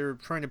they're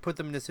trying to put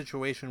them in a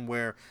situation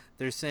where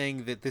they're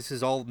saying that this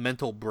is all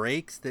mental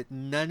breaks, that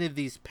none of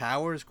these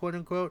powers, quote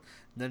unquote,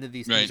 none of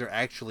these things are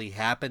actually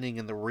happening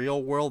in the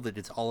real world, that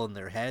it's all in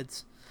their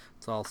heads.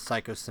 It's all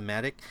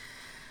psychosomatic.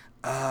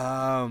 Is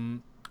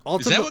that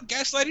what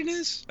gaslighting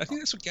is? I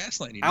think that's what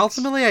gaslighting is.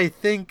 Ultimately, I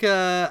think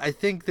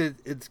that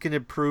it's going to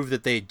prove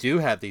that they do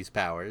have these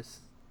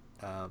powers.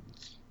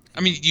 I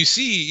mean, you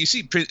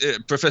see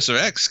Professor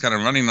X kind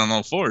of running on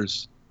all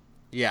fours.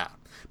 Yeah.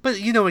 But,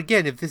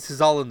 again, if this is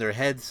all in their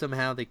heads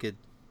somehow, they could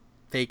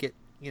fake it,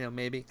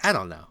 maybe. I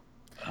don't know.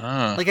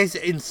 Like I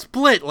said, in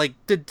Split, like,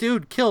 the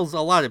dude kills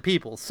a lot of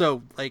people.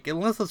 So, like,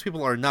 unless those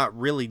people are not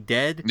really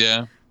dead,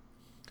 yeah,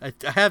 I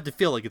have to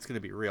feel like it's going to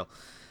be real.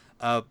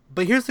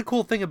 But here's the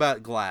cool thing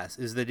about Glass,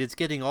 is that it's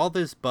getting all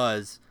this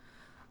buzz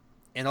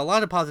and a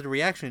lot of positive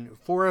reaction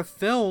for a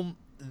film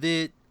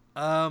that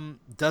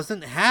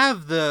doesn't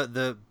have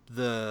the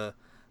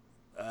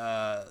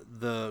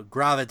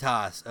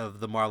gravitas of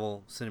the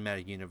Marvel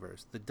Cinematic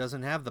Universe, that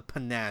doesn't have the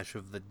panache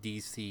of the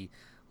DC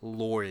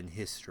lore and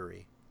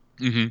history.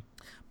 Mm-hmm.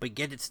 But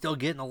yet it's still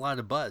getting a lot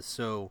of buzz.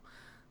 So,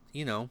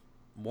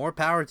 more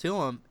power to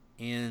them.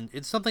 And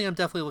it's something I'm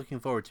definitely looking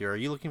forward to. Are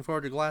you looking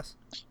forward to Glass?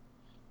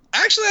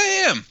 Actually,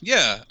 I am.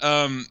 Yeah.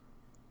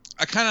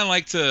 I kind of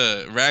like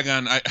to rag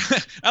on. I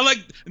like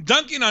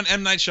dunking on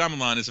M. Night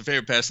Shyamalan is a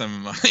favorite pastime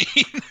of mine.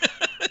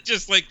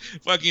 Just like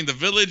fucking The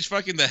Village,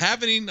 fucking The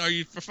Happening. Are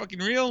you for fucking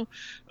real?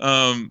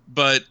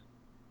 But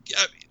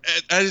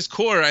at his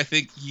core, I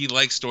think he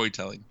likes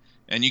storytelling,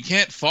 And you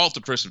can't fault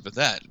a person for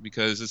that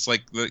because it's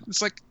like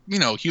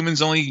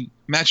humans' only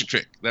magic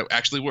trick that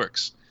actually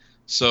works.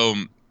 So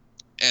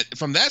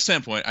from that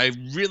standpoint, I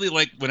really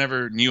like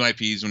whenever new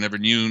IPs, whenever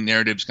new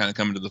narratives kind of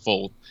come into the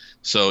fold.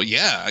 So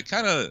yeah, I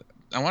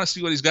want to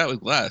see what he's got with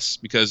Glass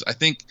because I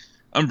think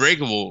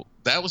Unbreakable,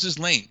 that was his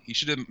lane. He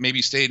should have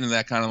maybe stayed in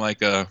that kind of like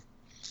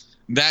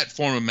that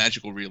form of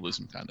magical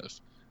realism, kind of,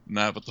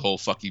 not with the whole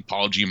fucking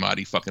Paul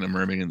Giamatti fucking a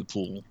mermaid in the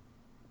pool.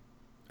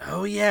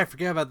 Oh yeah, I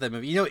forgot about that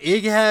movie. You know,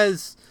 Ig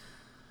has,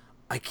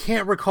 I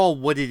can't recall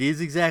what it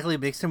is exactly.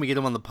 Next time we get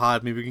him on the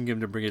pod, maybe we can get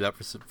him to bring it up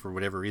for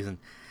whatever reason.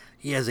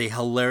 He has a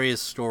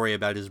hilarious story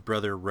about his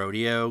brother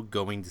Rodeo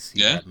going to see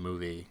that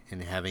movie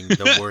and having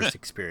the worst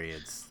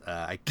experience.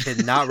 I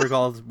cannot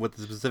recall what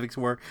the specifics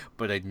were,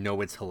 but I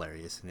know it's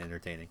hilarious and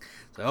entertaining.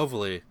 So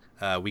hopefully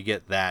we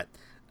get that.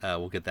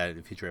 We'll get that in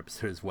a future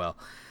episode as well.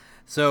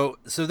 So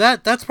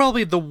that's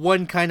probably the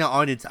one kind of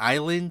on its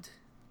island,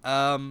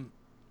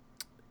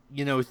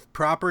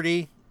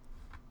 property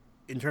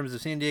in terms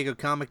of San Diego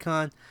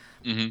Comic-Con.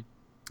 Mm-hmm.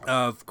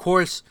 Of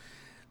course,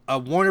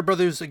 Warner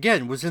Brothers,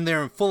 again, was in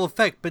there in full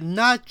effect, but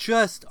not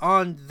just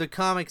on the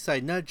comic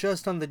side, not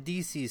just on the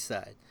DC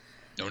side.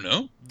 Oh,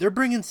 no? They're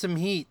bringing some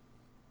heat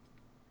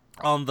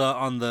on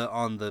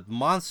the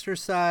monster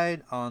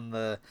side,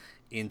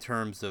 in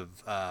terms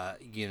of,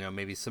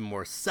 maybe some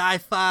more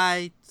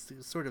sci-fi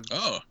sort of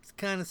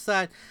kind of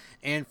side.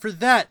 And for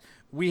that,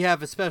 we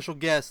have a special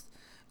guest,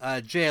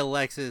 Jay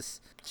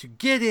Alexis, to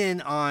get in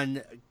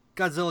on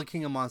Godzilla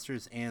King of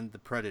Monsters and the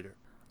Predator.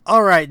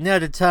 All right, now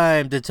the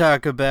time to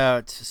talk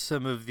about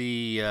some of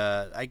the,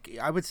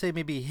 I would say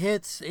maybe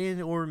hits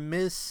and or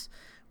miss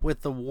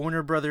with the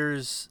Warner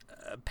Brothers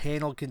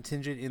panel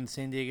contingent in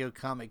San Diego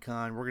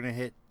Comic-Con. We're going to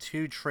hit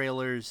 2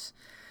 trailers,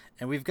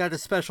 and we've got a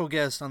special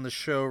guest on the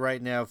show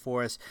right now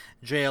for us,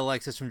 Jay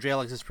Alexis from Jay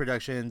Alexis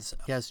Productions.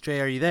 Yes,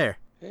 Jay, are you there?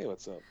 Hey,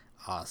 what's up?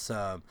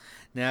 Awesome.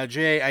 Now,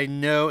 Jay, I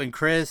know, and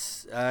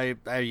Chris, I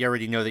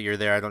already know that you're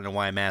there. I don't know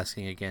why I'm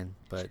asking again,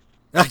 but...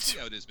 See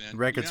how it is, man.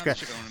 Record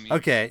scratch.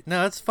 Okay,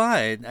 no, it's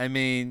fine. I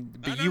mean,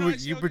 but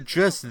you were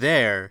just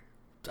there.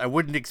 I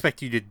wouldn't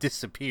expect you to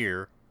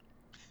disappear.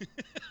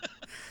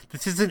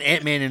 This isn't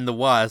Ant-Man and the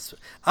Wasp.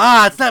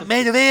 It's not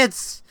Main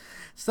Events.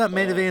 It's not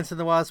Main Events and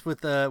the Wasp with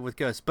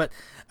Ghost. But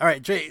all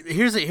right, Jay.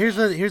 Here's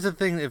the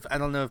thing. If I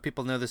don't know if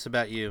people know this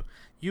about you,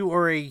 you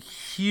are a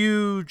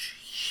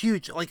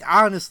huge. Like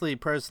honestly,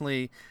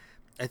 personally,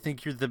 I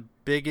think you're the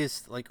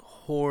biggest like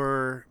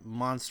horror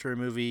monster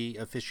movie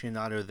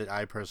aficionado that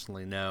I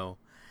personally know.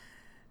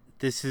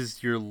 This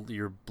is your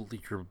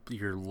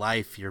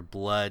life, your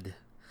blood.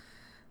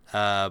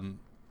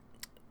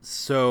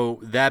 So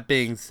that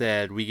being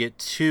said, we get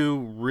 2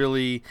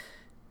 really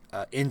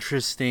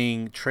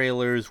interesting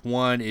trailers.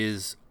 One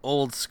is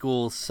old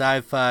school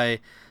sci-fi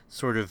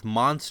sort of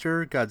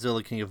monster,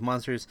 Godzilla King of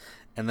Monsters,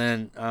 and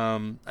then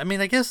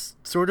I guess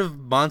sort of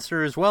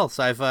monster as well,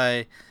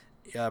 sci-fi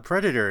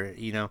Predator,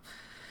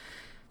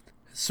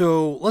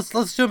 So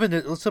let's jump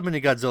into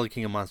Godzilla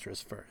King of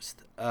Monsters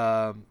first.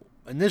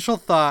 Initial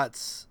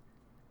thoughts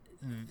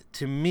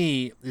to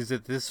me is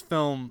that this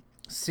film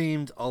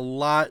seemed a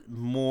lot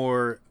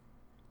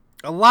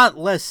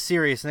less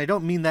serious, and I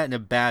don't mean that in a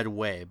bad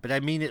way, but I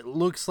mean it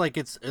looks like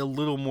it's a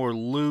little more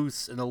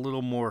loose and a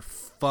little more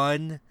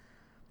fun.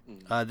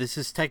 This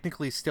is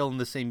technically still in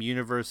the same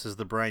universe as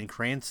the Bryan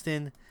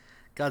Cranston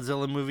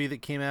Godzilla movie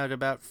that came out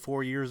about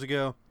 4 years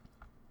ago.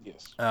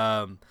 Yes.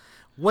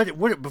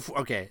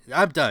 Okay,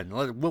 I'm done.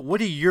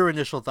 What are your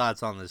initial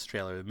thoughts on this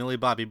trailer? Millie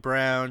Bobby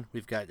Brown,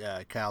 we've got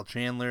Kyle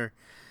Chandler.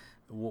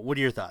 What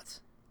are your thoughts?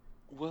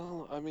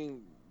 Well, I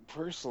mean,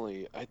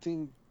 personally, I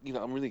think,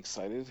 I'm really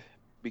excited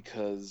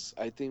because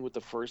I think with the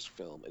first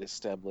film, it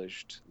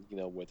established,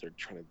 what they're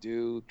trying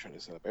to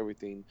set up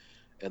everything,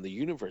 and the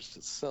universe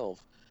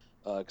itself.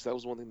 Because that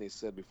was one thing they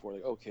said before,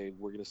 like, okay,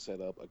 we're going to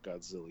set up a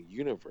Godzilla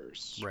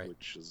universe, right,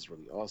 which is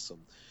really awesome.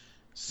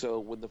 So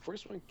when the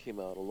first one came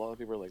out, a lot of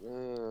people were like,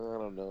 I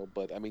don't know.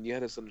 But, I mean, you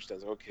had to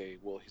understand, okay,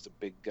 well, he's a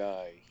big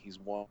guy. He's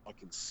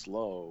walking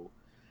slow.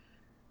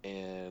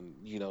 And,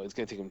 it's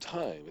going to take him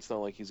time. It's not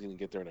like he's going to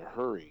get there in a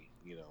hurry,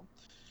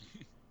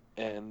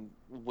 And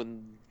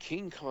when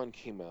King Kong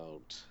came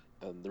out,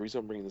 and the reason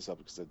I'm bringing this up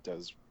is because it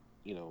does,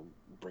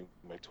 bring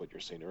back to what you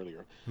were saying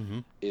earlier,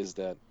 is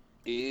that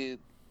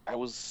I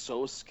was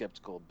so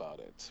skeptical about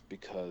it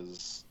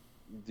because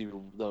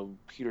the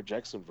Peter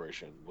Jackson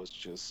version was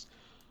just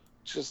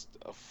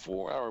a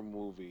 4-hour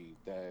movie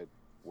that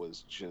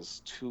was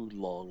just too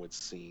long with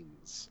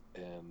scenes,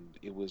 and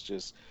it was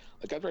just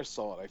like after I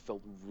saw it, I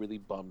felt really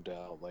bummed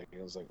out. Like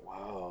I was like,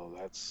 wow,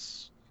 I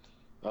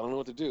don't know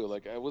what to do.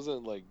 Like I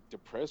wasn't like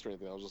depressed or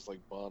anything. I was just like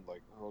bummed.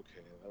 Like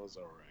okay, that was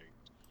all right.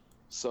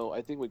 So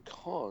I think with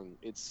Kong,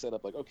 it's set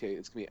up like okay,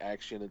 it's gonna be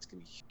action, it's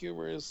gonna be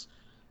humorous,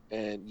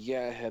 and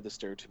yeah, it had the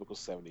stereotypical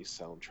 '70s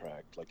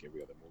soundtrack like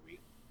every other movie.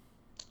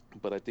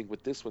 But I think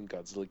with this one,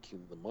 Godzilla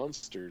King of the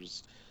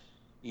Monsters,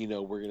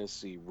 we're gonna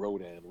see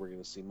Rodan, we're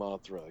gonna see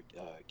Mothra,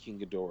 King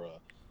Ghidorah,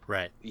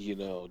 right?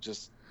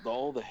 Just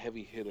all the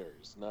heavy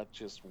hitters, not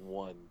just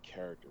one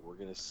character. We're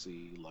gonna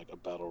see like a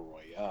battle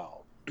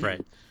royale.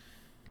 Right.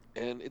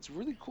 And it's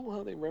really cool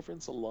how they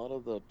reference a lot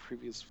of the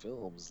previous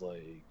films,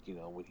 like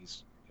when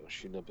he's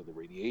shooting up in the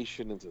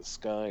radiation into the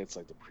sky. It's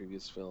like the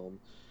previous film.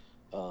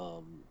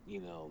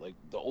 Like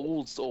the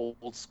old school,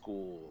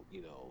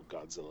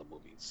 Godzilla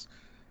movies.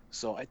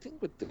 So I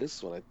think with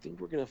this one, I think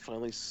we're gonna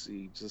finally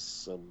see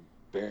just some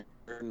bare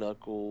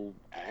knuckle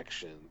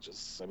action.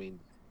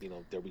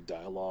 There'll be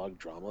dialogue,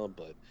 drama,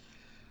 but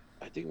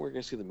I think we're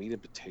gonna see the meat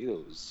and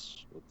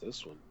potatoes with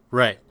this one.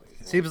 Right. Finally.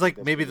 It And I seems think like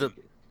that's maybe really the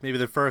maybe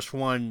the first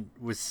one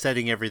was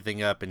setting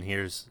everything up, and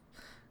here's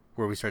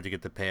where we start to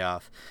get the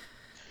payoff.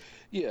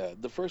 Yeah,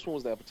 the first one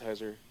was the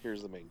appetizer.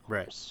 Here's the main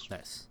Right. course.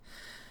 Nice.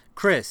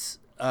 Chris,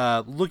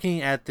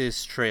 looking at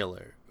this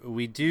trailer,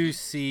 we do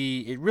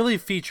see it really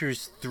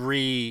features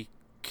three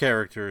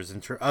characters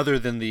other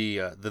than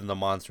the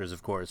monsters,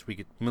 of course. We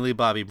get Millie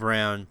Bobby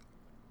Brown,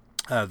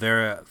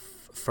 Vera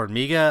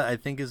Farmiga, I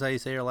think is how you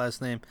say her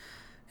last name,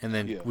 and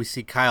then Yeah. we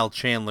see Kyle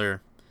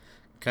Chandler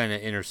kind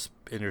of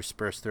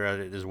interspersed throughout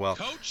it as well.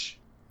 Coach?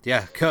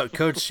 Yeah,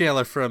 Coach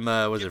Chandler from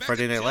was Get it back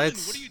Friday to Night Dylan.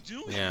 Lights? What are you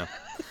doing? Yeah.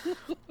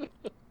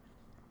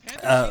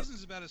 Panther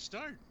season's about to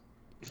start.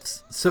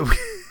 So,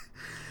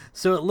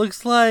 so it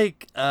looks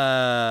like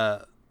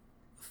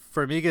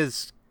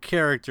Farmiga's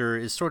character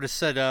is sort of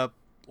set up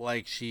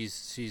like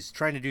she's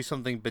trying to do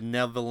something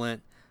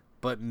benevolent,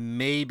 but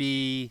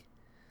maybe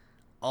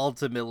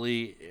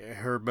ultimately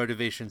her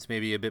motivations may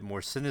be a bit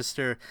more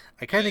sinister.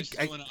 I kind of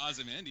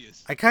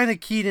Ozymandias. I kind of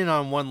keyed in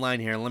on one line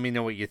here. Let me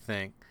know what you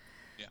think.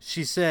 Yeah.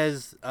 She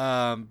says,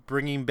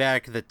 bringing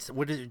back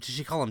did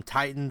she call them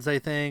Titans? I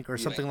think, or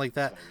something like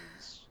that.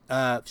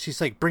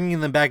 She's like,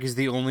 bringing them back is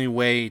the only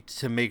way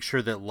to make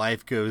sure that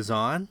life goes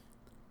on.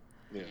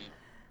 Yeah.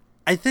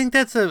 I think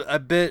that's a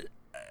bit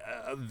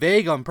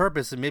vague on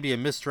purpose and maybe a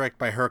misdirect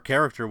by her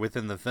character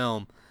within the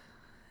film.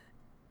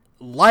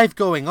 Life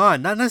going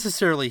on, not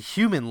necessarily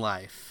human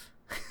life.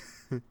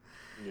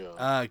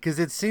 Yeah. Because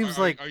it seems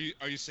like...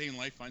 Are you saying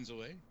life finds a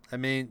way? I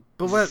mean,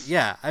 but what?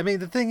 Yeah, I mean,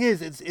 the thing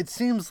is, it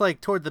seems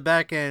like toward the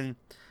back end,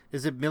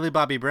 is it Millie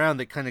Bobby Brown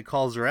that kind of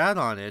calls her out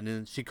on it,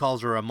 and she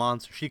calls her a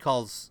monster. She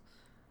calls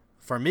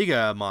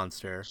Farmiga a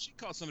monster. She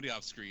called somebody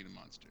off screen a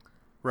monster.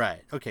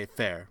 Right. Okay.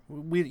 Fair.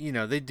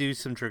 They do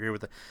some trickery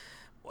with it.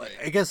 Right.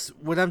 I guess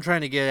what I'm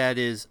trying to get at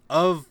is,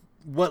 of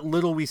what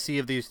little we see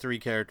of these three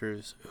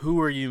characters,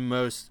 who are you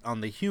most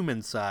on the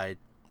human side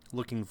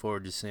looking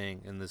forward to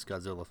seeing in this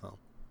Godzilla film?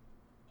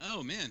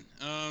 Oh man,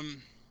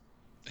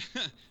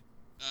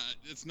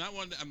 it's not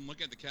one that I'm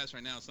looking at the cast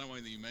right now. It's not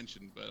one that you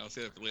mentioned, but I'll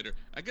say that for later.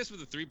 I guess with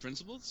the three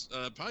principals,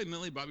 probably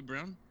Millie Bobby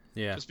Brown.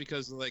 Yeah. Just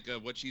because of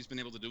what she's been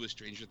able to do with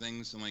Stranger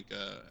Things and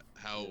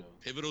how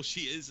pivotal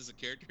she is as a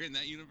character in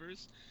that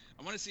universe.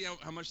 I want to see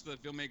how much the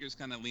filmmakers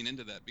kind of lean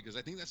into that, because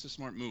I think that's a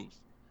smart move.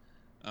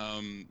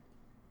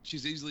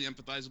 She's easily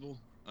empathizable.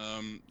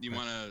 You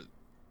want to,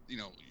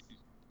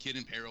 kid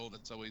in peril.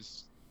 That's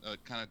always a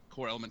kind of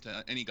core element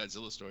to any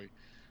Godzilla story.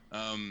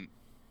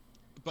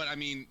 But I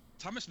mean,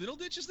 Thomas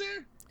Middleditch is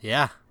there.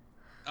 Yeah.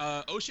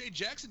 O'Shea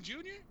Jackson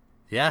Jr.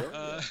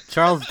 Yeah.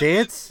 Charles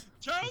Dance.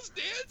 Charles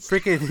Dance.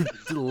 Freaking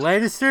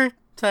Lannister.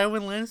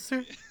 Tywin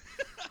Lannister.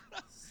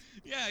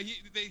 Yeah,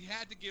 they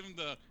had to give him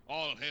the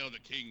 "All hail the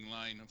king"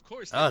 line. Of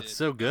course. Oh, it's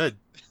so good.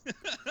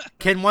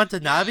 Ken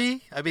Watanabe.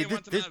 I mean, Ken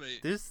Watanabe.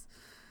 It's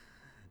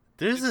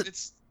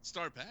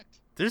star packed.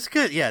 There's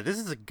good. Yeah, this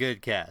is a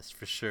good cast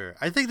for sure.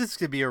 I think this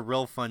could be a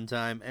real fun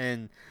time.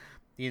 And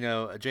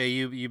Jay,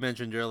 you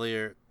mentioned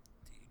earlier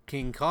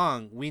King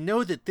Kong. We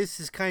know that this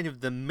is kind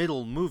of the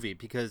middle movie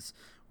because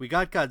we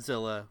got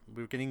Godzilla.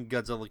 We're getting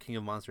Godzilla King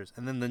of Monsters,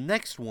 and then the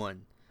next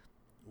one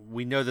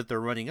we know that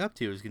they're running up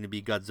to is going to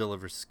be Godzilla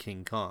versus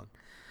King Kong.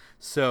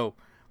 So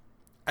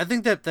I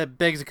think that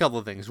begs a couple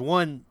of things.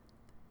 One,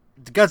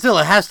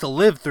 Godzilla has to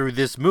live through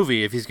this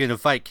movie if he's going to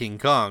fight King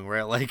Kong,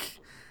 right? Like,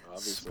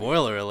 obviously.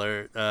 Spoiler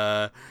alert.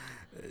 I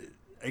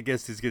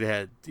guess he's going to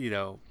have,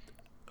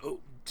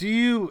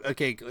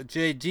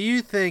 Jay, do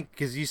you think,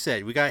 because you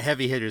said we got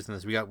heavy hitters in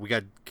this, we got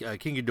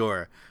King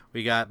Ghidorah,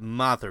 we got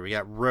Mothra, we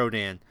got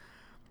Rodan.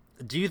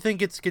 Do you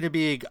think it's going to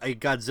be a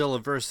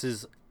Godzilla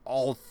versus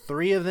all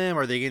three of them?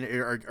 Are they going to,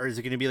 or is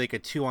it going to be like a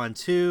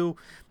 2-on-2?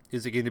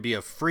 Is it going to be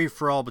a free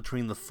for all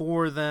between the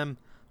four of them?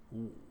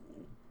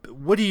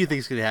 What do you think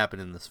is going to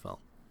happen in this film?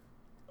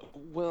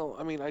 Well,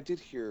 I mean, I did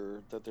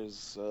hear that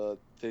there's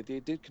they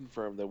did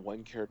confirm that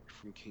one character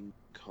from King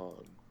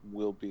Kong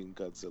will be in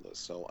Godzilla.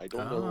 So I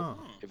don't know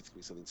if it's going to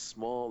be something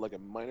small, like a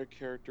minor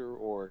character,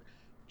 or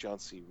John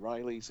C.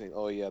 Reilly saying,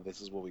 "Oh yeah,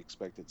 this is what we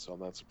expected," so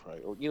I'm not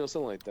surprised, or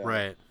something like that.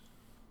 Right.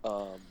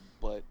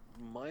 But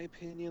my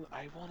opinion,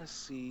 I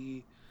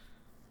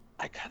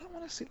kind of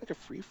want to see like a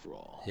free for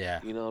all. Yeah.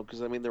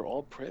 Because I mean they're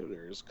all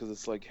predators. Because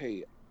it's like,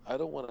 hey, I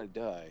don't want to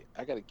die.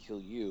 I got to kill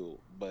you,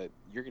 but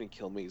you're gonna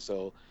kill me.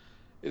 So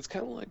it's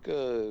kind of like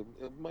it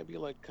might be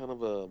like kind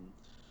of a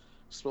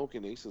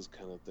Smoking Aces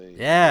kind of thing.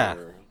 Yeah.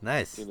 Where,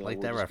 nice.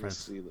 Like that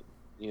reference.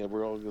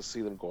 We're all gonna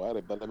see them go at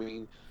it. But I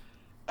mean,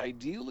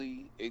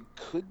 Ideally, it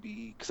could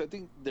be because I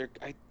think there.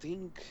 I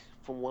think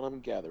from what I'm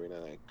gathering,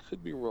 and I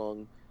could be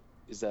wrong,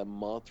 is that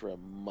Mothra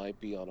might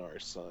be on our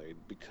side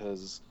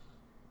because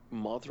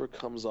Mothra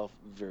comes off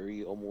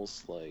very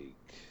almost like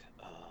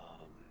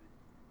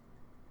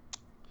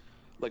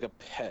a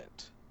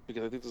pet.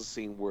 Because I think there's a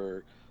scene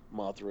where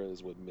Mothra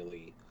is with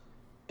Millie,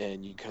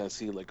 and you kind of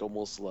see like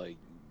almost like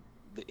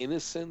the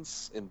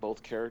innocence in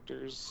both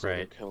characters. So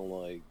Right. kind of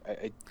like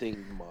I think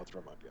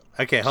Mothra might be on.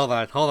 Okay, hold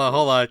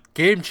on.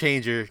 Game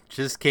changer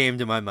just came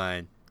to my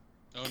mind.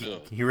 Oh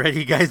no. You ready?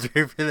 You guys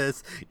ready for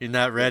this? You're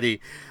not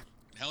ready.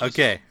 Hell is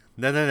Okay.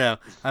 No.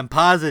 I'm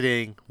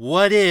positing.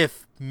 What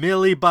if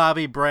Millie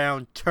Bobby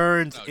Brown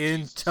turns Oh,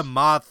 into Jesus.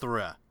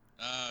 Mothra?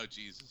 Oh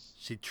Jesus.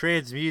 She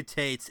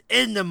transmutates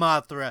into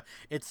Mothra.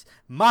 It's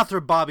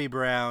Mothra Bobby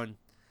Brown.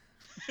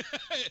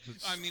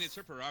 I mean, it's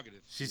her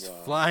prerogative. She's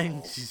Wow.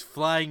 flying. She's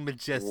flying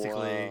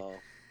majestically, Wow.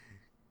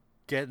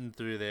 getting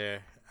through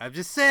there. I'm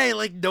just saying,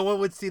 like, no one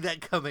would see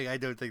that coming. I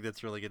don't think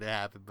that's really gonna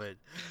happen. But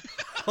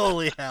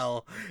holy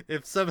hell,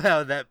 if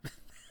somehow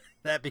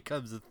that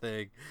becomes a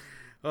thing,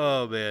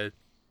 oh man,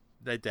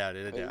 I doubt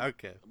it.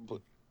 Okay.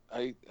 But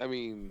I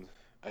mean,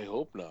 I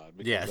hope not.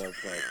 Because Yeah.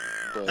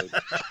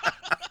 but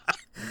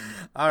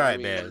All right, I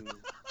mean, man.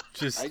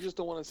 Just I just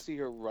don't want to see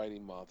her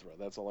riding Mothra.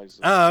 That's all I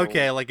say. oh, So,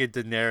 okay, like a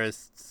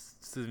Daenerys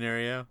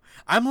scenario.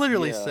 I'm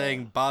literally Yeah.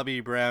 saying Bobby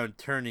Brown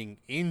turning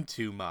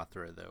into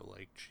Mothra, though.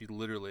 Like she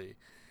literally,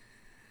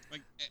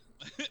 Like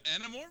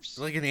Animorphs.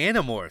 like an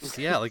Animorphs,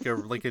 yeah, like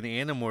an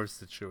Animorphs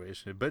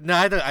situation. But no,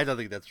 I don't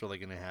think that's really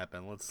gonna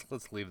happen.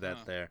 Let's leave that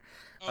Huh. there.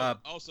 Oh,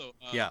 also,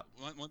 yeah.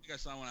 One thing I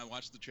saw when I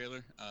watched the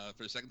trailer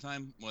for the second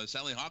time was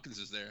Sally Hawkins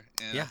is there,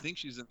 and Yeah. I think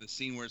she's in the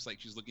scene where it's like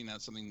she's looking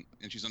at something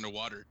and she's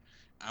underwater.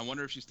 I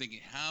wonder if she's thinking,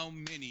 how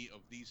many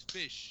of these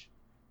fish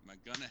am I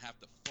gonna have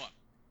to fuck?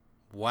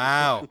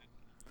 Wow.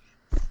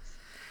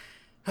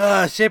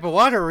 Shape of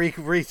Water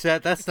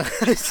reset. That's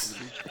nice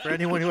for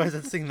anyone who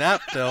hasn't seen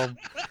that film.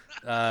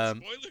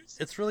 Spoilers.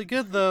 It's really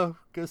good though.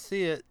 Go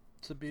see it.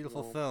 It's a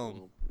beautiful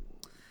film.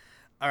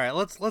 All right,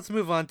 let's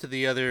move on to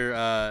the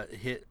other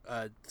hit,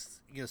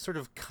 sort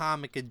of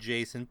comic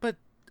adjacent, but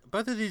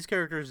both of these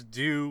characters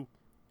do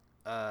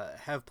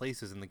have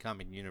places in the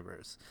comic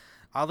universe.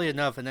 Oddly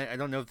enough, and I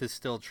don't know if this is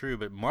still true,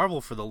 but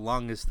Marvel for the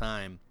longest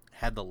time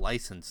had the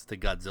license to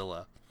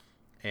Godzilla,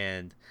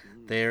 and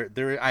there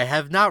I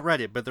have not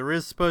read it, but there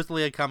is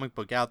supposedly a comic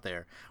book out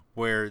there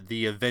where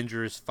the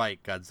Avengers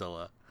fight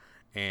Godzilla,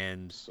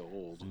 and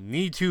Sold.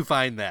 need to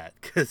find that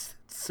because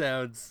it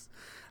sounds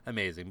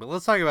amazing. But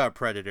let's talk about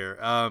Predator.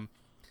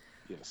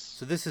 Yes.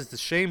 So this is the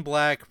Shane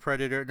Black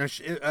Predator.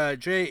 Now,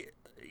 Jay,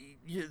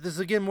 this is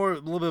again a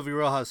little bit of your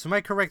wheelhouse. So am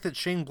I correct that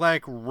Shane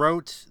Black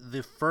wrote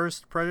the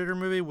first Predator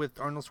movie with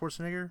Arnold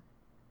Schwarzenegger?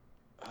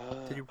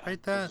 Did you write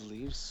I that?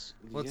 believe s-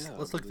 Let's yeah, I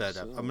look believe that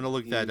up. so. I'm gonna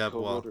look that up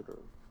while- co-wrote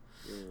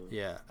it,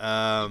 Yeah.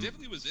 He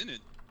definitely was in it.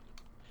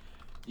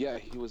 Yeah,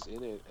 he was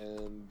in it,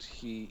 and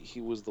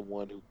he was the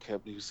one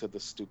who said the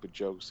stupid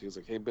jokes. He was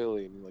like, "Hey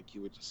Billy," and like he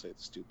would just say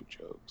the stupid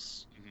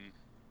jokes. Hmm.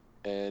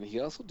 And he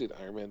also did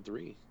Iron Man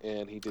 3,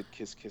 and he did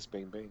Kiss Kiss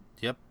Bang Bang.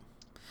 Yep.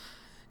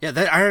 Yeah,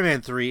 that Iron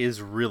Man 3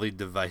 is really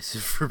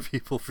divisive for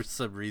people for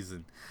some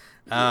reason.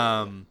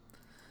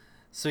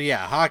 So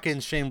yeah,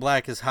 Hawkins, Shane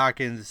Black is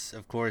Hawkins,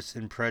 of course,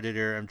 in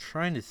Predator. I'm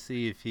trying to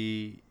see if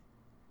he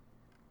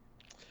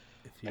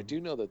I do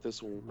know that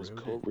this one was wrote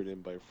it.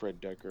 co-written by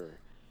Fred Decker,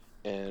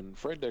 and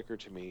Fred Decker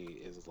to me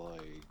is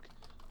like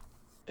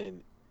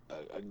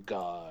a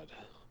god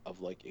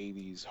of like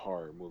 80s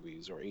horror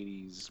movies or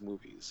 80s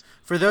movies.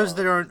 For those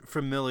that aren't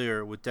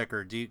familiar with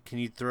Decker, can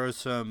you throw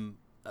some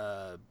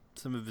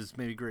of his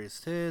maybe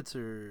greatest hits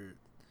or?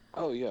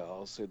 Oh yeah,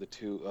 I'll say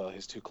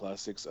his two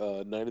classics,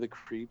 Night of the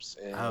Creeps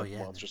and Oh, yeah.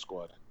 Monster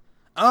Squad.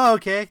 Oh,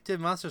 okay, did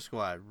Monster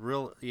Squad.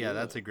 Yeah.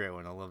 That's a great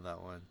one. I love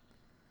that one.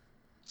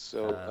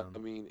 So Um, I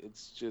mean,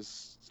 it's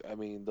just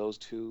those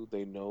two,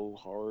 they know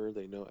horror,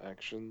 they know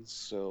action.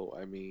 So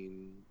I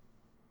mean,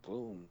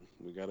 boom,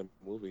 we got a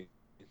movie.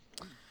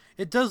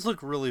 It does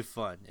look really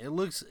fun.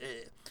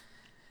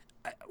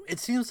 It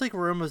seems like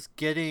we're almost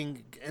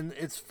getting, and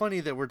it's funny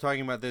that we're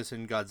talking about this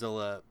in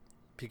Godzilla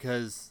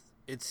because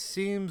it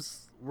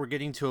seems we're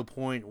getting to a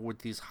point with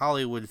these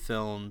Hollywood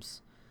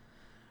films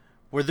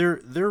where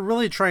they're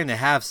really trying to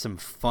have some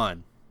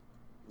fun.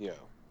 Yeah.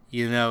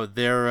 You know,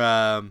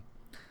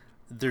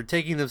 they're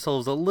taking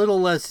themselves a little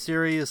less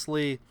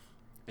seriously,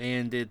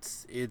 and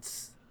it's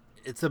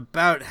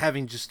about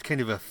having just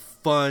kind of a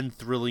fun,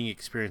 thrilling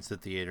experience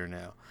at the theater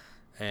now,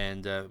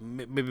 and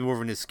maybe more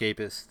of an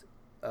escapist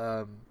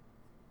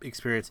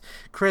experience.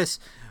 Chris,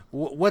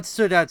 what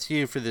stood out to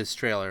you for this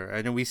trailer?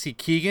 I know we see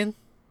Keegan,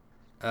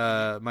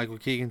 Michael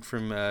Keegan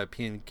from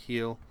P. &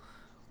 Keel.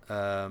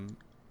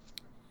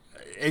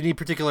 Any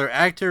particular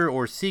actor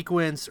or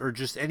sequence or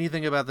just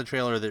anything about the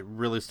trailer that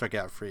really stuck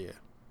out for you?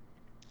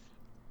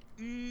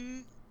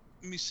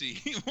 Let me see.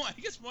 Well, I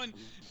guess one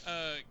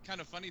kind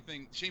of funny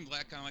thing. Shane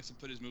Black kind of likes to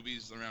put his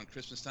movies around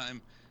Christmas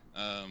time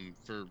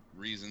for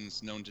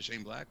reasons known to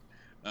Shane Black.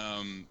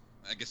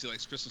 I guess he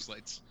likes Christmas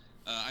lights.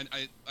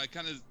 I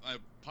kind of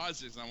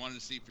paused it and I wanted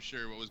to see for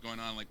sure what was going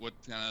on, like what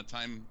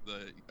time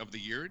of the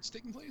year it's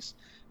taking place,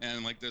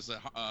 and like there's a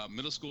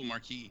middle school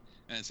marquee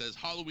and it says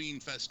Halloween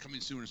Fest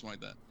coming soon or something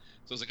like that.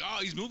 So I was like, oh,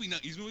 he's moving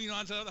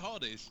on to the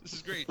holidays. This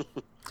is great.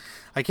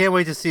 I can't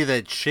wait to see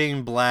that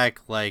Shane Black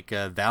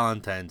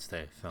Valentine's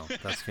Day film.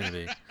 That's gonna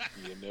be.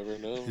 You never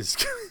know.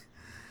 So,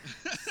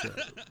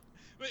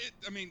 But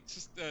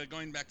just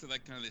going back to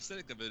like kind of the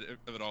aesthetic of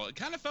it all, it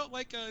kind of felt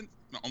like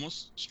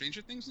almost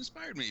Stranger Things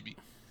inspired, maybe.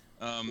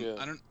 Yeah.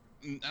 I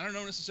don't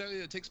know necessarily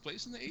that it takes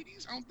place in the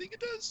 80s. I don't think it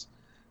does.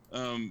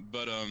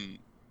 But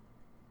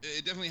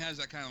it definitely has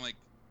that kind of like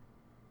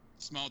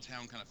small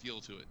town kind of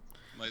feel to it.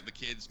 Like the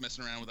kids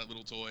messing around with that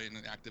little toy and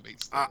it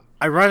activates.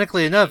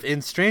 ironically enough,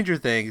 in Stranger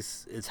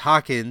Things, it's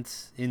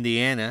Hawkins,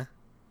 Indiana,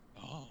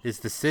 Oh. is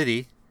the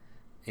city,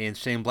 and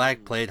Shane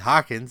Black played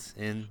Hawkins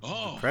in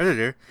Oh.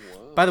 Predator.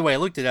 Wow. By the way, I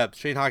looked it up.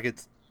 Shane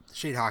Hawkins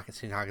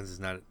is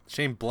not.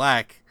 Shane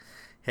Black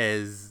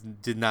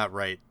did not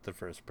write the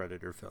first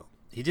Predator film.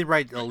 He did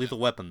write Lethal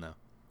Weapon though.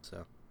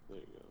 So There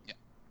you go.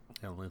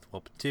 yeah, Lethal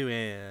Weapon 2,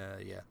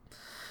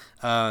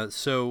 yeah.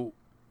 So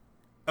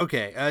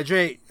okay,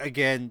 Jay,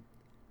 again,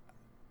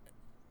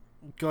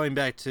 going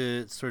back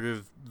to sort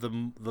of the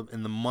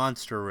in the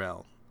monster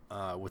realm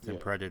within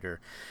Predator,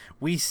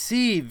 we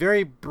see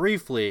very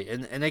briefly,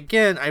 and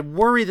again, I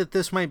worry that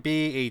this might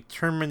be a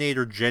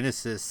Terminator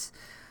Genesis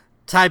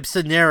type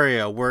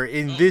scenario where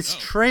in this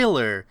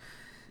trailer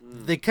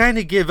they kind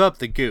of give up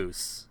the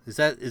goose. Is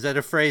that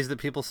a phrase that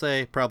people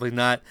say? Probably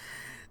not.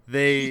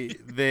 They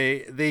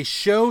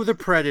show the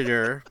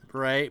Predator,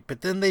 right?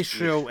 But then they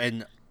show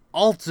an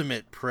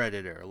ultimate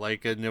Predator,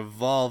 like an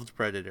evolved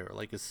Predator,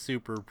 like a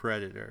super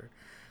Predator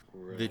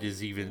that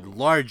is even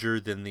larger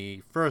than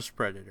the first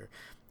Predator.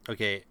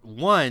 Okay,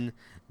 one,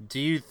 do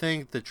you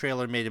think the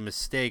trailer made a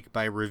mistake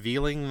by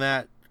revealing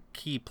that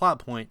key plot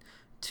point?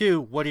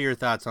 Two, what are your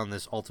thoughts on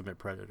this ultimate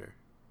Predator?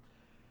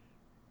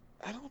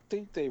 I don't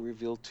think they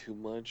reveal too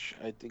much.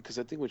 I think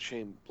with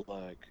Shane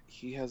Black,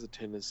 he has a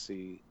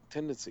tendency.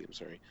 I'm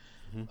sorry,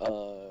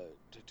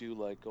 to do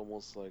like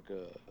almost like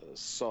a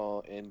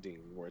Saw ending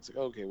where it's like,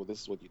 okay, well,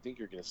 this is what you think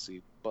you're gonna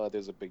see, but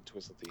there's a big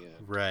twist at the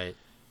end. Right.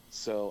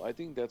 So I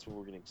think that's what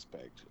we're gonna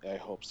expect. I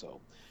hope so.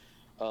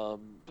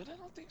 But I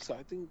don't think so.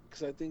 I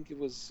think it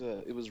was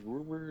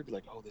rumored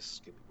like, oh, we're gonna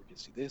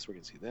see this, we're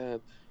gonna see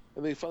that,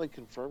 and they finally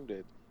confirmed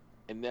it,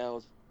 and now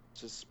it's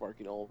just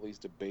sparking all these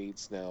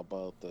debates now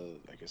about the,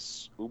 I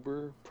guess,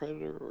 Uber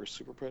Predator or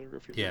Super Predator,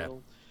 if you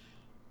will.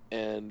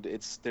 And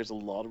there's a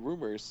lot of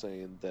rumors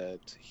saying that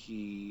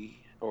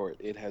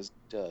it has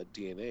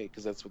DNA,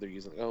 because that's what they're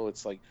using. Oh,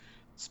 it's like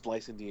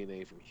splicing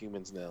DNA from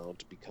humans now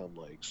to become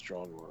like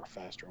stronger or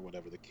faster or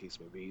whatever the case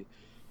may be,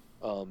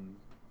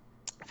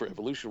 for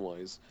evolution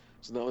wise.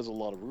 So now there's a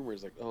lot of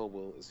rumors like, oh,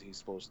 well, is he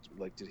supposed to,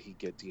 like, did he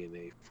get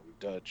DNA from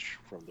Dutch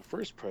from the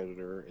first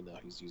Predator, and now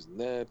he's using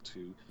that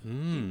to be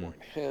more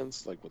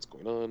enhanced, like what's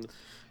going on?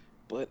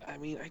 But I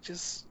mean, I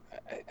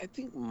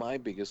think my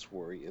biggest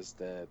worry is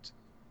that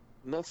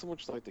not so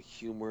much like the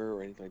humor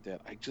or anything like that.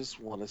 I just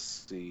want to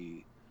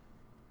see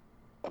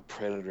a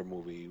Predator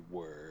movie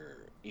where,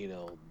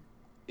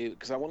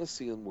 because I want to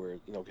see them where,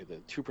 okay, the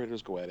two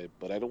Predators go at it,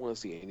 but I don't want to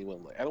see anyone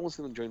I don't want to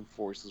see them join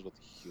forces with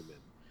a human.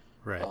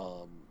 Right.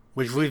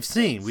 Which we've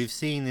seen. We've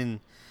seen in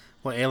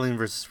Alien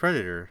vs.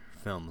 Predator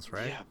films,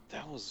 right? Yeah,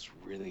 that was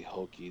really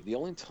hokey. The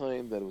only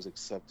time that it was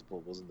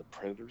acceptable was in the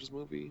Predators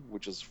movie,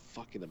 which is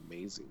fucking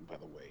amazing, by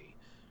the way,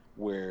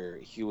 where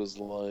he was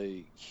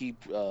like,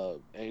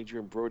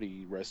 Adrian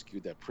Brody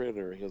rescued that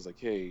Predator. He was like,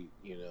 hey,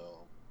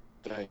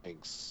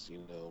 thanks,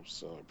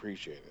 so I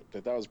appreciate it.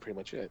 But that was pretty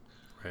much it.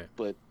 Right.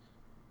 But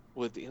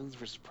with the Aliens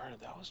vs. Predator,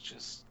 that was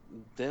just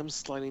them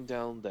sliding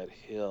down that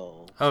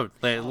hill. Oh,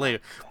 later.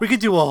 We could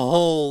do a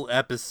whole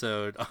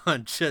episode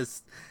on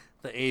just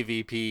the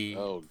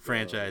AVP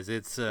franchise.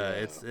 It's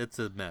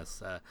a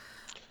mess.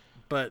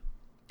 But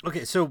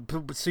okay, so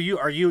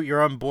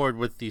you're on board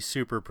with the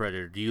Super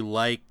Predator? Do you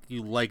like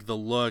the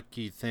look?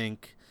 You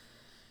think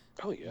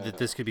that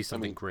this could be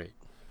something great?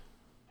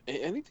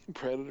 Anything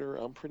Predator,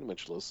 I'm pretty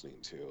much listening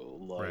to.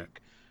 Like,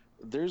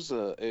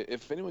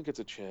 if anyone gets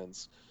a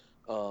chance,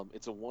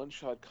 it's a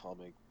one-shot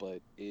comic,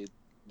 but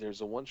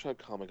there's a one-shot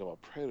comic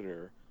about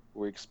Predator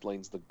where he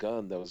explains the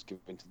gun that was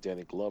given to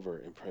Danny Glover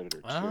in Predator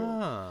 2.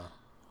 Ah.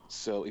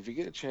 So if you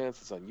get a chance,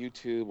 it's on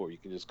YouTube, or you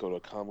can just go to a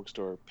comic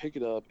store, pick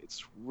it up.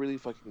 It's really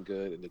fucking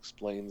good. It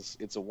explains.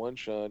 It's a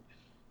one-shot,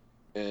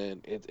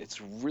 and it's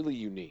really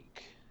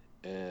unique,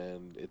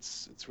 and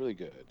it's really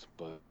good.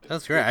 But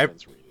that's great.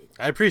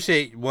 I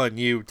appreciate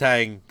you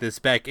tying this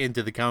back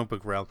into the comic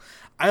book realm.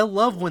 I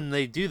love when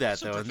they do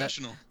that, though, and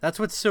that's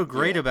what's so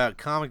great about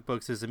comic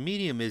books as a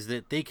medium, is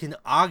that they can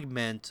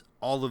augment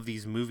all of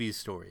these movie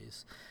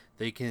stories.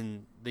 They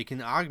can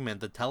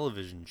augment the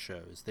television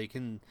shows. They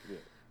can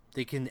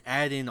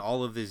add in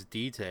all of this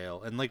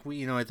detail, and like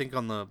I think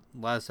on the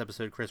last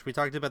episode, Chris, we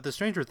talked about the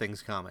Stranger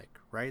Things comic,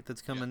 right?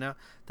 That's coming out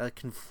that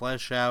can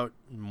flesh out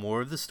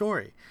more of the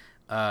story.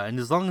 and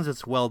as long as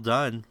it's well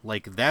done,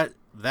 like that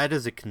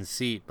is a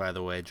conceit, by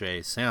the way,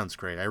 Jay. Sounds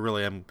great. I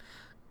really am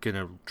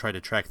gonna try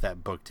to track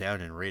that book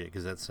down and read it,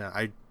 because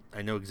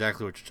I know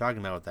exactly what you're talking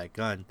about with that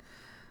gun,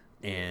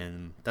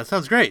 and that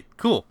sounds great.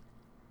 Cool.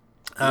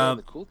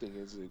 The cool thing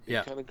is it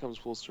yeah. kind of comes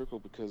full circle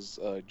because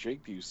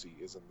Jake Busey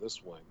is in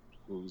this one,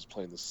 who's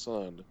playing the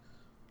son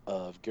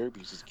of Gary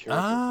Busey's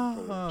character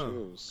from Predator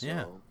 2. So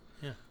yeah.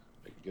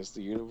 I guess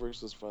the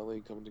universe is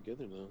finally coming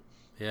together now.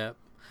 Yeah.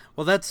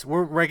 Well,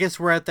 I guess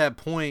we're at that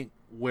point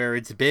where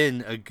it's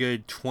been a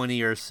good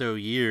 20 or so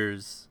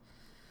years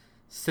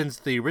since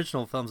the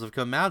original films have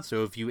come out.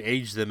 So if you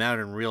age them out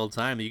in real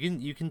time,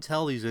 you can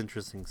tell these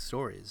interesting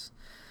stories.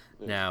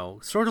 Yeah. Now,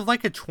 sort of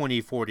like a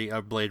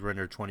Blade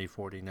Runner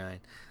 2049,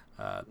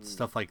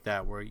 stuff like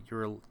that, where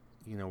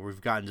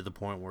we've gotten to the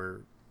point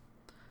where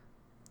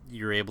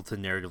you're able to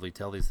narratively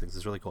tell these things.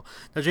 It's really cool.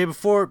 Now, Jay,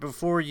 before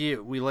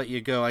we let you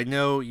go, I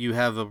know you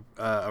have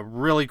a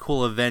really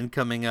cool event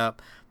coming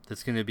up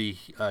that's going to be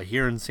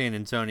here in San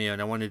Antonio,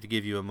 and I wanted to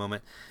give you a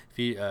moment. If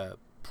you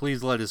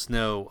please let us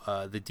know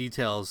the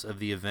details of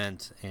the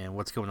event and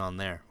what's going on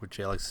there with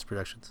Jay Alexis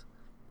Productions.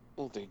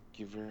 Well, thank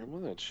you very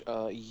much.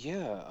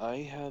 Yeah, I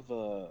have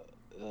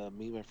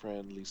me and my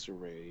friend Lisa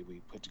Ray.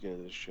 We put together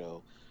this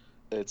show.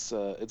 It's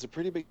a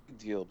pretty big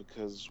deal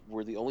because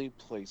we're the only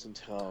place in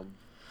town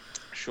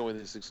showing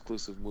this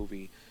exclusive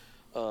movie.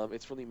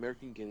 It's from the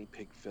American Guinea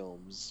Pig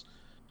Films,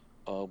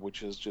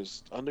 which is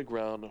just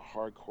underground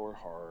hardcore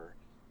horror.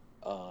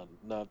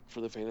 Not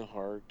for the faint of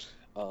heart.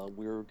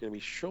 We're going to be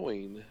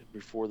showing,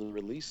 before the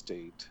release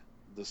date,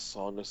 The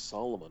Song of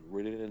Solomon,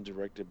 written and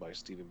directed by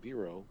Stephen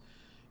Biro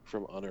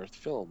from Unearthed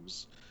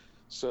Films.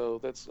 So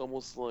that's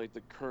almost like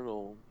the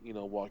Colonel,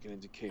 walking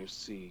into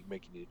KFC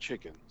making you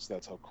chicken. So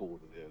that's how cool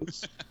it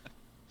is.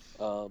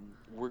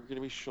 We're going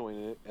to be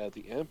showing it at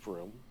the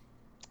Amphitheatre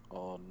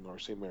on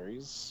North St.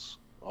 Mary's,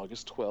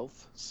 August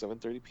 12th,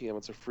 7:30 p.m.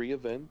 It's a free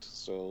event,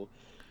 so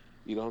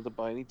you don't have to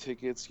buy any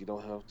tickets. You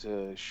don't have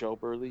to show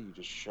up early. You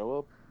just show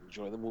up,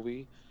 enjoy the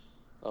movie.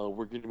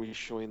 We're going to be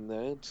showing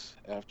that.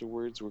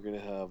 Afterwards, we're going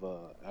to have an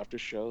after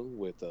show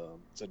with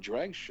it's a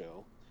drag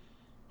show,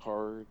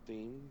 horror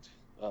themed,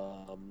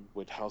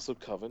 with House of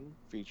Coven,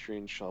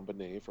 featuring Sean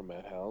Bonet from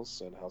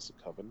Madhouse and House of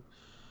Coven,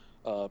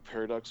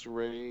 Paradox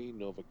Ray,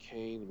 Nova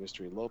Kane,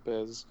 Mystery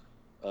Lopez.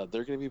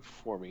 They're going to be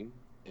performing.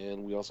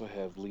 And we also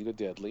have Lita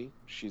Deadly.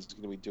 She's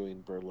going to be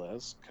doing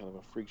burlesque, kind of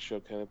a freak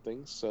show kind of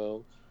thing.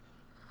 So,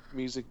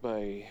 music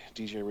by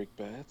DJ Rick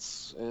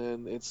Batts.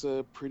 And it's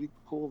a pretty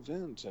cool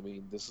event. I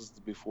mean, this is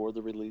before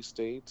the release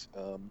date.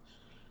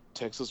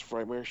 Texas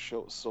Frightmare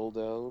show sold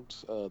out.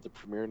 The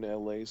premiere in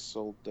LA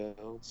sold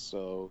out.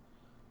 So,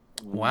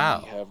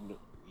 wow.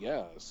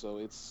 So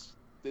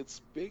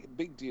it's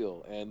big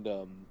deal. And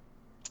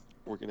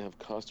we're going to have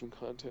costume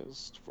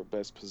contest for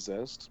Best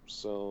Possessed.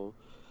 So,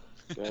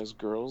 guys,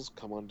 girls,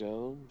 come on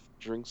down.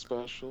 Drink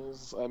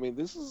specials. I mean,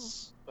 this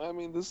is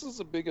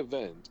a big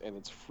event, and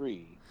it's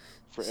free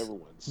for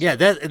everyone. So. Yeah,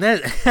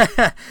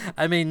 that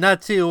I mean,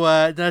 not to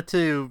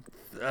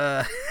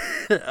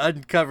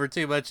uncover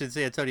too much in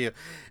San Antonio.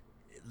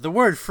 The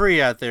word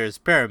 "free" out there is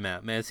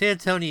paramount, man. San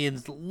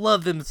Antonians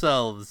love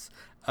themselves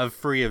a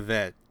free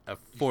event,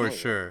 for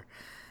sure.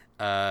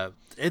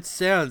 It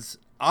sounds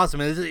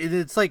awesome.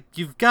 It's like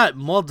you've got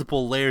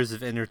multiple layers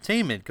of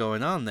entertainment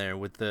going on there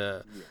with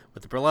the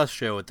burlesque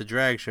show, with the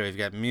drag show. You've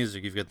got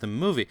music, you've got the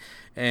movie,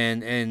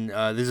 and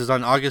this is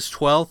on August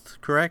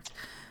 12th, correct?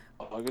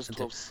 August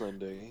 12th,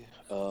 Sunday.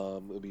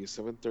 It'll be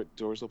 7:30.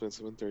 Doors open at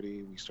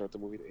 7:30. We start the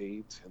movie at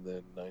 8, and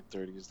then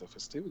 9:30 is the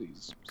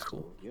festivities.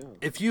 Cool. So, yeah.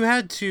 If you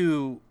had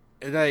to,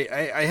 and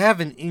I have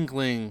an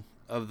inkling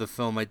of the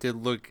film. I did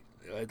look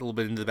a little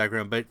bit into the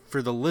background, but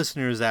for the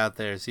listeners out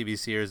there,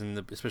 CBCers, and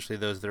especially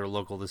those that are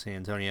local to San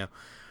Antonio,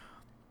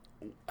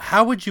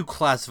 how would you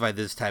classify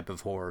this type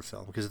of horror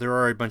film? Because there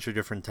are a bunch of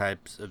different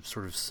types of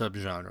sort of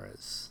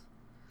subgenres.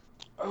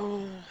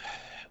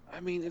 I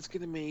mean, it's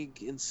gonna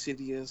make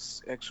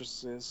Insidious,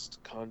 Exorcist,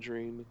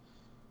 Conjuring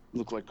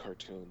look like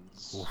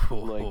cartoons.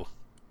 Whoa.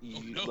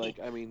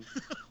 I mean,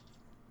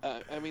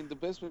 the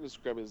best way to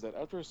describe it is that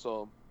after I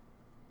saw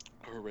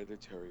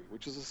Hereditary,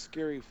 which is a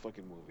scary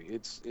fucking movie,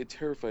 it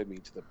terrified me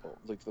to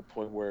the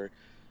point where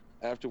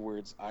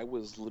afterwards I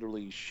was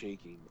literally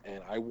shaking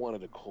and I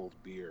wanted a cold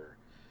beer.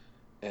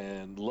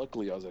 And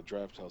luckily I was at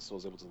Draft House, so I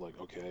was able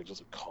to I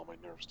just calm my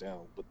nerves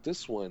down. But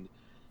this one,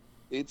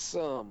 it's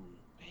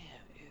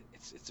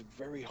it's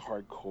very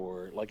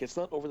hardcore. Like, it's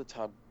not over the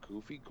top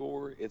goofy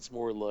gore. It's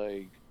more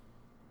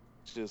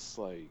just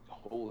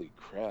holy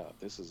crap,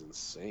 this is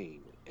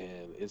insane.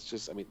 And it's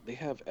just, I mean, they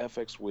have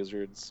FX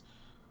wizards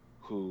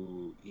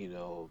who,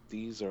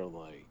 these are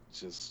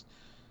just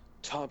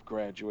top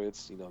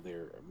graduates.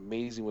 They're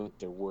amazing with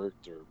their work.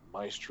 They're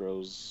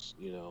maestros,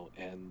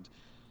 and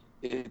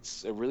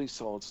it's a really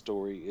solid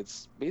story.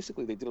 It's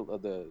basically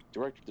the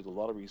director did a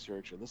lot of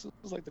research, and this is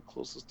the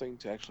closest thing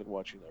to actually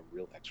watching a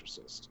real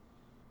Exorcist.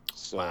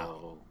 So,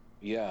 wow.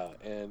 Yeah,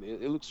 and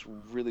it looks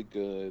really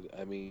good.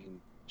 I mean,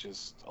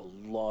 just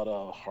a lot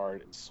of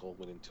heart and soul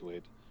went into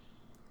it.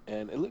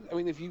 And I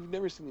mean, if you've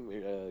never seen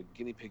the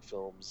guinea pig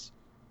films,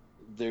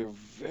 they're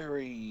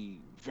very,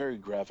 very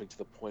graphic to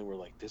the point where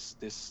like this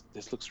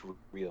looks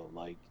real.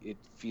 Like it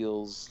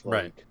feels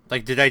Right.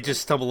 Like, did I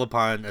just like stumble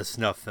upon a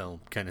snuff film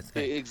kind of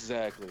thing?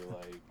 exactly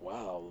like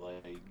wow,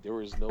 like there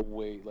was no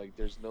way, like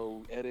there's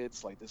no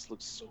edits, like this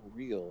looks so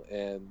real.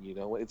 And you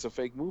know, it's a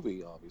fake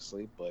movie,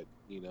 obviously, but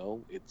you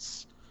know,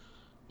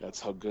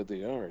 that's how good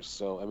they are.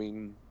 So I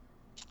mean,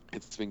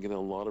 it's been getting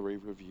a lot of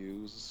rave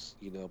reviews.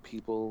 You know,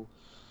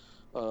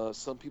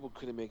 some people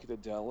couldn't make it to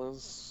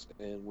Dallas,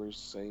 and we're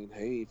saying,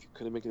 hey, if you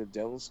couldn't make it to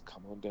Dallas,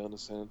 come on down to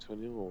San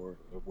Antonio or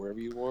wherever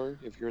you are.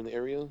 If you're in the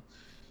area,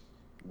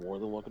 more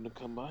than welcome to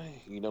come by.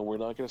 You know, we're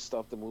not going to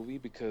stop the movie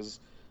because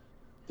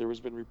there has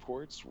been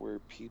reports where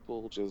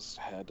people just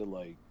had to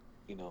like,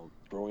 you know,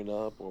 throwing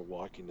up or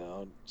walking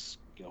out,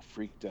 you know,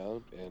 freaked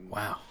out, and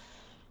Wow.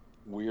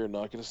 we are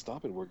not going to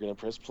stop it. We're going to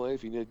press play.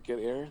 If you need to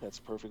get air, that's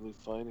perfectly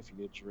fine. If you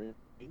need a drink,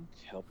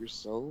 help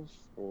yourself,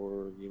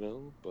 or you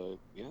know, but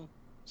yeah.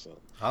 So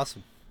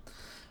Awesome.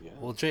 yeah.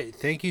 Well, Jay,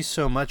 thank you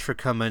so much for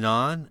coming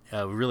on. We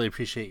really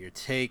appreciate your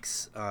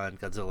takes on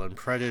Godzilla and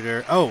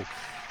Predator. Oh,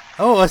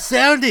 a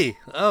soundy.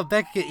 Oh,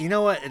 Becky, you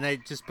know what? And I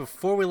just,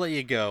 before we let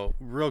you go,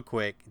 real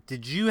quick,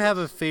 did you have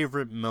a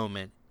favorite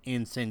moment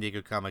in San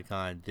Diego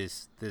Comic-Con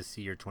this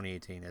year,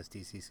 2018,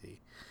 SDCC?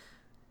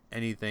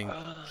 Anything?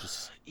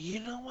 Just You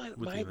know what?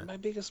 with the event. My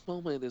biggest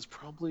moment is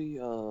probably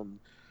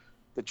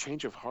the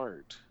change of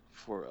heart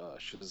for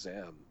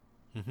Shazam.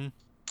 Mm-hmm.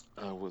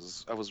 I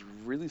was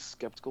really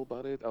skeptical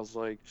about it. I was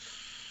like,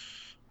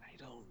 I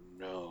don't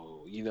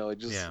know. You know,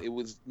 Yeah. it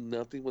was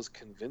nothing was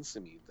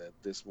convincing me that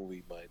this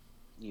movie might,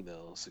 you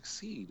know,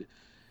 succeed.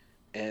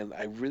 And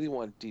I really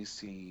want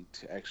DC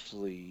to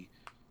actually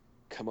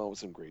come out with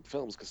some great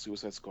films because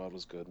Suicide Squad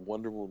was good,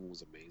 Wonder Woman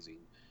was amazing.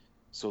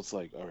 So it's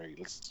like, all right,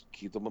 let's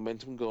keep the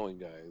momentum going,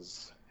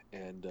 guys.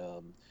 And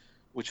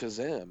with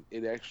Shazam,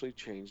 it actually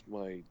changed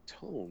my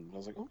tone. I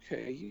was like,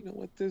 okay, you know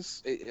what?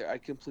 I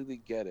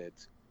completely get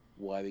it.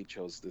 Why they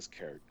chose this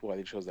character, why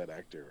they chose that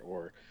actor,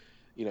 or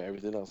you know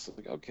everything else.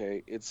 Like,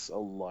 okay, it's a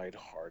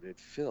light-hearted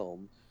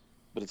film,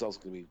 but it's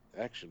also going to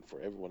be action for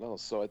everyone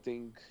else. So I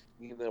think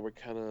you know we're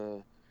kind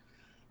of.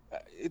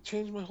 It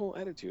changed my whole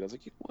attitude. I was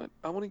like, you know what?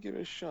 I want to give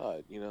it a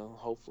shot. You know,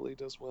 hopefully it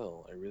does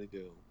well. I really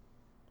do.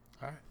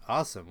 All right.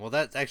 Awesome. Well,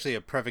 that's actually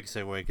a perfect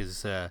segue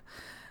because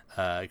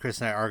Chris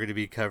and I are going to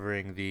be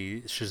covering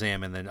the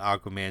Shazam and then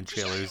Aquaman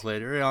trailers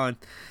later on.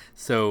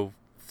 So,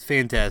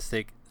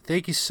 fantastic.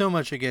 Thank you so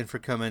much again for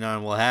coming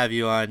on. We'll have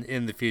you on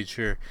in the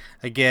future.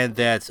 Again,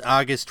 that's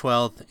August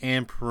 12th,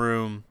 Amp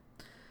Room.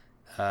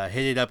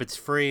 Hit it up. It's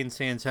free in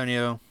San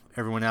Antonio.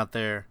 Everyone out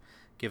there,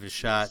 give it a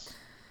shot.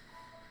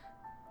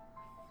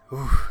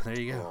 Ooh, there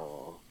you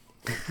go.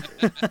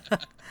 Aw. All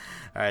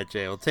right,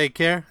 Jay. Well, take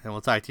care, and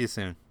we'll talk to you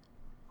soon.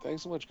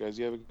 Thanks so much, guys.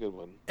 You have a good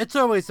one. It's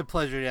always a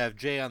pleasure to have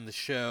Jay on the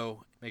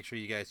show. Make sure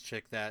you guys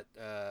check that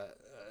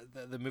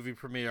the movie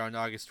premiere on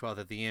August 12th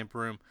at the Amp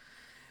Room.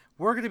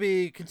 We're going to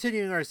be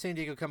continuing our San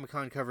Diego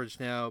Comic-Con coverage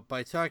now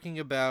by talking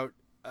about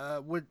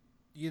what,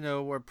 you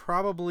know, are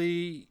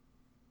probably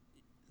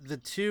the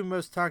two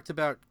most talked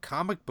about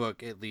comic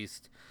book, at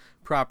least,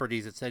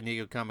 properties at San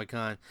Diego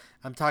Comic-Con.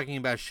 I'm talking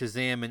about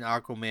Shazam and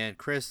Aquaman.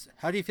 Chris,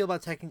 how do you feel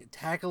about trying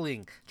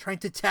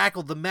to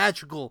tackle the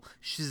magical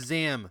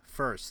Shazam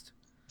first?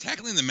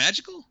 Tackling the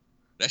magical?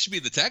 That should be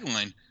the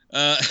tagline.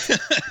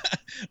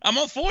 I'm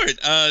all for it.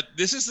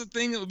 This is the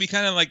thing that would be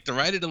kind of like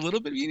derided a little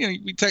bit. You know,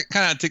 we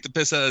kind of take the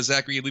piss out of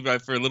Zachary Levi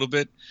for a little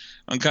bit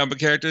on comic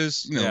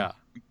characters, you know, Yeah.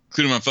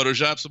 including on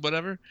Photoshops or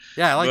whatever.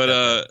 Yeah, I like that.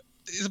 But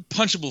it's a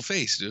punchable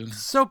face, dude.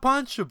 So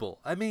punchable.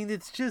 I mean,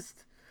 it's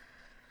just,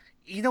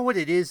 you know what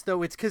it is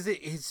though? It's because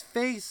his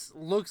face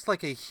looks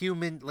like a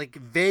human, like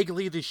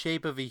vaguely the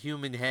shape of a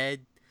human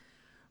head,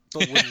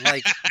 but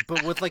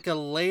with like a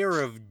layer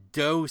of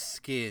dough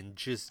skin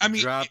just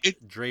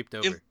draped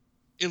over.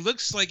 It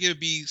looks like it would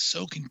be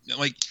so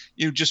like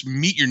you just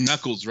meet your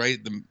knuckles right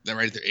at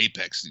their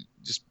apex,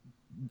 just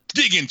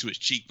dig into his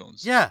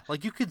cheekbones. Yeah,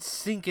 like you could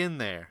sink in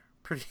there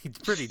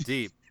pretty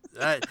deep.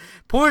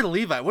 Poor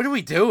Levi. What are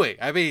we doing?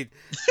 I mean,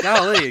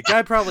 golly, the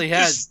guy probably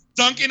had just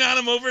dunking on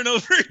him over and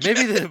over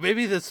again.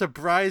 Maybe the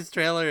surprise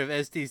trailer of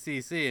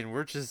SDCC, and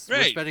we're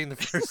spending the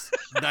first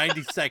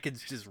 90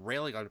 seconds just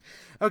railing on him.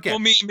 Okay. Well,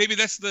 maybe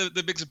that's the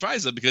big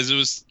surprise though, because it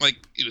was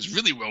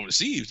really well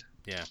received.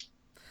 Yeah.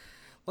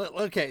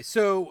 Okay,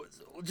 so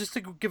just to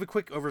give a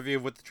quick overview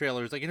of what the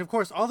trailer is like, and of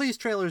course, all these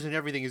trailers and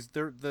everything is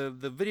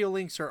the video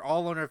links are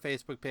all on our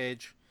Facebook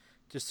page.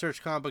 Just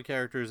search comic book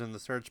characters in the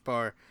search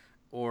bar,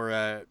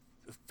 or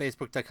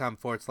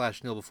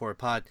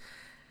facebook.com/KnillBeforePod.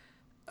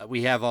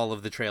 We have all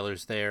of the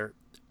trailers there.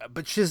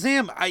 But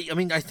Shazam, I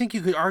mean, I think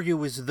you could argue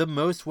was the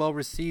most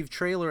well-received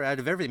trailer out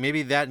of everything.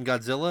 Maybe that and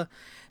Godzilla.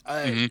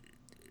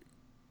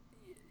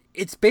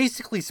 It's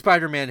basically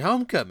Spider-Man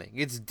Homecoming.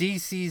 It's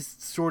DC's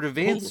sort of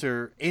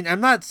answer. And I'm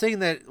not saying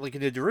that like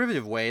in a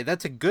derivative way.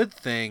 That's a good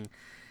thing.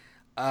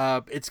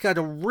 It's got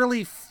a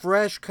really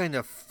fresh, kind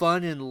of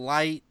fun and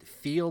light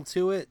feel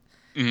to it.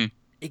 Mm-hmm.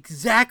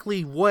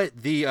 exactly what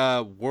the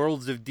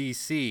Worlds of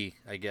DC,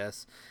 I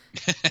guess.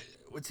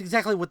 It's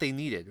exactly what they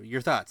needed.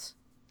 Your thoughts?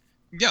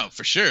 Yeah,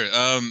 for sure.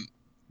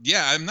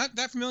 Yeah, I'm not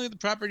that familiar with the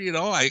property at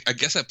all. I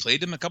guess I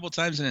played him a couple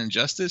times in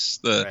Injustice.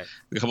 The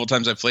couple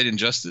times I played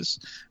Injustice,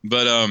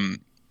 but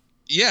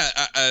yeah,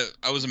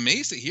 I was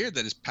amazed to hear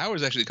that his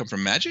powers actually come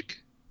from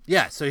magic.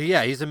 Yeah, so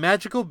yeah, he's a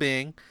magical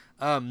being.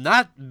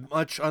 Not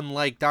much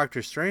unlike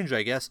Doctor Strange,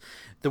 I guess.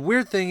 The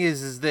weird thing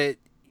is that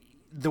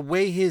the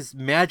way his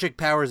magic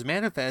powers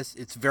manifest,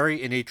 it's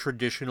very in a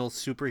traditional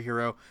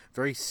superhero,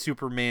 very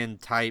Superman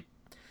type,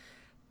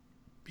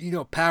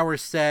 power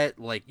set.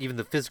 Like even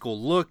the physical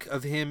look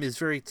of him is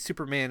very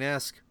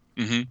Superman-esque.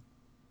 Mm-hmm.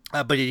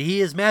 But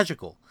he is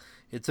magical.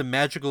 It's a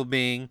magical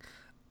being.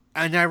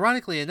 And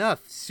ironically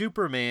enough,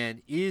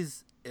 Superman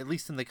is, at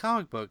least in the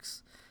comic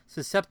books,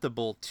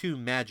 susceptible to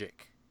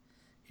magic.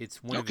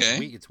 It's one of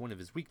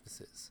his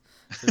weaknesses.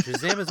 So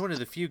Shazam is one of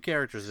the few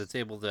characters that's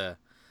able to,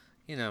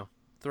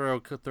 throw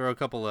a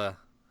couple of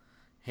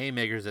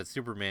haymakers at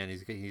Superman.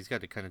 He's got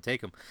to kind of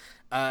take them.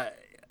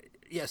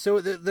 Yeah. So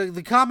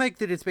the comic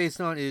that it's based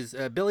on is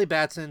Billy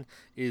Batson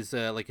is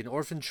like an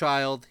orphan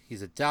child.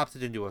 He's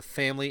adopted into a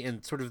family,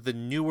 and sort of the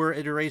newer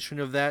iteration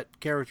of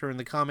that character in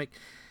the comic.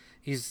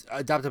 He's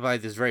adopted by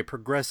this very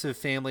progressive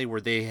family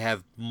where they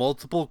have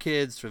multiple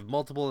kids from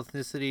multiple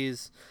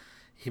ethnicities.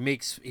 He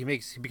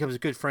becomes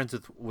good friends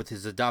with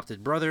his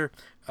adopted brother,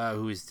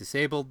 who is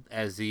disabled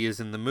as he is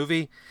in the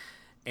movie,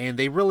 and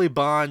they really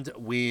bond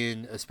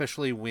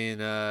especially when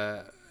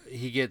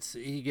he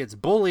gets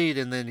bullied,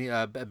 and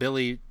then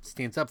Billy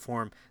stands up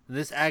for him. And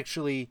this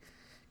actually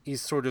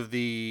is sort of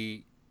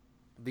the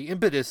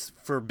impetus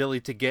for Billy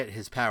to get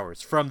his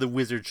powers from the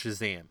wizard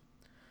Shazam,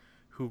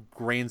 who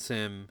grants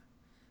him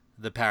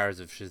the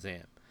powers of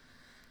Shazam.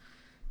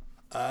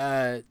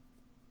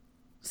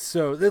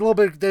 So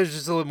there's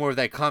just a little more of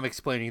that comic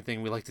explaining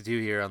thing we like to do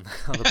here on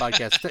the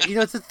podcast.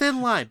 It's a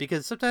thin line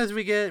because sometimes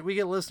we get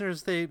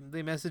listeners, they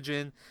message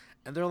in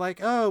and they're like,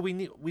 oh,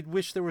 we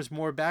wish there was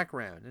more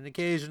background, and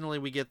occasionally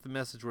we get the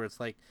message where it's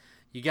like,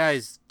 you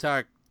guys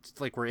talk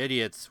like we're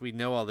idiots, we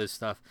know all this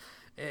stuff.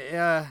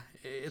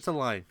 It's a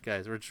line,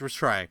 guys. We're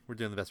trying, we're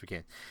doing the best we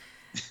can.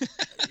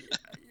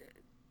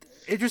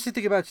 Interesting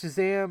thing about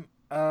Shazam.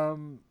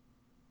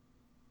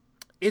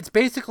 It's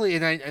basically,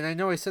 and I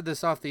know I said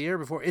this off the air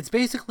before, it's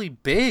basically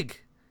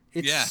big.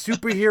 It's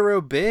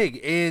superhero big,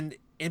 and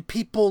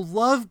people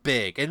love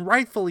big, and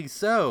rightfully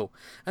so.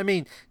 I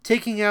mean,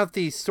 taking out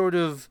the sort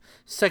of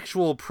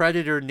sexual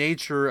predator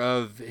nature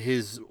of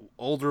his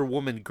older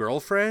woman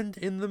girlfriend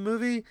in the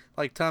movie,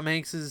 like Tom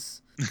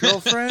Hanks's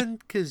girlfriend,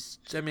 because,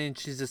 I mean,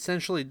 she's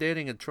essentially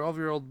dating a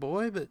 12-year-old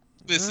boy, but...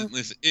 Listen,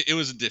 it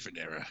was a different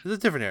era. It was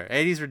a different era.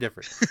 80s were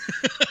different.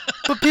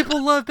 But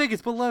people love big.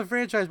 It's a beloved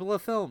franchise,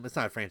 beloved film. It's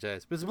not a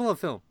franchise, but it's a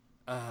beloved film.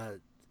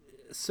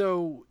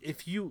 So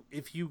if you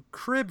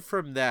crib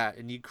from that,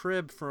 and you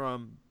crib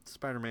from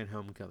Spider-Man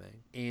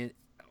Homecoming, and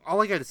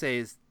all I got to say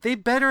is they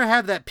better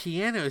have that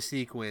piano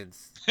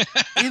sequence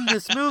in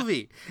this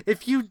movie.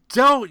 If you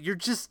don't, you're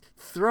just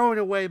throwing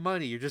away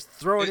money. You're just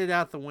throwing it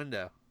out the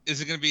window. Is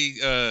it going to be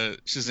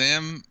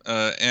Shazam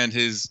and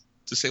his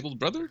disabled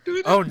brother doing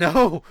it? Oh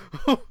no!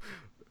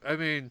 I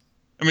mean,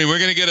 we're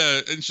gonna get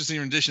an interesting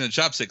rendition of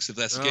Chopsticks if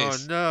that's the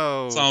case. Oh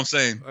no! That's all I'm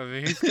saying. I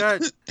mean, he's got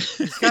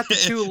the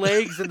two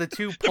legs and the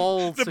two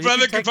poles. The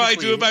brother could probably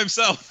do it by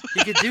himself.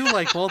 He could do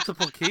like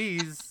multiple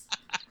keys.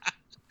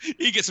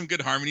 He get some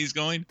good harmonies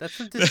going. That's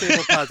some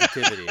disabled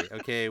positivity.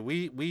 Okay,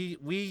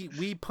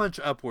 we punch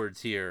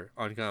upwards here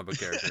on comic book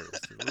characters.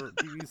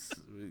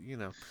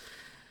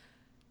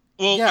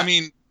 Well, yeah. I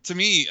mean, to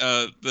me,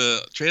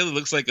 the trailer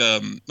looks like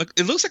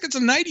it looks like it's a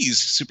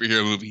 '90s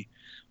superhero movie,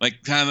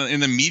 like kind of in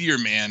the Meteor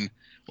Man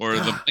or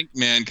the Blink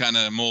Man kind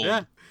of mold.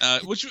 Yeah.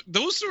 Which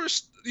those were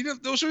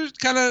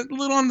kind of a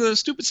little on the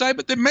stupid side,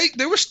 but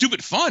they were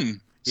stupid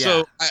fun. Yeah.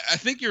 So I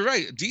think you're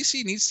right.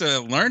 DC needs to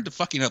learn to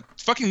fucking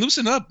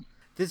loosen up,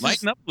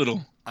 lighten up a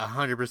little.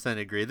 100%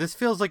 agree. This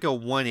feels like a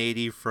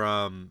 180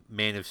 from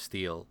Man of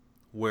Steel,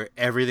 where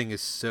everything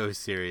is so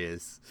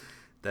serious.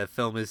 That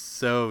film is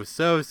so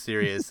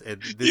serious,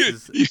 and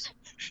this is.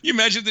 You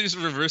imagine there's a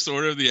reverse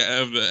order of the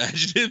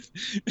adjective,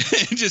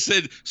 and just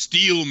said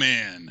 "Steel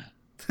Man."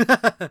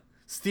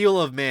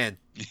 Steel of man,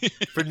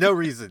 for no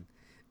reason.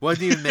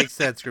 Wouldn't even make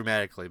sense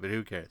grammatically, but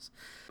who cares?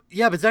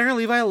 Yeah, but Zachary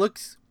Levi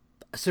looks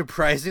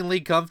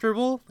surprisingly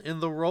comfortable in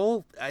the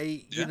role.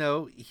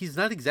 He's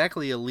not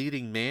exactly a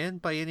leading man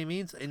by any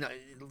means. And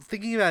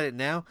thinking about it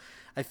now,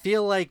 I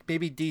feel like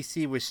maybe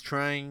DC was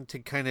trying to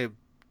kind of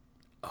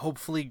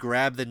hopefully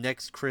grab the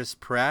next Chris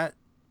Pratt.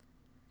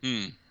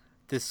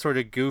 This sort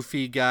of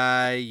goofy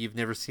guy. You've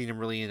never seen him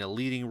really in a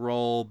leading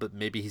role, but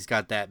maybe he's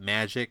got that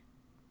magic,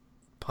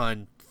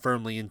 pun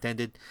firmly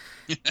intended.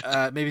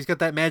 Maybe he's got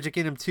that magic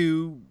in him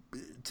to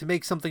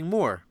make something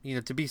more,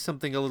 to be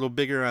something a little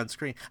bigger on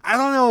screen. I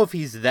don't know if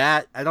he's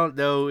that. I don't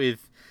know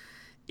if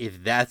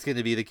that's going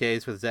to be the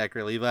case with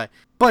Zachary Levi,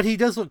 but he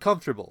does look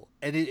comfortable,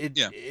 and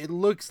it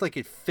looks like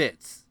it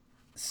fits.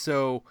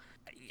 So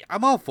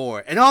I'm all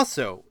for it. And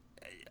also,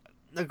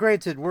 Now,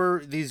 granted,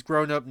 we're these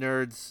grown-up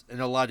nerds,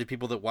 and a lot of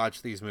people that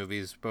watch these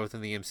movies, both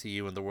in the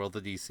MCU and the world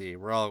of DC,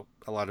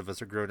 a lot of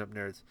us are grown-up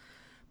nerds.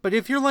 But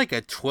if you're like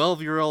a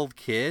 12-year-old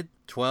kid,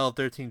 12,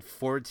 13,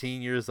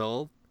 14 years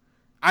old,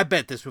 I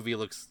bet this movie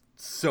looks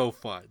so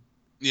fun.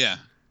 Yeah.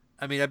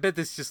 I mean, I bet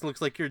this just looks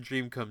like your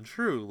dream come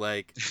true.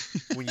 Like,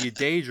 when you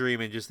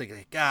daydream and just think,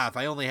 like, God, if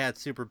I only had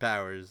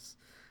superpowers,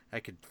 I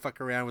could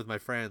fuck around with my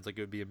friends. Like,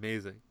 it would be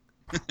amazing.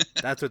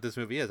 That's what this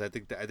movie is. I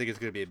think it's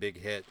going to be a big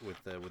hit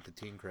with the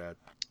teen crowd.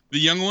 The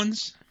young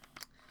ones?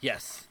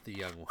 Yes, the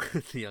young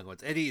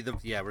ones.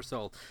 Yeah, we're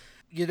sold.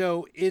 You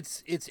know,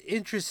 it's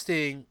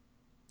interesting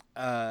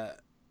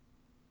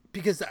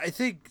because I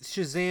think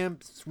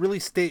Shazam really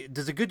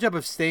does a good job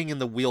of staying in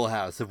the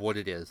wheelhouse of what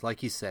it is.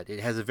 Like you said, it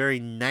has a very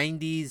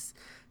 90s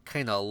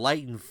kind of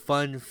light and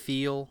fun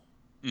feel.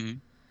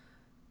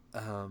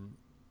 Mm-hmm.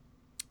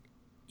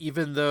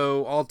 Even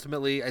though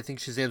ultimately I think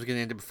Shazam's going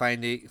to end up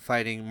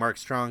fighting Mark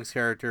Strong's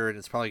character, and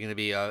it's probably going to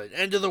be an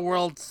end of the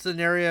world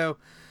scenario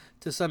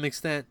to some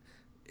extent.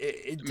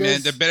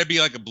 Man, there better be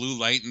like a blue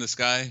light in the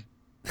sky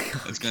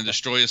that's going to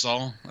destroy us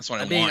all. That's what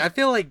I mean, want. I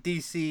feel like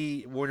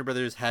DC, Warner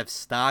Brothers have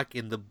stock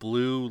in the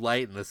blue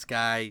light in the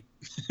sky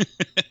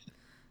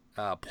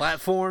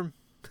platform,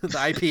 the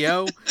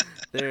IPO.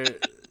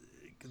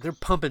 They're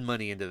pumping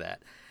money into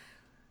that.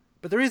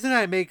 But the reason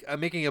I'm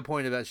making a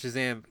point about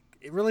Shazam,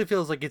 it really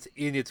feels like it's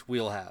in its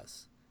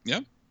wheelhouse. Yeah,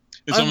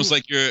 it's almost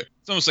like you're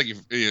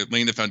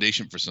laying the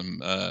foundation for some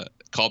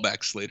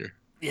callbacks later.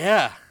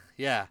 Yeah.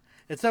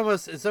 It's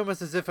almost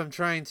as if I'm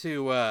trying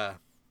to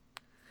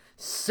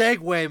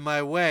segue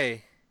my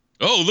way.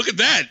 Oh, look at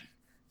that!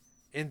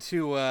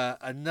 Into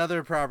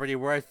another property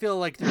where I feel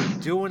like they're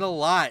doing a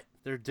lot.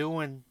 They're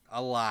doing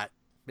a lot,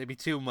 maybe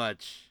too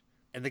much.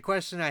 And the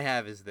question I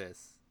have is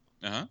this: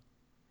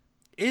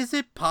 Is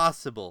it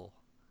possible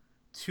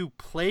to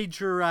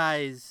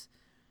plagiarize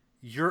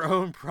your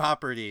own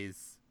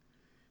properties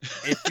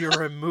if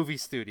you're a movie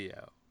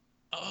studio?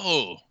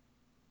 Oh,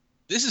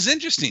 this is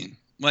interesting.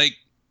 Like,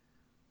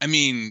 I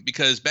mean,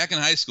 because back in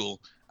high school,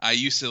 I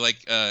used to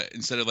like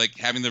instead of like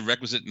having the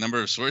requisite number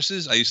of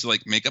sources, I used to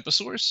like make up a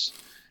source,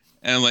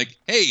 and I'm like,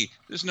 hey,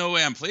 there's no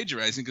way I'm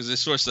plagiarizing because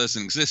this source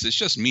doesn't exist. It's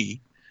just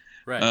me.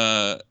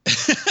 Right.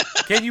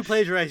 Can you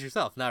plagiarize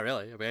yourself? Not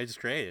really. I mean, I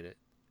just created it.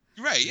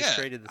 Right. Yeah.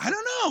 I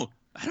don't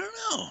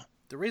know.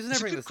 The reason I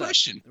bring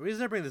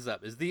this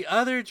up is the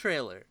other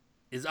trailer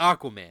is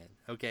Aquaman.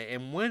 Okay,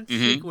 and one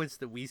sequence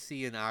that we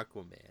see in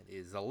Aquaman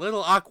is a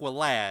little Aqua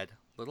lad,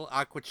 little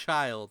Aqua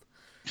child.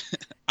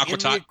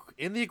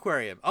 In the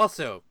aquarium.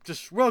 Also,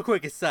 just real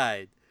quick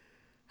aside,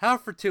 how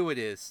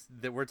fortuitous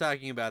that we're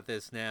talking about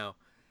this now.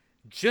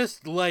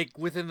 Just like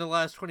within the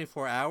last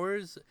 24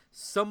 hours,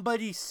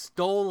 somebody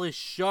stole a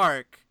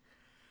shark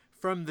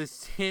from the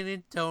San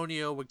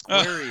Antonio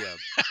aquarium.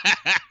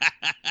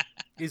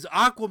 Is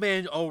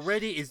Aquaman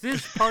already? Is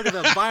this part of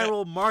a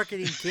viral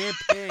marketing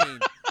campaign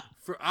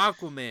for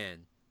Aquaman?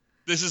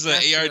 This is an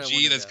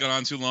ARG that's gone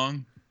on too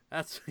long.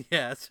 That's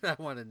what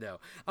I want to know.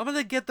 I'm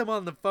gonna get them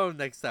on the phone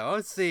next time. I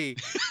want to see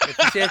if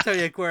the San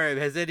Antonio Aquarium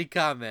has any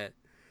comment.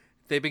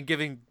 They've been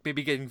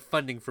getting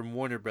funding from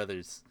Warner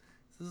Brothers.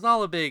 This is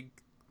all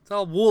it's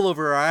all wool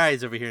over our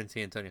eyes over here in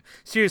San Antonio.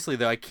 Seriously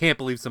though, I can't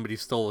believe somebody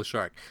stole a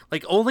shark.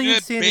 Like only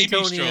in San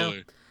Antonio,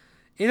 stroller.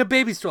 In a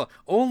baby stroller,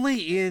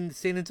 only in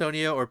San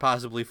Antonio or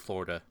possibly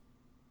Florida.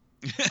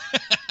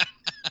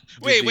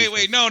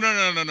 Wait. No.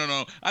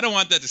 I don't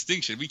want that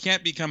distinction. We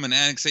can't become an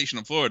annexation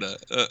of Florida.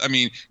 I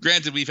mean,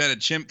 granted, we've had a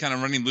chimp kind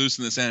of running loose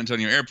in the San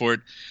Antonio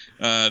airport.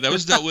 That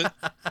was dealt with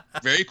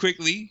very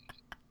quickly.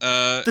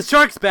 The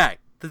shark's back.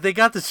 They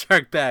got the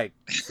shark back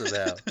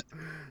somehow.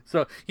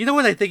 So, you know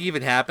what I think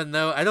even happened,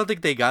 though? I don't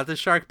think they got the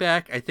shark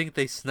back. I think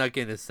they snuck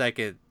in a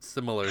second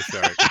similar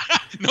shark.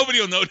 Nobody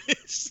will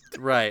notice.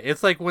 Right.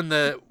 It's like when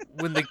the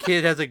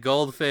kid has a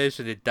goldfish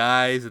and it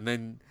dies, and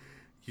then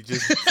you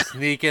just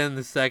sneak in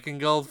the second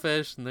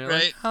goldfish, and they're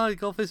like, oh, the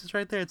goldfish is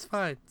right there. It's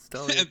fine. It's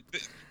totally...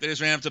 They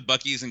just ran up to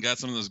Buc-ee's and got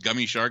some of those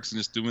gummy sharks and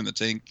just threw them in the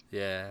tank.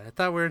 Yeah. I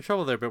thought we were in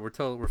trouble there, but we're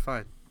told we're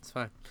fine. It's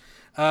fine.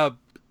 But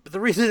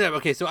the reason that...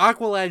 Okay, so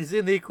Aqualad is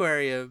in the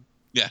aquarium.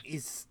 Yeah.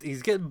 He's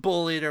getting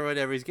bullied or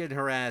whatever. He's getting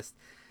harassed.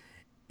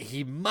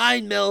 He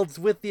mind melds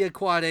with the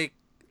aquatic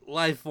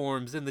life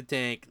forms in the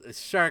tank. The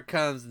shark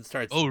comes and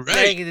starts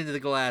banging into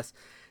the glass.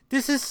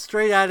 This is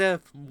straight out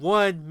of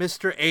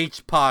Mr.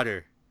 H.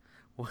 Potter.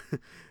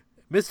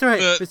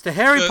 Mr.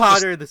 Harry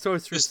Potter, the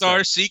Sorcerer's Stone. The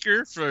Star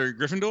Seeker for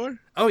Gryffindor?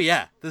 Oh,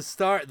 yeah.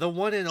 The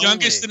one and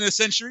Youngest in a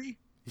century?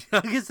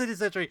 Youngest in a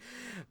century.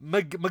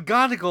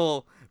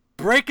 McGonagall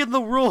breaking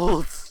the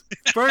rules.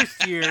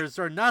 First years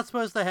are not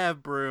supposed to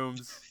have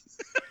brooms,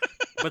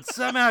 but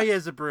somehow he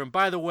has a broom.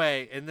 By the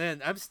way, and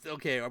then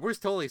we're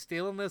totally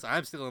stealing this.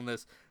 I'm stealing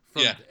this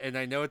from, and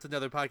I know it's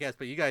another podcast,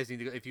 but you guys need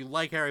to, if you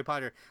like Harry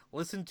Potter,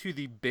 listen to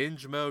the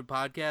Binge Mode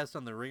podcast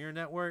on the Ringer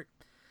Network.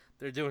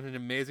 They're doing an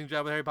amazing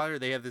job with Harry Potter.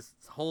 They have this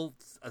whole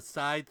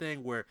aside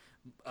thing where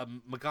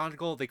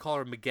McGonagall, they call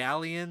her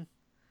McGallion,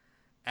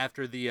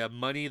 after the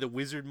money, the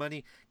wizard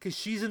money, because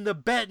she's in the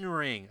betting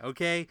ring,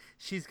 okay?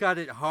 She's got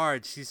it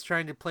hard. She's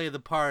trying to play the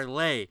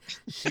parlay.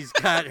 She's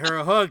got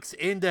her hooks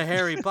into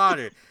Harry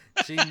Potter.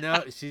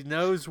 She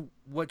knows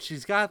what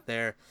she's got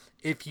there.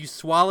 If you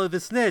swallow the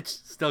snitch,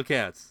 still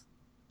counts.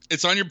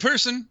 It's on your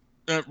person.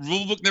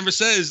 Rulebook never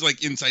says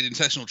like inside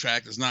intestinal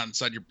tract is not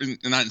inside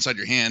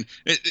your hand.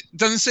 It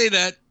doesn't say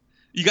that.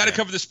 You got to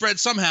cover the spread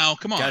somehow.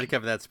 Come on. Got to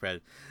cover that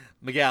spread.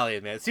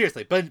 Megallion, man.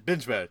 Seriously,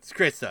 binge mode. It's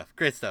great stuff.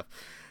 Great stuff.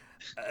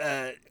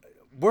 Where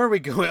are we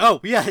going?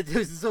 Oh, yeah.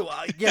 So,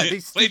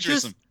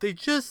 they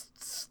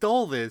just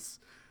stole this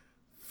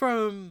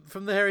from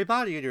the Harry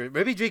Potter universe.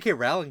 Maybe J.K.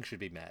 Rowling should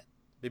be mad.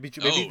 Maybe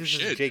this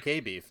is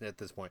J.K. beef at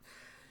this point.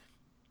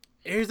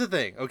 Here's the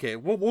thing. Okay,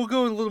 we'll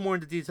go a little more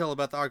into detail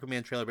about the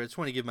Aquaman trailer, but I just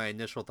want to give my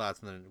initial thoughts,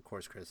 and then, of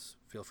course, Chris,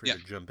 feel free to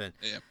jump in.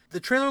 Yeah. The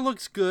trailer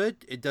looks good.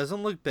 It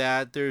doesn't look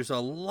bad. There's a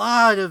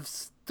lot of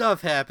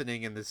stuff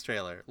happening in this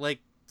trailer. Like,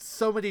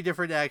 so many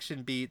different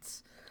action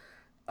beats.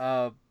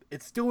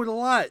 It's doing a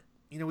lot.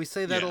 You know, we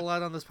say that a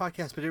lot on this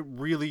podcast, but it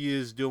really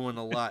is doing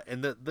a lot.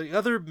 And the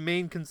other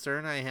main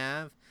concern I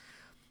have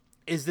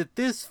is that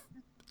this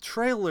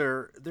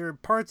trailer, there are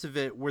parts of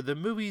it where the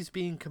movie's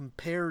being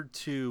compared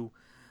to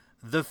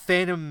The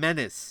Phantom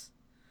Menace.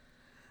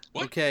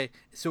 What? Okay,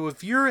 so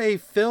if you're a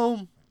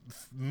a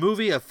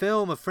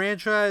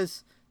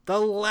franchise, the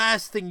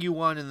last thing you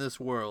want in this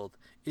world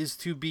is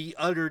to be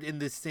uttered in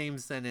the same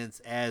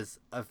sentence as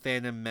a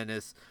Phantom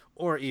Menace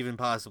or even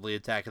possibly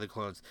Attack of the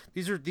Clones.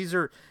 These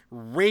are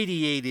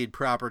radiated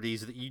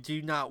properties that you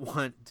do not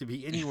want to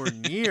be anywhere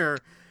near,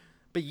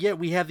 but yet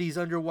we have these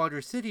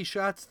underwater city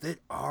shots that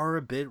are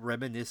a bit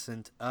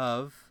reminiscent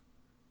of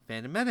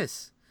Phantom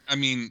Menace. I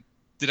mean,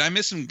 did I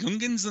miss some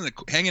Gungans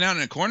hanging out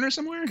in a corner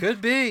somewhere?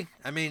 Could be.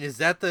 I mean, is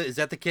that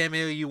the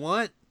cameo you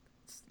want?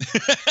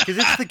 Because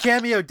it's the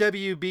cameo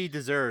WB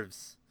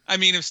deserves. I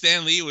mean, if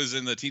Stan Lee was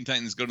in the Teen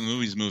Titans Go to the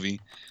Movies movie,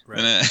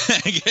 right, then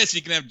I guess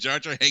you can have Jar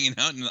Jar hanging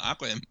out in the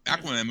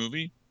Aquaman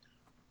movie.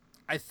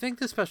 I think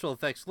the special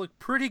effects look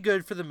pretty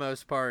good for the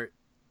most part.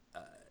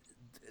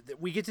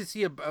 We get to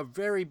see a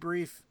very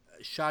brief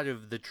shot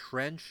of the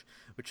trench,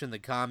 which in the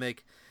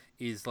comic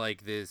is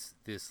like this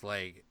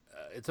like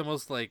it's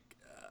almost like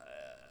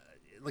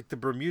the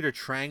Bermuda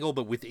Triangle,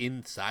 but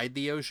inside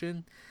the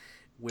ocean,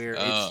 where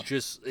it's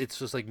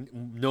just like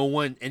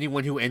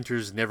anyone who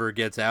enters never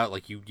gets out.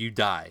 Like you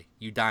die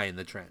in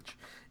the trench,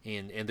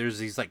 and there's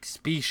these like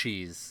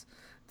species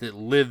that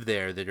live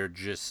there that are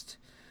just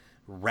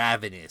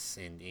ravenous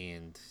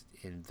and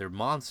they're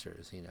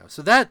monsters, you know.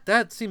 So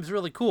that seems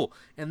really cool,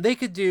 and they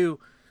could do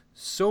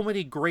so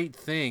many great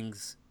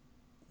things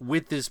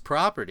with this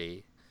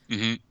property.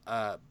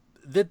 Mm-hmm.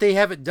 That they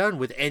haven't done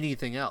with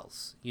anything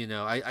else. You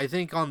know, I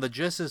think on the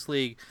Justice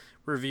League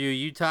review,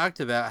 you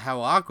talked about how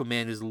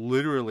Aquaman is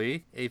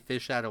literally a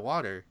fish out of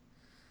water.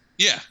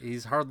 Yeah.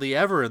 He's hardly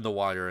ever in the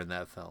water in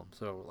that film.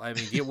 So, I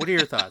mean, what are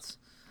your thoughts?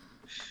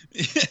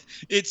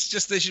 It's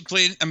just they should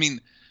play. I mean,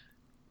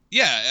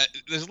 yeah,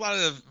 there's a lot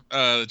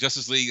of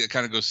Justice League that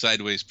kind of goes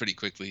sideways pretty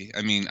quickly.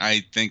 I mean,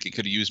 I think it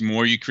could have used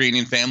more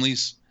Ukrainian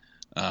families.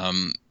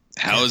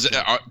 How is it?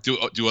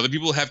 Do other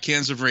people have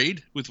cans of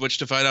Raid with which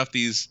to fight off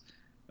these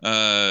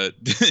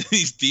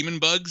these demon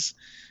bugs?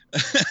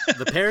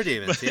 The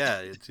parademons,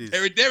 yeah.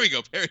 There we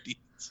go,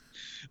 parademons.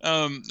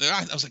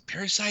 I was like,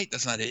 Parasite?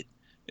 That's not it.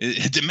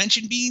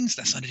 Dimension Beings?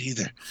 That's not it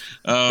either.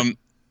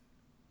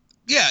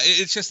 Yeah,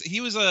 it's just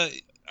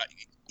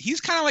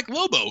he's kind of like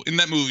Lobo in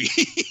that movie.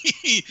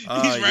 He's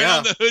right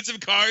on the hoods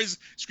of cars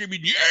screaming,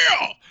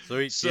 yeah! So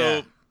he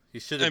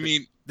should have. I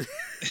mean,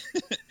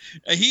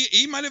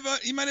 he might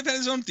have had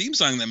his own theme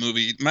song in that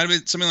movie. It might have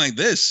been something like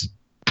this.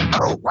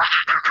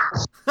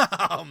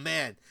 Oh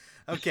man.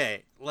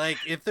 Okay, like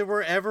if there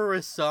were ever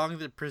a song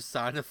that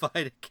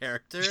personified a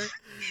character,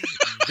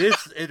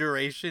 this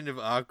iteration of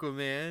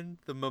Aquaman,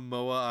 the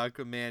Momoa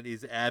Aquaman,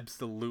 is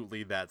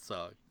absolutely that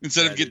song.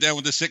 Instead of Get Down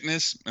with the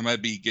Sickness, it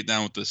might be Get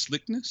Down with the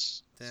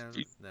Slickness.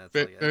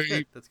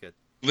 That's good.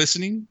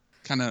 Listening,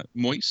 kind of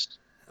moist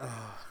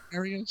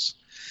areas.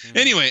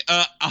 Anyway,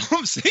 all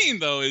I'm saying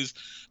though is,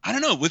 I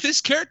don't know, with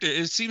this character,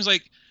 it seems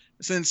like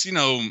since, you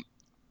know,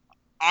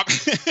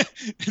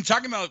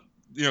 talking about,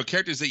 you know,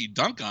 characters that you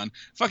dunk on,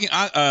 fucking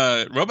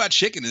Robot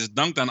Chicken has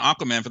dunked on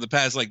Aquaman for the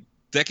past like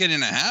decade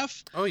and a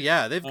half. Oh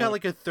yeah, they've got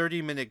like a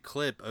 30-minute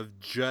clip of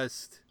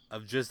just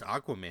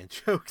Aquaman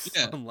jokes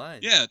online.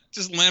 Yeah,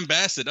 just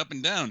lambasted up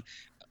and down.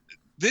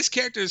 This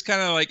character is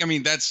kind of like, I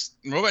mean, that's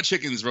Robot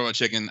Chicken's Robot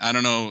Chicken. I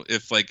don't know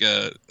if like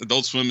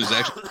Adult Swim is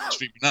actually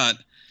stream or not,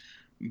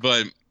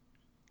 but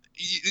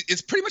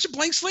it's pretty much a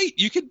blank slate.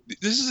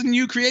 This is a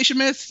new creation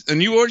myth, a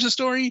new origin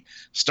story.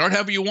 Start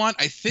however you want.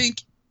 I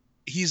think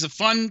he's a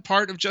fun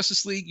part of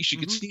Justice League. You should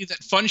continue that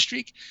fun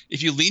streak.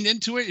 If you lean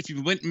into it, if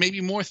you went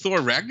maybe more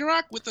Thor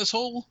Ragnarok with this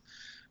whole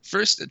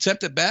first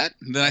attempt at bat,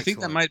 then I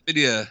think that might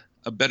be a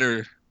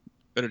better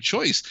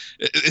choice.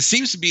 It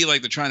seems to be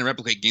like they're trying to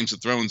replicate Games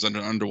of Thrones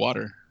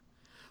underwater.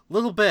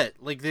 Little bit.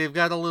 Like they've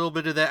got a little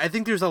bit of that. I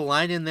think there's a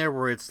line in there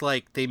where it's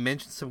like they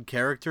mention some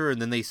character and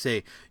then they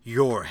say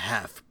your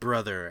half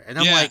brother, and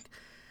I'm like,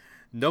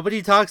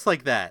 Nobody talks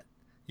like that.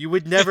 You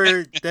would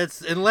never.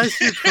 That's unless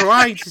you're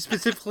trying to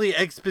specifically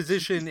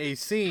exposition a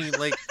scene.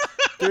 Like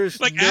there's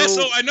Like, no.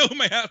 asshole, I know who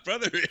my half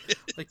brother is.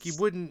 Like you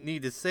wouldn't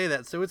need to say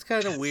that. So it's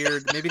kind of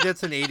weird. Maybe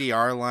that's an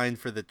ADR line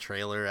for the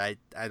trailer.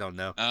 I don't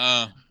know.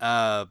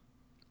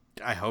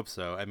 I hope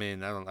so. I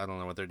mean, I don't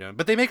know what they're doing,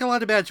 but they make a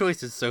lot of bad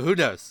choices. So who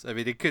knows? I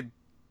mean, it could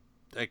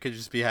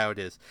just be how it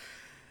is.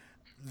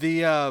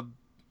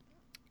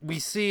 We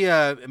see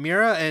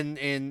Mira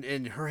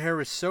and her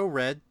hair is so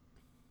red.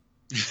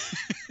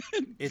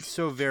 It's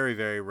so very,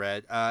 very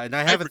red. And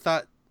I have a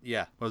thought.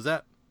 Yeah, what was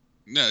that?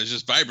 No, it's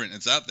just vibrant.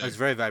 It's out there. It's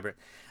very vibrant.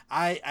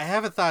 I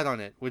have a thought on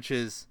it, which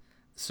is,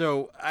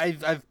 so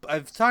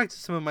I've talked to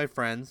some of my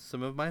friends,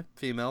 some of my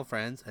female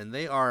friends, and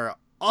they are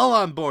all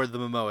on board the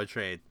Momoa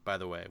train, by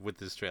the way, with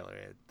this trailer.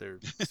 They're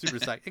super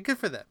psyched. And good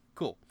for them.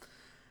 Cool.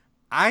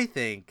 I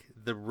think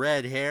the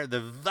red hair,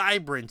 the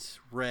vibrant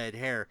red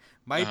hair,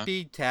 might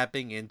be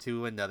tapping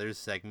into another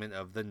segment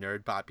of the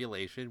nerd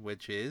population,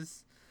 which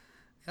is,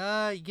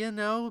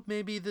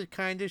 maybe the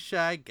kind of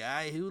shy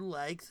guy who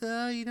likes,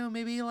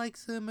 maybe he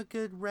likes a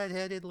good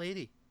redheaded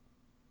lady.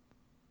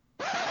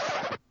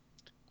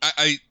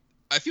 I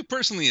feel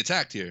personally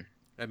attacked here.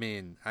 I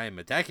mean, I am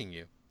attacking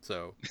you,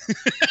 so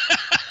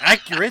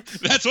accurate.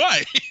 That's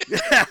why.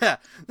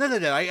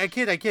 No. I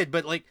kid.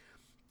 But like,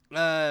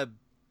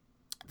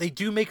 they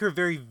do make her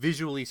very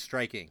visually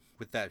striking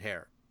with that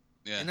hair.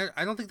 Yeah. And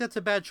I don't think that's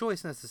a bad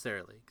choice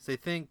necessarily, because I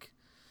think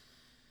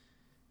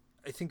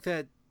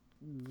that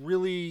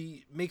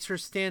really makes her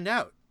stand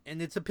out,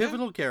 and it's a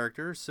pivotal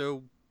character.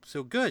 So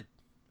good.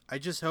 I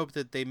just hope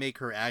that they make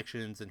her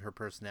actions and her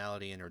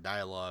personality and her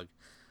dialogue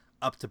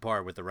up to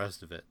par with the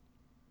rest of it.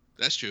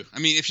 That's true. I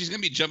mean, if she's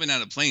gonna be jumping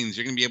out of planes,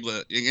 you're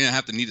gonna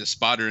have to need a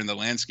spotter in the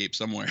landscape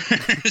somewhere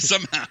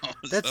somehow.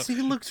 That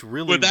scene looks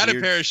really without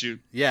weird. a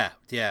parachute. Yeah.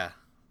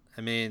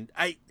 I mean,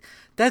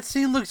 that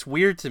scene looks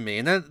weird to me,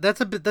 and that's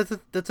a bit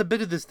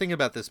of this thing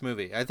about this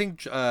movie. I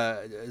think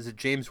is it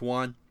James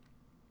Wan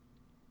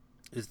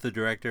is the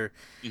director.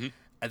 Mm-hmm.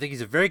 I think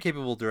he's a very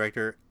capable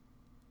director.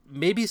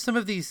 Maybe some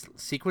of these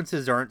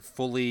sequences aren't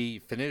fully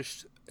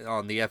finished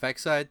on the FX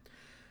side.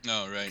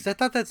 Oh, right. Because I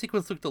thought that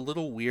sequence looked a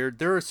little weird.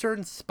 There are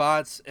certain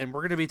spots, and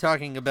we're going to be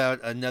talking about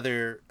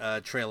another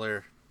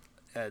trailer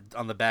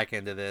on the back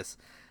end of this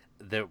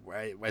that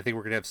I think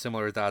we're going to have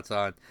similar thoughts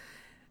on.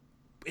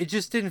 It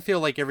just didn't feel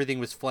like everything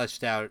was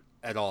fleshed out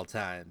at all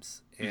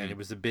times, and it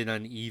was a bit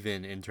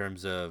uneven in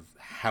terms of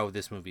how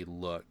this movie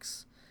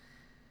looks.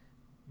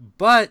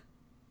 But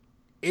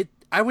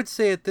I would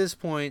say at this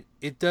point,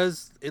 it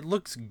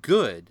looks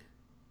good.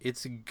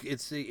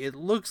 It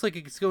looks like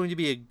it's going to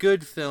be a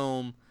good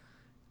film.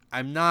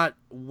 I'm not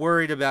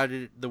worried about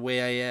it the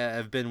way I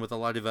have been with a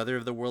lot of other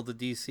of the World of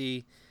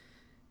DC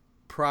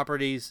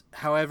properties.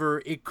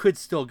 However, it could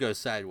still go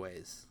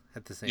sideways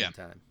at the same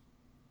time.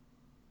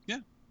 Yeah.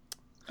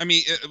 I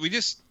mean, we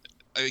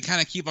kind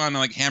of keep on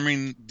like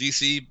hammering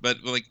DC,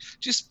 but like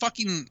just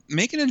fucking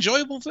make an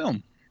enjoyable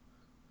film.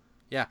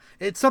 Yeah,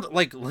 it's something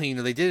like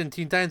they did in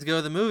Teen Titans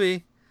Go, the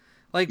movie.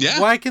 Like,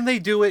 why can they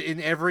do it in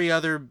every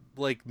other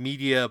like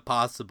media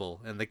possible?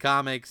 In the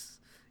comics,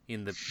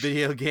 in the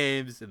video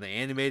games, in the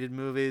animated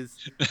movies.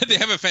 They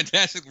have a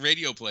fantastic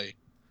radio play.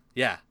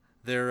 Yeah,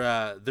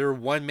 their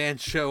one-man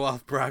show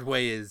off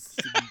Broadway is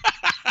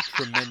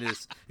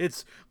tremendous.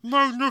 It's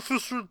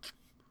magnificent.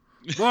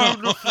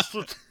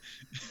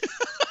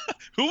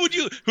 Who would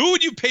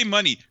you pay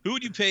money? Who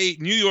would you pay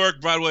New York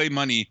Broadway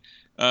money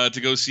to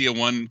go see a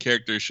one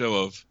character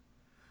show of?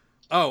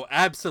 Oh,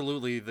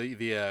 absolutely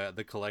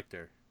the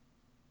Collector.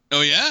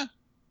 Oh yeah?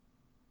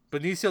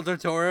 Benicio del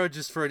Toro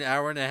just for an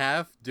hour and a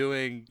half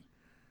doing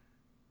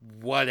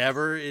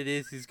whatever it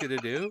is he's gonna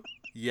do.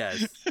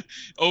 Yes.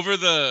 over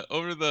the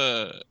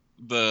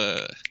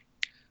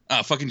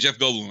fucking Jeff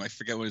Goldblum. I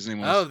forget what his name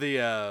was.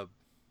 Oh,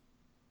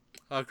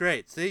 oh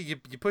great. See, you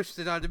pushed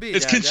it on to me.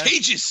 It's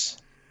contagious.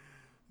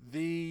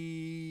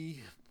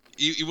 He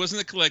wasn't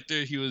the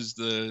Collector. He was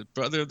the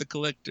brother of the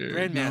Collector.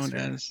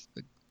 Grandmaster.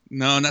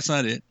 No, that's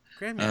not it.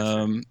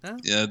 Grandmaster. No?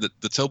 Yeah, the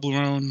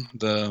Toblerone,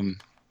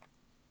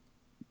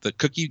 the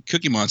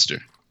Cookie Monster.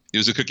 He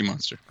was a Cookie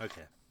Monster.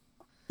 Okay.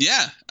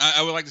 Yeah,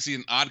 I would like to see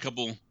an Odd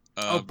Couple.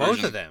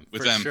 Both of them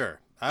for sure.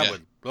 I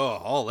would. Oh,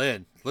 all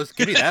in. Let's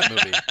give me that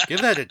movie.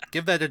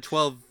 give that a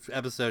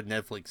 12-episode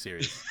Netflix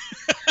series.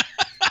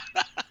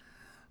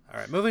 All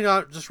right, moving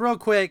on. Just real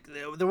quick,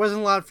 there wasn't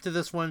a lot to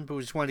this one, but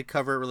we just wanted to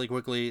cover it really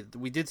quickly.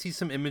 We did see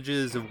some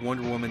images of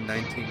Wonder Woman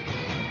 19.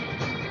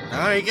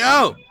 There you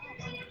go.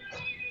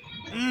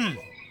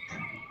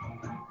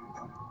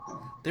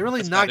 They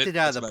really knocked it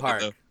out of the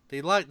park.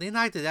 They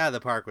knocked it out of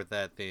the park with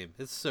that theme.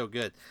 It's so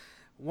good.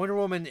 Wonder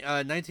Woman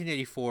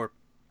 1984.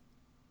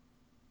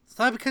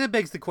 So that kind of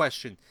begs the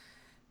question.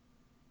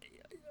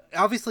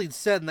 Obviously, it's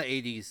set in the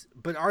 80s,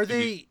 but are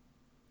they?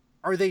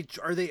 Are they?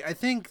 I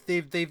think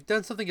they've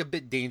done something a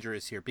bit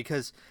dangerous here,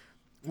 because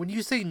when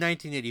you say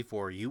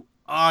 1984, you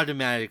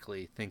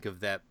automatically think of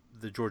the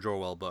George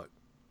Orwell book.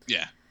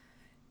 Yeah.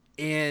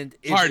 And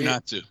Hard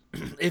not to.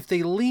 If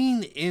they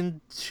lean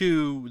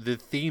into the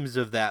themes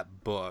of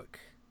that book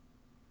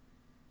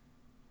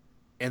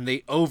and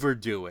they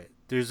overdo it,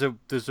 there's a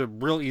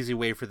real easy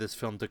way for this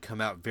film to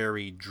come out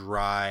very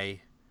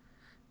dry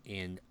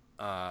and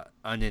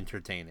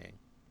unentertaining.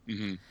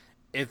 Mm-hmm.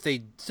 If they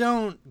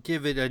don't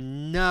give it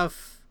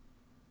enough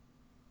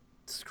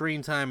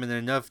screen time and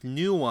enough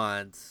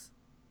nuance,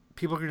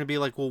 people are going to be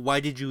like, well, why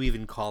did you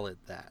even call it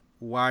that?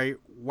 Why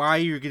are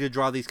you going to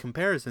draw these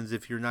comparisons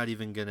if you're not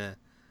even going to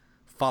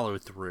follow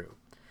through?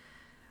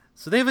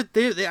 So they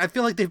I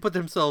feel like they've put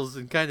themselves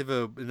in kind of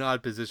an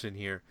odd position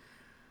here.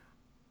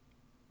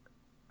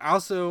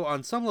 Also,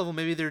 on some level,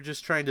 maybe they're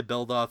just trying to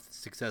build off the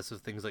success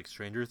of things like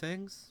Stranger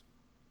Things.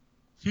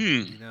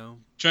 You know,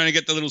 Trying to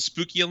get the little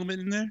spooky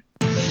element in there.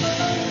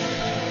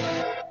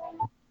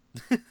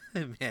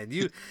 man,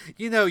 you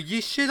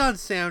shit on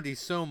Soundy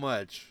so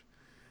much,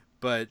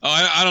 but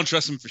I don't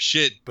trust him for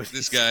shit. but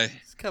This guy.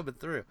 he's coming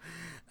through.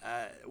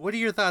 What are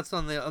your thoughts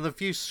on the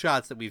few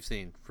shots that we've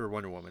seen for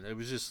Wonder Woman? It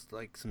was just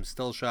like some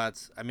still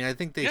shots. I mean, I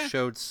think they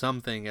showed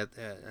something at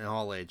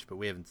Hall H, but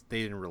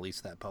they didn't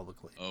release that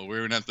publicly. Oh,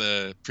 we're not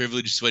the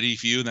privileged, sweaty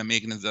few that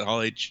making it to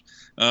Hall H.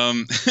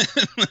 I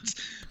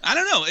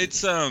don't know.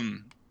 It's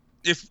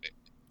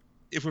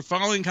if we're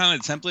following kind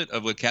of the template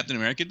of what Captain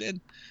America did,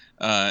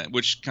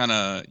 which kind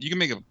of you can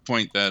make a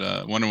point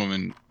that Wonder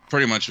Woman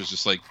pretty much was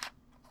just like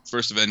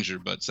First Avenger,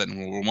 but set in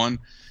World War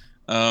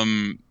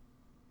I.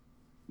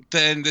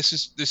 Then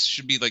this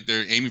should be like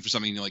they're aiming for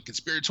something like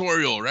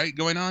conspiratorial, right,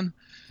 going on.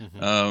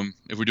 Mm-hmm.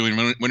 If we're doing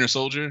Winter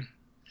Soldier,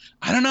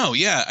 I don't know.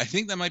 Yeah, I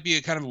think that might be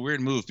a kind of a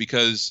weird move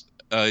because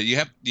you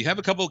have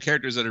a couple of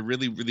characters that are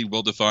really really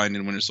well defined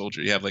in Winter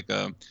Soldier. You have like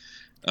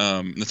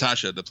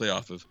Natasha to play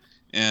off of,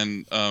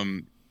 and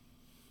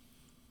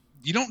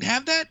you don't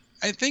have that.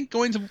 I think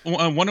going to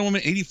Wonder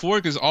Woman 84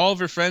 because all of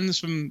her friends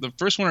from the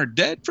first one are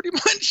dead pretty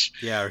much.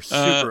 Yeah, are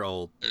super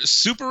old.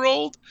 Super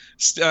old.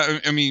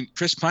 I mean,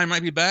 Chris Pine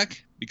might be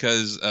back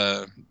because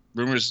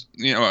rumors,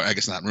 I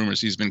guess not rumors.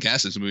 He's been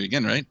cast in this movie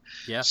again, right?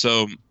 Yeah.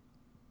 So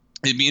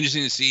it'd be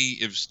interesting to see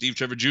if Steve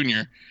Trevor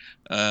Jr.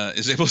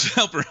 Is able to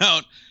help her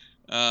out.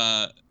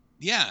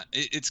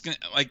 It's gonna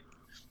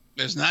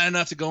there's not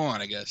enough to go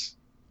on. I guess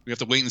we have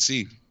to wait and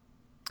see.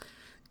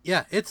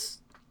 Yeah, it's.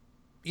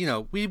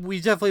 We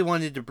definitely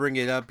wanted to bring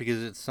it up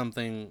because it's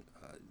something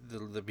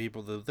the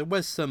people there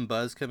was some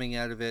buzz coming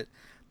out of it.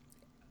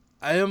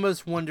 I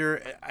almost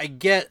wonder. I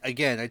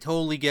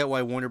totally get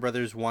why Warner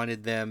Brothers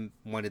wanted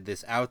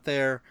this out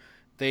there.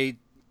 They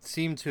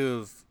seem to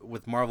have,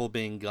 with Marvel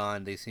being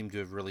gone, they seem to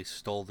have really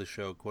stole the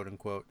show, quote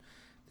unquote,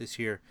 this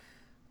year.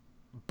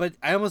 But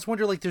I almost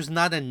wonder, there's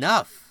not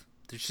enough.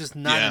 There's just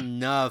not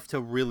enough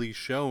to really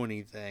show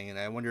anything, and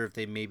I wonder if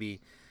they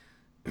maybe.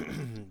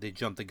 They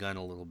jumped the gun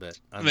a little bit.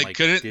 They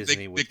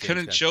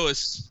couldn't show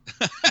us.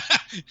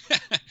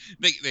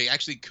 they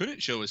actually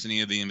couldn't show us any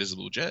of the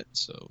invisible jet.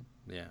 So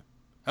yeah.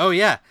 Oh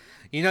yeah.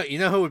 You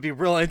know who would be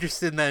real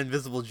interested in that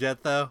invisible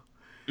jet though?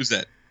 Who's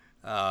that?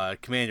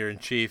 Commander in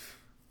Chief,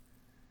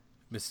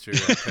 Mr.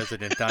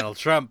 President Donald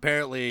Trump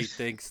apparently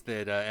thinks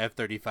that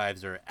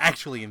F-35s are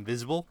actually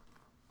invisible.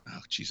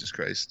 Oh Jesus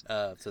Christ!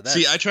 So that's...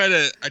 See, I try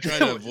to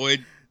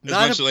avoid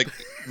as much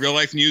real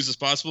life news as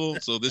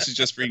possible. So this is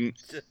just bringing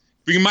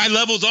my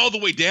levels all the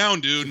way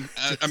down, dude.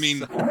 I mean,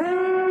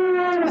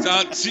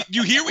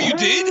 you hear what you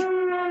did?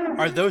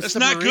 Are those That's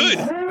submarines?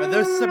 not good. Are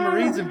those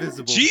submarines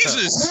invisible?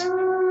 Jesus!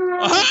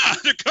 Aha!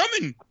 They're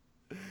coming.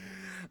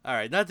 All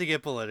right, not to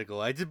get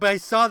political. I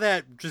saw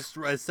that just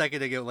a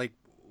second ago,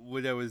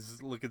 when I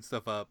was looking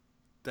stuff up,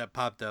 that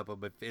popped up on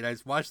my feed. I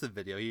just watched the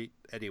video.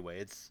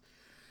 It's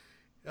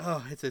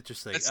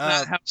interesting. That's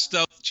not how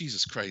stuff.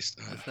 Jesus Christ!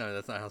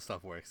 That's not how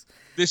stuff works.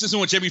 This isn't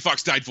what Jamie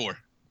Foxx died for.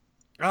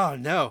 Oh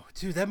no,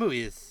 dude, that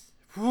movie is.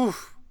 Whew.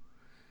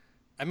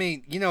 I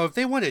mean, if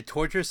they want to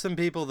torture some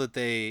people that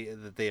they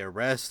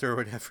arrest or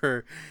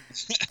whatever,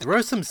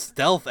 throw some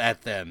stealth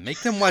at them.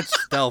 Make them watch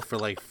stealth for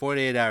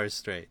 48 hours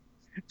straight.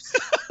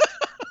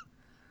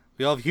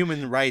 We all have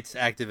human rights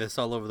activists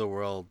all over the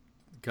world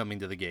coming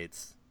to the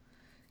gates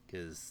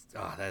because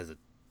that is a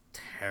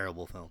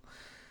terrible film.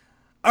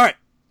 All right,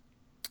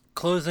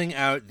 closing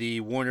out the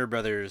Warner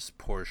Brothers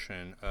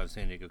portion of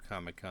San Diego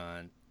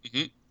Comic-Con.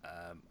 Mm-hmm.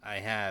 I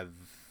have.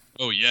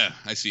 Oh yeah,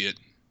 I see it.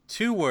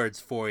 2 words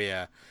for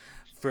you,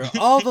 for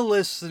all the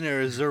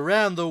listeners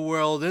around the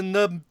world and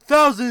the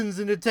thousands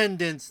in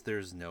attendance.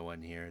 There's no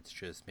one here. It's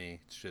just me.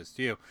 It's just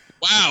you.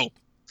 Wow.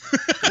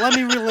 Let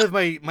me relive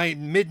my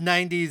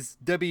mid-90s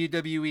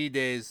WWE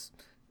days.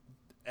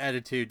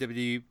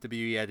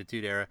 WWE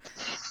Attitude Era.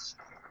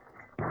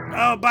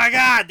 Oh my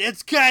God,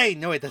 it's Kane!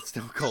 No wait, that's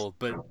Stone Cold,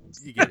 but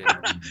you get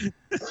it.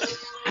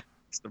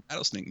 It's the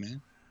rattlesnake,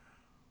 man.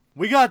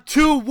 We got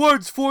 2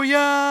 words for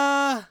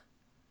ya.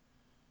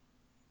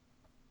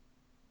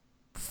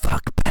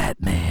 Fuck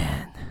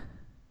Batman.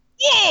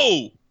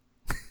 Whoa!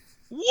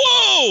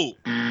 Whoa!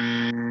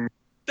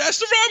 That's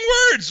the wrong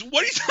words.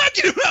 What are you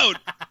talking about?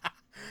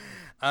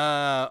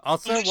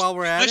 Also, while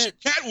we're at it,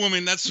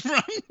 Catwoman. That's the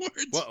wrong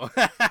words.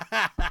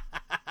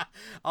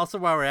 Also,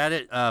 while we're at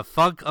it,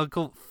 Funk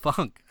Uncle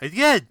Wow.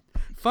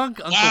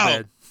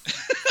 Ben.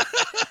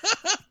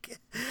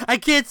 I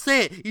can't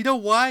say it. You know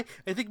why?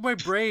 I think my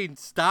brain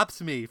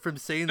stops me from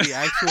saying the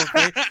actual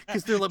thing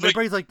because my Like-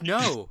 brain's like,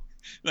 no,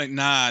 Like,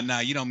 nah,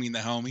 you don't mean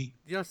that, homie.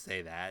 you don't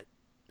say that.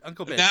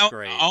 Uncle Ben's Now,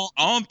 great. all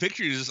I'm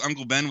picturing is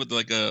Uncle Ben with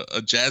like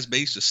a jazz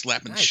bass just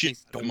slapping Nice. shit.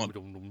 He's- Come on.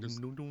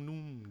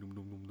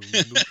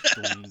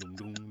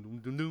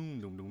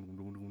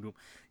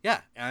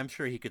 Yeah, I'm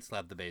sure he could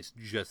slap the bass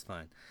just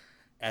fine.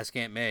 Ask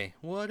Aunt May.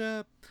 What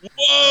up?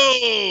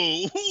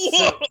 Whoa!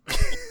 Whoa!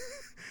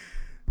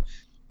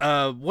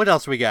 What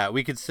else we got?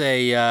 We could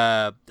say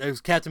it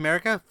was Captain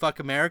America. Fuck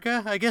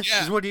America, I guess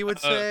Yeah, is what he would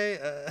say.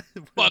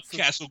 Fuck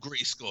Castle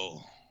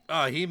Grayskull.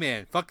 Oh,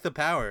 He-Man. Fuck the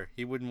power.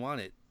 He wouldn't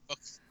want it.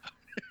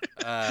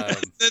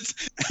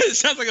 It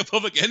sounds like a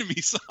Public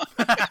Enemy song.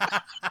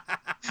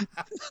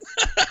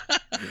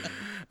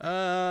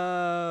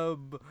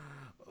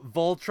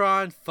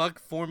 Voltron. Fuck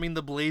forming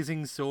the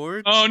blazing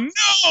sword, Oh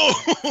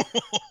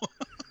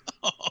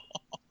no!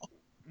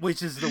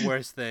 which is the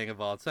worst thing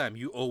of all time.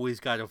 You always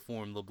got to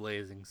form the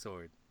blazing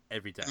sword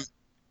every time.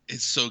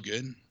 It's so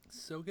good.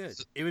 So good.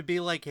 It would be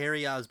like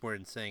Harry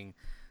Osborn saying,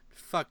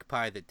 "Fuck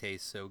pie that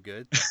tastes so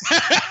good."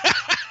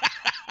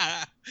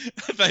 I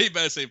thought you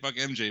better say fuck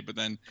MJ, but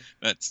then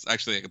that's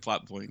actually like a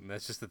plot point. And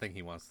that's just the thing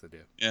he wants to do.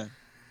 Yeah.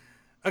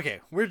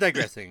 Okay, we're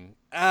digressing.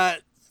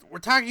 We're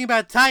talking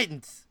about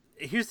Titans.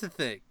 Here's the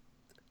thing.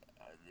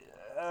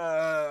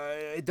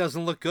 It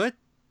doesn't look good.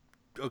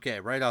 Okay,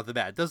 right off the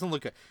bat, it doesn't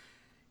look good.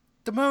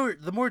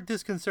 The more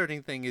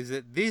disconcerting thing is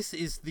that this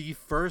is the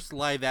first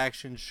live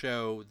action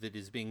show that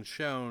is being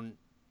shown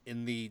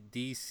in the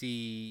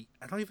DC.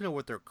 I don't even know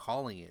what they're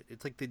calling it.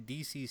 It's like the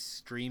DC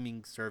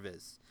streaming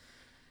service.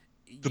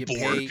 The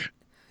Borg.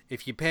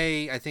 If you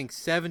pay, I think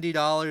 $70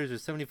 or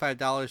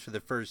 $75 for the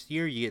first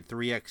year, you get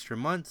 3 extra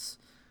months,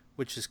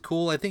 which is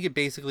cool. I think it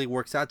basically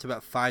works out to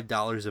about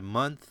 $5 a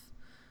month.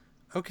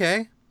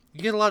 Okay,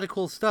 you get a lot of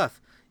cool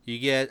stuff. You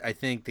get, I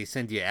think they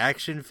send you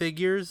action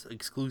figures,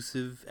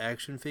 exclusive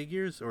action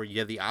figures, or you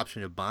have the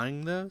option of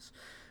buying those,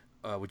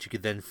 which you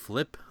could then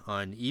flip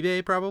on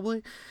eBay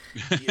probably.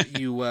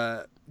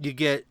 You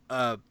get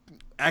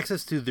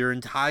access to their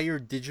entire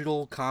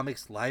digital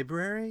comics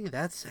library.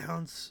 That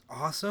sounds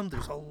awesome.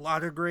 There's a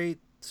lot of great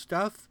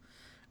stuff.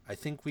 I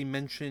think we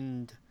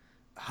mentioned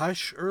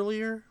Hush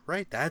earlier,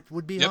 right? That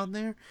would be on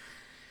there.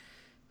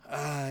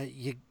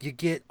 You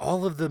get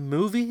all of the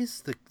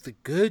movies, the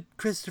good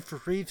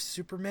Christopher Reeve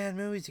Superman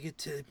movies. You get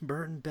Tim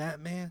Burton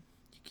Batman.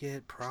 You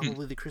get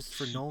probably the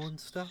Christopher Nolan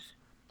stuff.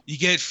 You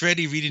get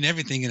Freddy reading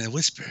everything in a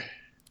whisper.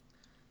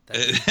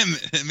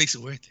 It makes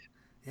it worth it.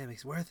 Yeah, it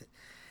makes it worth it.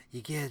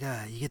 You get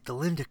the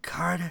Linda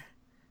Carter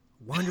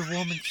Wonder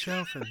Woman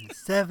show from the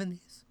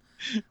 70s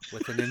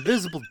with an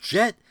invisible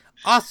jet.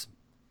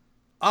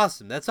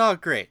 Awesome. That's all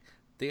great.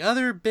 The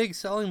other big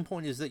selling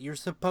point is that you're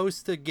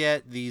supposed to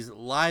get these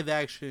live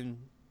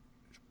action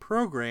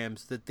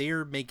programs that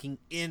they're making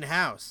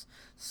in-house.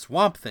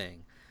 Swamp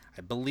Thing,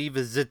 I believe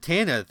a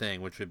Zatanna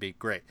thing, which would be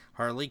great.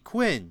 Harley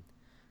Quinn,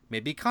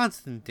 maybe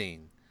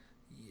Constantine,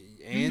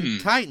 and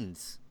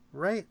Titans,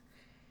 right?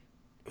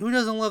 Who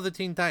doesn't love the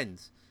Teen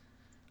Titans?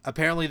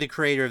 Apparently the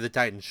creator of the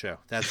Titans show.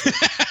 That's it.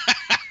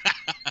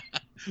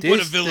 What a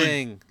This villain.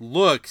 thing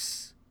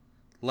looks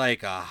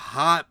like a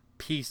hot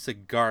piece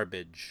of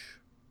garbage.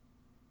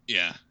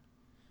 Yeah.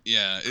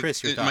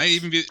 Chris, your it might thoughts?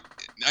 even be.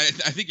 I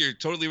think you're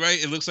totally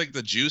right. It looks like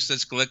the juice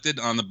that's collected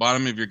on the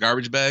bottom of your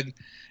garbage bag,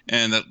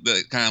 and that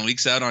kind of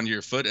leaks out onto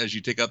your foot as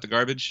you take out the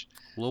garbage.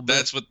 A little bit.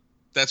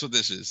 That's what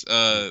this is.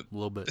 A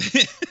little bit.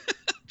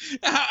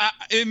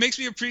 It makes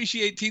me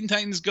appreciate Teen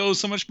Titans Go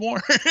so much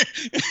more.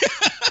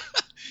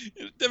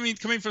 I mean,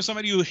 coming from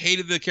somebody who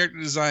hated the character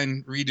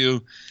design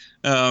redo,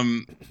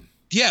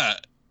 yeah,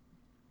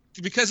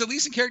 because at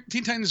least in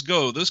Teen Titans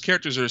Go, those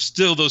characters are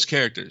still those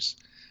characters.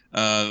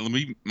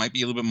 We might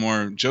be a little bit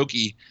more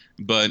jokey,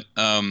 but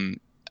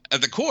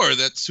at the core,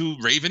 that's who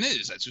Raven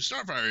is. That's who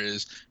Starfire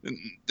is.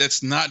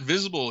 That's not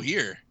visible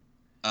here.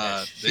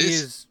 Yeah,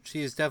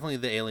 she is definitely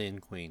the alien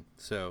queen,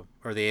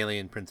 or the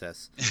alien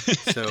princess.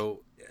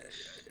 So,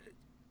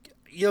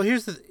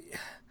 here's the.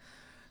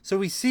 So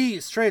we see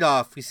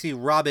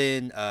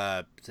Robin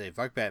say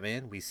fuck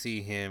Batman. We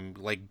see him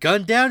like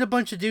gun down a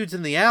bunch of dudes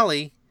in the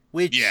alley.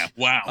 Which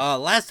wow.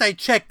 Last I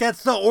checked,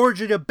 that's the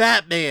origin of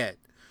Batman.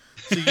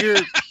 So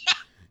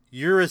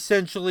you're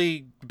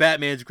essentially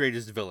Batman's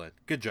greatest villain.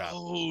 Good job.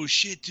 Oh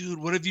shit, dude!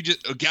 What if you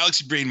just a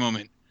galaxy brain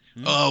moment?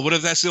 What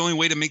if that's the only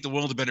way to make the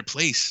world a better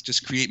place?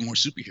 Just create more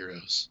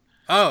superheroes.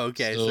 Oh,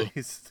 okay. So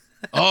he's.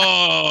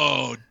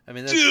 Oh, I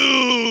mean, that's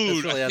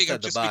dude! really I think I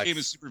outside the just box. became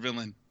a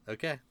supervillain.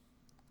 Okay.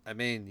 I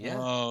mean, yeah.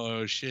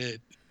 Oh shit!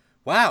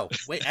 Wow.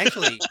 Wait,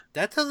 actually,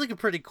 that sounds like a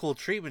pretty cool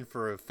treatment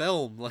for a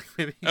film. Like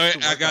maybe. All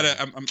right, I got it.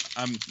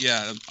 I'm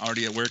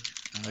already at work.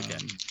 Okay.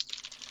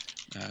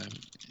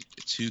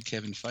 To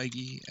Kevin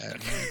Feige.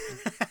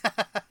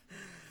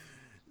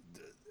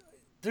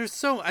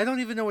 I don't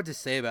even know what to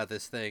say about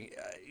this thing.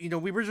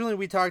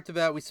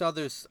 We saw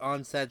those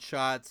on-set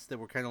shots that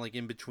were kind of like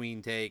in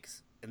between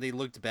takes. and they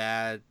looked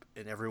bad,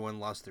 and everyone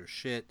lost their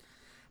shit.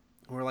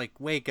 We're like,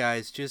 wait,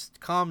 guys, just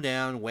calm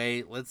down.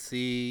 Wait, let's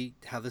see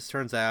how this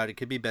turns out. It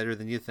could be better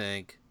than you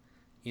think.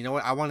 You know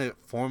what? I want to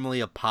formally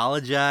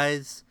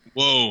apologize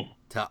Whoa.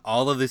 to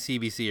all of the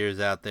CBCers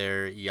out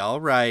there.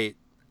 Y'all right.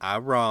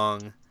 I'm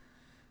wrong.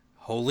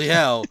 Holy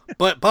hell.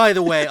 But by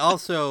the way,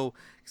 also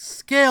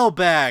scale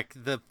back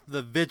the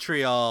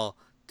vitriol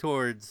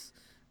towards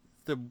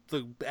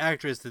the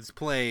actress that's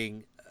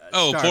playing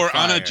For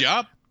Anna Starfire.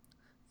 Diop?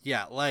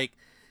 Yeah, like,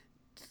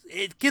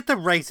 get the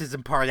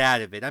racism part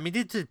out of it. I mean,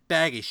 it's a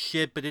bag of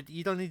shit, but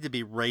you don't need to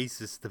be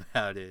racist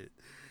about it.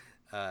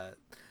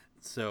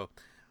 So,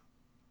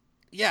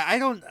 yeah, I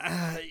don't.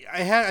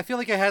 I feel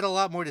like I had a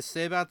lot more to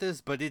say about this,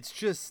 but it's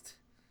just,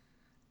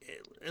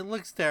 it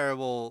looks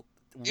terrible.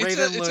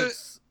 Raven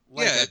looks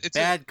like a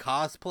bad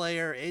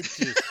cosplayer. It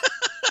just.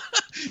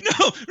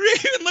 No,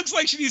 Raven looks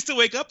like she needs to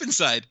wake up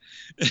inside.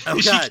 Oh,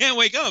 she God. can't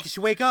wake up. She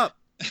should wake up.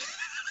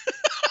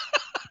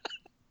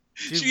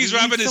 Dude, She needs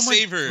Robin to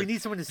save her. We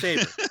need someone to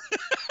save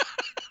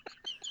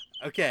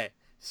her. Okay,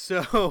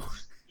 so.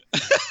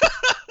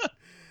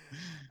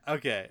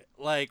 Okay,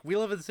 like, we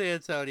live in San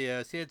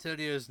Antonio. San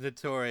Antonio is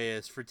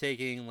notorious for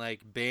taking,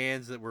 like,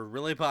 bands that were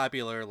really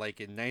popular, like,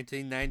 in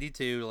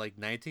 1992 to, like,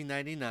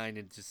 1999,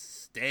 and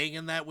just staying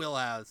in that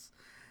wheelhouse,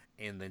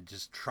 and then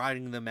just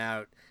trotting them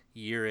out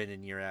year in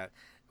and year out.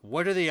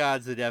 What are the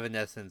odds that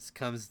Evanescence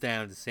comes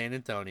down to San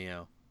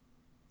Antonio?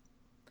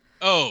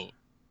 Oh,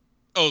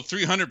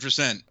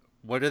 300%.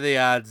 What are the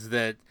odds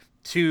that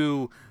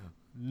two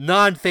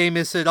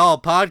non-famous at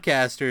all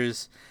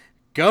podcasters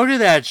go to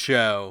that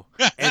show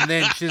and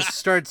then just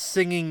start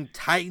singing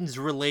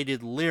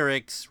Titans-related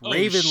lyrics,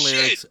 Raven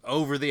lyrics,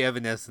 over the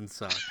Evanescence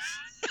songs?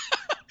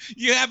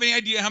 You have any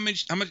idea how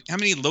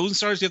many Lone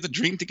Stars you have to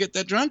drink to get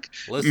that drunk?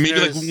 Listeners, Maybe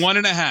like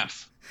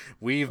 1.5.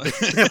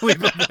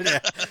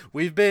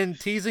 We've been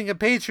teasing a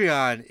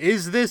Patreon.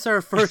 Is this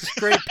our first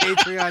great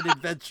Patreon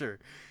adventure?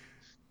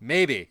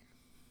 Maybe.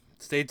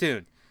 Stay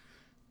tuned.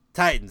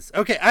 Titans.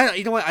 Okay,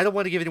 you know what? I don't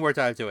want to give any more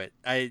time to it.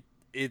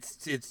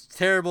 It's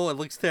terrible. It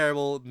looks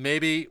terrible.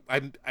 Maybe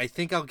I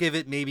think I'll give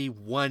it maybe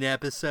one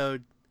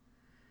episode.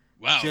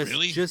 Wow,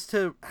 really? Just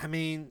to, I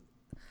mean,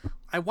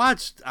 I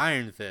watched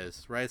Iron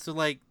Fist, right? So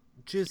like,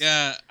 just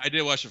Yeah, I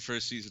did watch the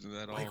first season of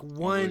that. like all the way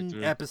one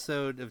through.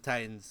 episode of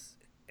Titans,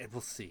 and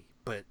we'll see.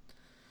 But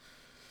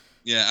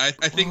Yeah,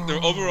 I think the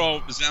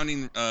overall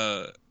resounding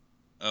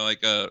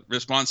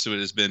response to it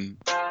has been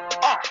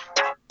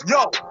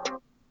Yo,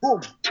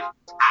 boom.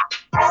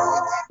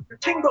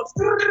 King goes.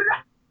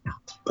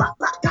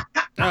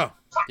 oh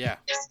yeah,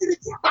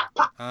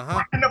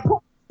 uh-huh.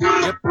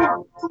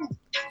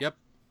 Yep.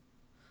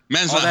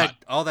 man's not hot.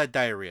 All that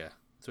diarrhea.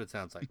 That's what it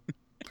sounds like.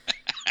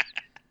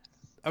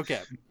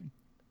 Okay.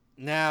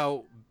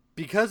 Now,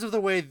 because of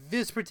the way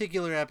this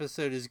particular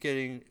episode has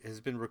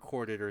been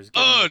recorded or is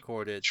getting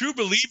recorded. True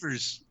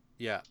Believers.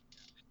 Yeah.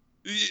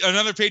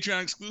 Another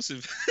Patreon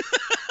exclusive.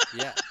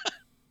 Yeah.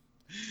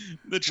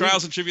 The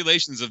trials and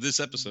tribulations of this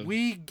episode.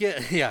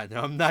 No,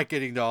 I'm not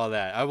getting to all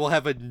that. I will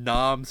have a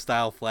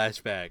Nom-style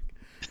flashback.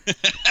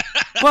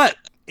 But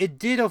it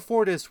did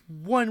afford us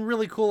one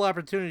really cool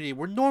opportunity.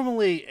 We're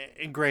normally,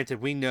 and granted,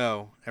 we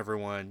know,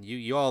 everyone,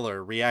 you all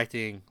are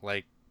reacting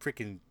like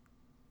freaking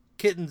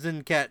kittens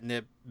in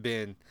catnip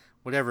bin.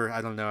 Whatever,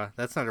 I don't know.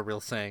 That's not a real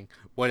saying.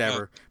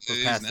 Whatever.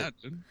 We're past it.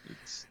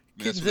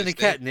 Kittens in a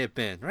catnip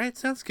bin, right?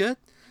 Sounds good.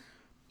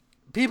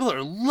 People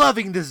are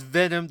loving this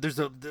Venom. There's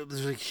a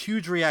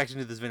huge reaction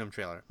to this Venom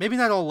trailer. Maybe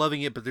not all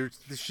loving it, but there's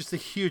just a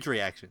huge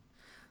reaction.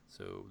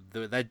 So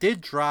that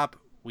did drop.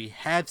 We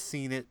have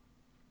seen it.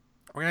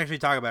 We're gonna actually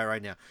talk about it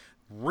right now,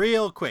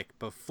 real quick,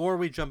 before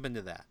we jump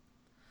into that.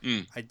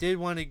 I did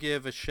want to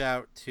give a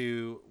shout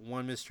to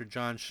one Mr.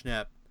 John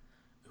Schnepp,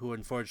 who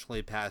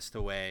unfortunately passed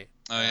away.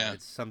 Oh yeah,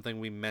 it's something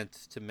we meant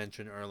to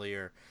mention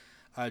earlier.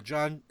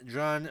 John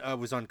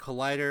was on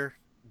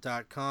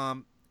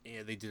Collider.com.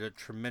 Yeah, they did a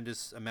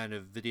tremendous amount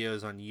of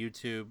videos on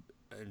YouTube.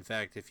 In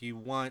fact, if you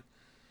want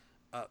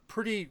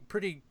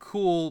pretty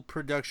cool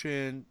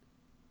production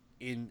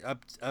in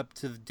up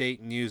to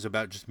date news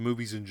about just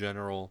movies in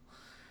general,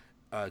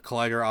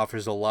 Collider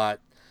offers a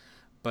lot.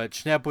 But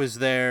Schnepp was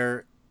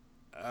there,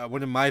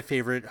 one of my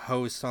favorite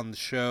hosts on the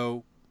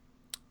show.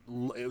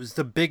 It was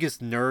the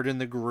biggest nerd in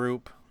the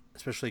group,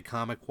 especially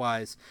comic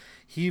wise.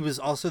 He was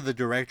also the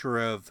director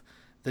of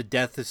The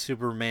Death of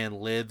Superman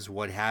Lives: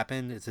 What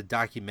Happened. It's a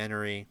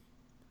documentary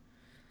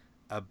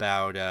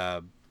about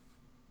the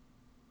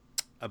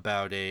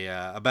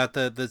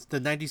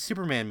 90s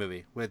Superman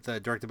movie with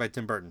directed by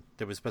Tim Burton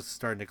that was supposed to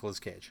star Nicolas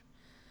Cage,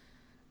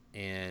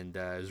 and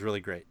it was really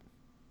great.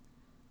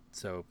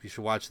 So you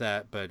should watch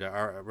that. But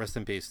rest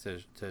in peace to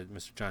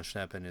Mr. John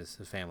Schnepp and his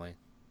family.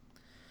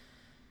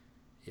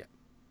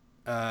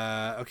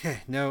 Yeah.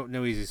 Okay. No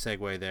easy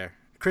segue there.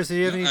 Chris, do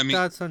you have any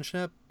thoughts on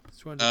Schnepp?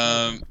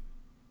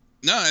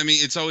 No, I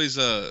mean, it's always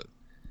an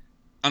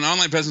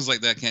online presence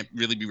like that can't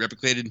really be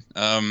replicated.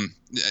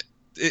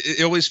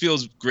 it always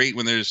feels great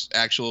when there's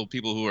actual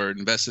people who are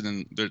invested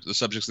in the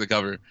subjects they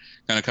cover,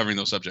 kind of covering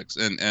those subjects,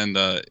 and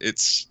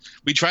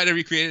we try to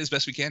recreate it as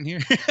best we can here,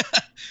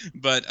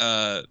 but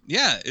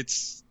yeah, it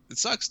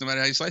sucks no matter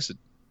how you slice it.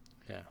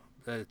 Yeah,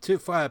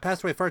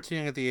 passed away far too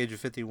young at the age of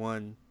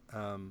 51,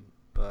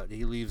 but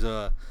he leaves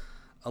a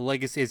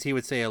legacy, as he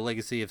would say, a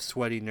legacy of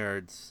sweaty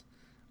nerds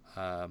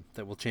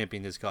that will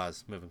champion his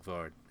cause moving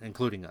forward,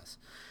 including us.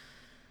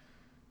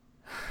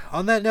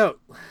 On that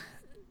note,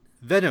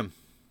 Venom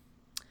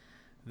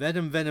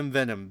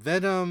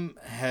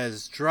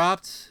has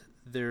dropped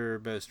their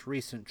most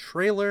recent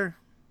trailer,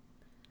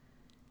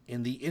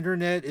 and the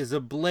internet is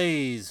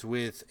ablaze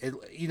with it.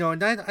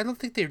 And I don't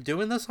think they're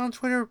doing this on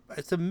Twitter.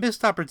 It's a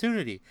missed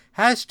opportunity.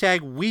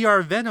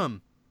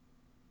 #WeAreVenom.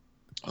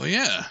 Oh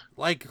yeah.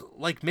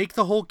 Like make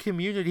the whole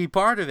community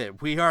part of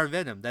it. We are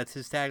Venom. That's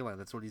his tagline.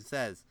 That's what he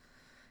says.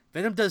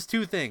 Venom does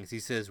two things. He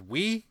says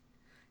 "we,"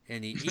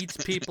 and he eats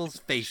people's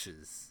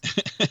faces.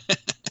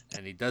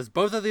 And he does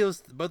both of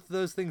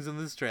those things in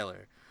this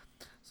trailer.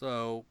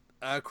 So,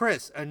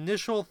 Chris,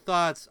 initial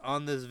thoughts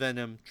on this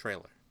Venom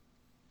trailer?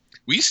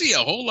 We see a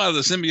whole lot of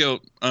the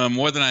symbiote,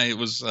 more than I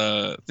was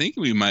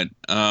thinking we might.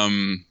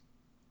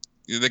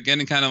 They're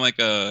getting kind of like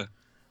they're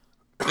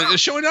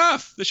showing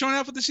off. They're showing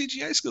off with the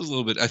CGI skills a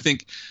little bit. I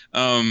think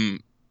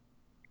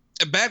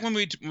back when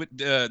we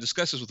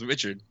discussed this with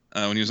Richard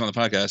when he was on the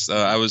podcast,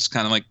 I was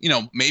kind of like,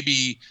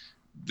 maybe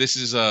this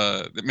is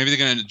maybe they're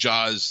gonna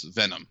Jaws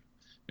Venom.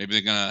 Maybe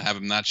they're gonna have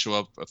him not show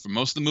up for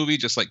most of the movie,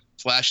 just like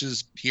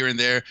flashes here and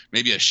there.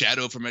 Maybe a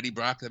shadow from Eddie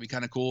Brock. That'd be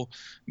kind of cool.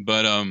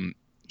 But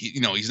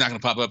he's not gonna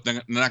pop up.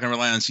 They're not gonna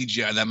rely on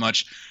CGI that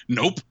much.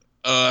 Nope.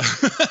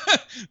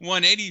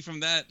 180 from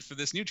that for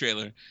this new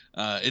trailer.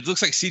 It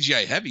looks like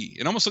CGI heavy.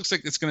 It almost looks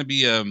like it's gonna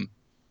be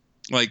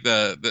like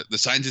the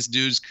scientist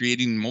dudes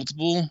creating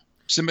multiple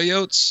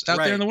symbiotes out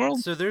there in the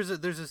world. So there's a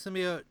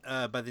symbiote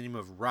by the name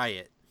of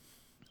Riot,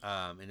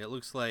 and it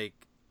looks like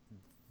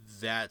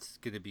that's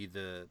gonna be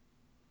the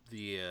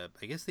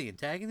I guess the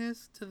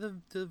antagonist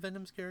to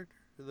Venom's character,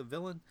 or the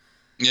villain.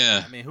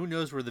 Yeah. I mean, who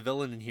knows where the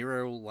villain and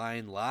hero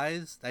line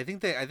lies? I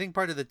think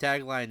part of the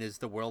tagline is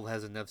the world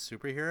has enough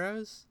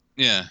superheroes.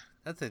 Yeah.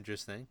 That's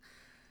interesting.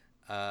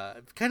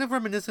 Kind of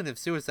reminiscent of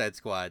Suicide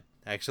Squad,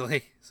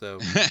 actually. So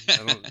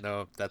I don't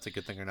know if that's a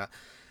good thing or not.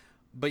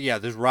 But yeah,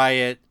 there's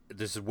Riot.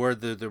 There's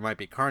word that there might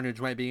be Carnage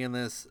might be in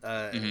this.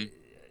 Hey,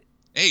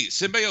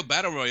 Symbiote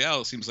Battle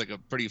Royale seems like a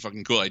pretty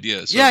fucking cool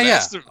idea. So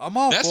I'm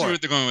all that's for where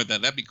it. they're going with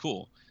that. That'd be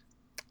cool.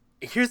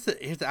 Here's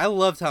I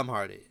love Tom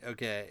Hardy.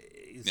 Okay,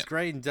 he's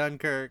great in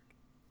Dunkirk.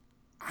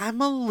 I'm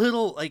a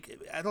little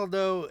I don't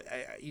know.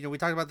 We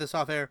talked about this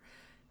off air.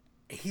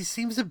 He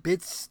seems a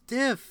bit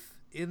stiff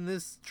in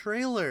this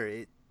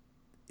trailer.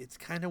 It's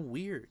kind of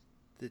weird.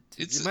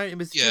 It's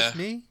just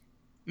me.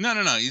 No.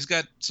 He's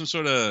got some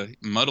sort of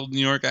muddled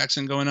New York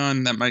accent going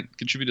on that might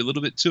contribute a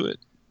little bit to it.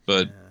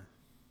 But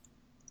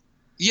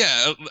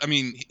yeah, I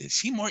mean, he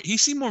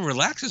seemed more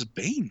relaxed as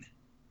Bane.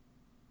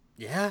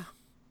 Yeah.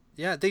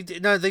 Yeah, they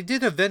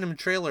did a Venom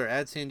trailer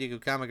at San Diego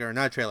Comic-Con, or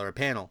not trailer, a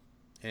panel,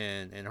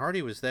 and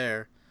Hardy was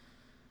there.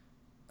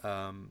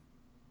 And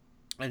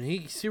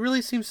he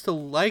really seems to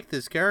like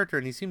this character,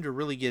 and he seemed to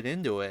really get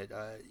into it.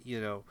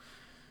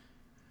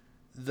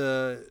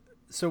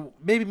 So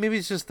maybe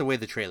it's just the way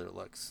the trailer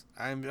looks.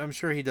 I'm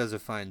sure he does a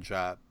fine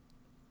job.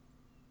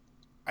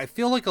 I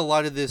feel like a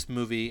lot of this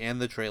movie and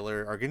the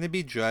trailer are going to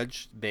be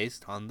judged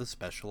based on the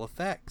special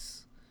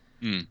effects.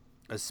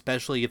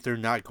 Especially if they're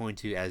not going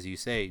to, as you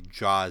say,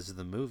 Jaws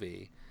the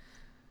movie.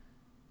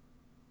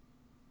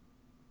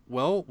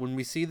 Well, when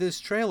we see this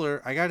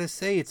trailer, I gotta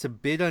say it's a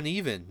bit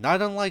uneven.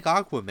 Not unlike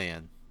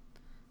Aquaman.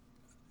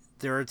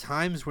 There are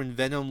times when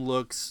Venom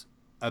looks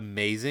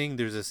amazing.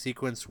 There's a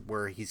sequence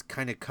where he's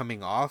kind of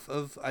coming off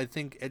of, I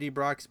think, Eddie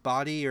Brock's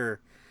body,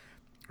 or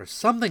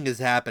something is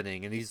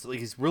happening, and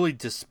he's really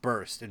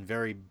dispersed and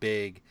very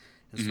big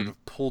and sort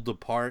of pulled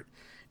apart,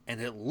 and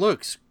it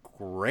looks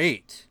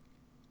great.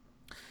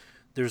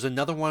 There's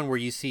another one where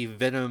you see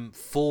Venom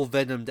full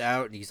venomed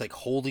out, and he's like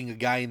holding a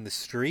guy in the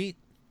street.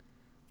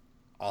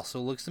 Also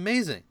looks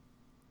amazing.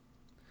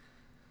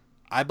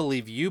 I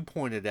believe you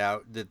pointed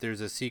out that there's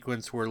a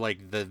sequence where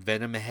like the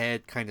Venom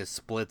head kind of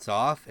splits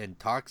off and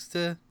talks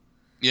to.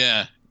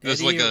 Yeah, it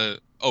was Eddie, like a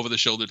over the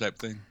shoulder type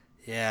thing.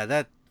 Yeah,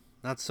 that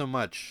not so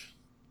much.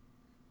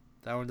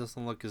 That one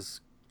doesn't look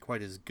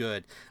quite as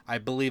good. I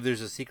believe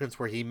there's a sequence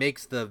where he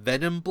makes the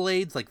Venom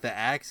blades, like the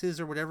axes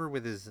or whatever,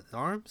 with his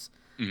arms.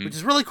 Which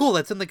is really cool.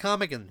 That's in the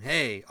comic, and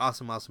hey,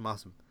 awesome.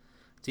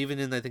 It's even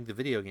in, I think, the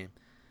video game.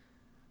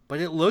 But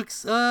it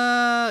looks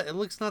not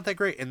that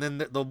great. And then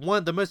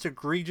the most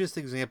egregious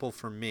example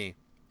for me,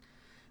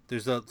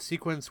 there's a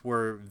sequence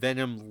where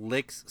Venom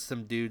licks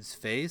some dude's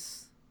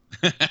face,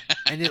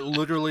 and it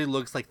literally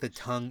looks like the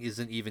tongue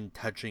isn't even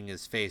touching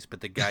his face,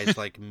 but the guy's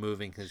like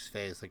moving his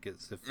face, like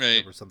it's if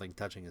there was something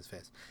touching his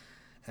face.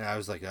 And I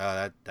was like,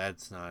 oh,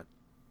 that's not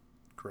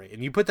great.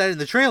 And you put that in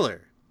the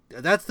trailer.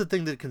 That's the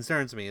thing that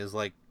concerns me, is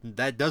like,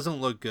 that doesn't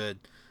look good,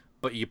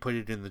 but you put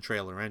it in the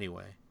trailer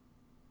anyway.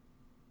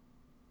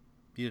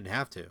 You didn't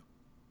have to.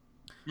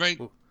 Right.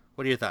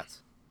 What are your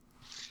thoughts?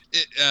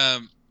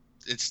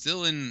 It's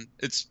still in.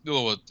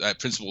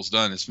 Principal's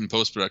done. It's in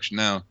post production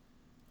now.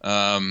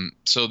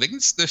 So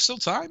there's still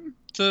time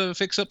to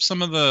fix up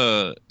some of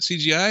the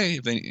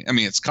CGI.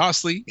 It's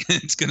costly.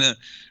 It's gonna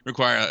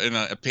require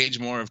a page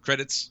more of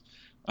credits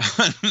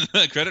on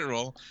the credit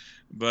roll,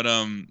 but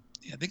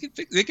yeah,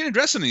 they can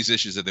address some of these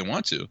issues if they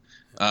want to.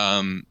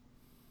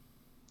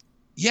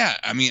 Yeah,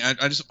 I mean,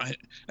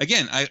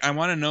 I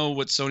want to know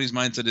what Sony's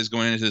mindset is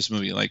going into this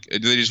movie. Like, do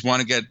they just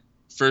want to get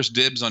first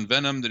dibs on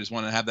Venom? They just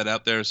want to have that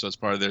out there, so it's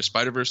part of their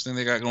Spider-Verse thing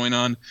they got going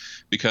on,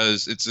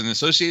 because it's an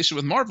association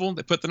with Marvel.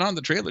 They put that on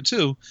the trailer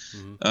too.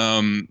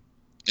 Mm-hmm.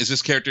 Is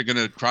this character going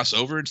to cross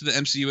over into the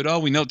MCU at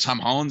all? We know Tom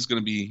Holland's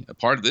going to be a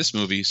part of this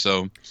movie,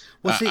 so.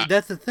 Well, see,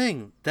 that's the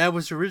thing. That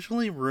was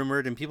originally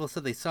rumored, and people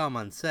said they saw him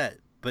on set,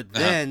 but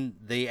then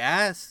they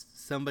asked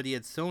somebody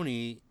at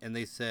Sony, and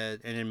they said,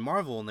 and in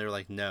Marvel, and they were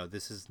like, "No,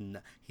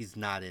 he's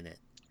not in it."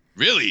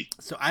 Really?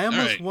 So I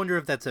almost wonder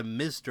if that's a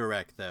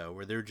misdirect, though,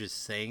 where they're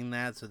just saying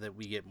that so that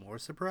we get more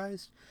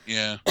surprised.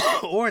 Yeah.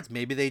 Or it's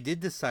maybe they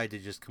did decide to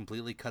just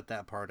completely cut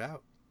that part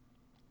out.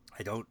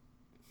 I don't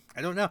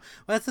know. Well,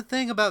 that's the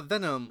thing about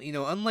Venom.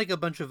 Unlike a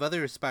bunch of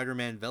other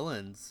Spider-Man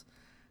villains,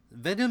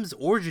 Venom's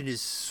origin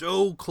is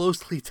so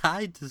closely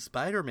tied to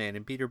Spider-Man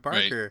and Peter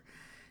Parker. Right.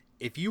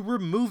 If you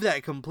remove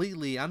that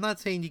completely, I'm not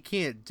saying you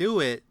can't do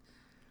it,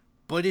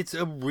 but it's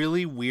a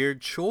really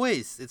weird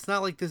choice. It's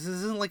not like this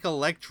isn't like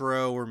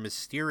Electro or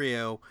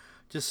Mysterio,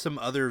 just some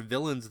other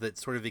villains that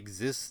sort of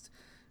exist.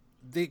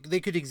 They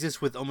could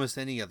exist with almost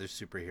any other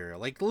superhero.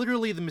 Like,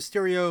 literally, the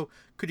Mysterio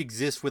could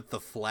exist with the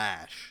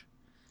Flash.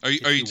 Are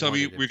you telling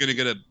me we're going to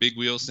get a Big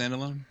Wheel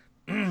standalone?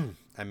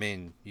 I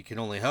mean, you can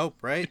only hope,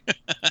 right?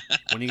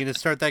 When are you going to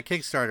start that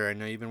Kickstarter? I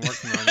know you've been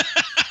working on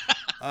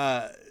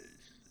it.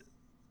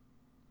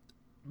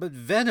 But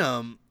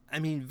Venom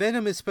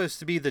is supposed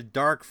to be the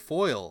dark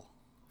foil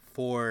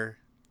for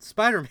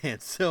Spider-Man.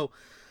 So,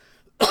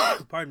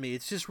 pardon me,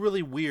 it's just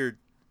really weird.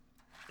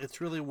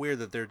 It's really weird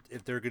that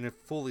if they're going to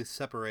fully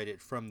separate it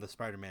from the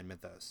Spider-Man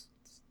mythos.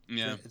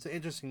 It's an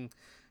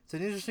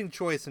interesting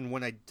choice, and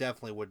one I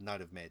definitely would not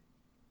have made.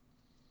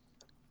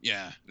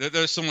 Yeah,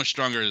 they're so much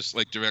stronger as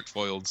like direct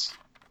foils.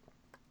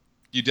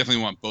 You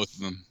definitely want both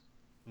of them.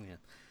 Yeah.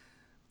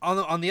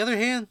 On the other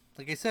hand,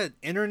 like I said,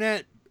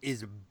 internet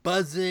is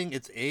buzzing.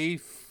 It's a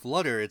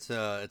flutter. It's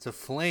a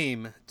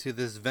flame to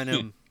this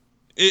Venom.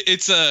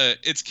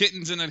 It's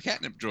kittens in a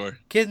catnip drawer.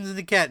 Kittens in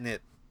the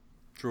catnip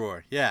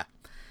drawer. Yeah.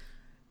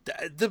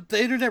 The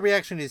internet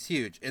reaction is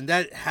huge, and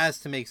that has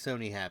to make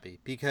Sony happy,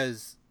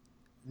 because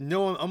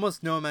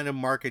almost no amount of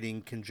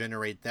marketing can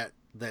generate that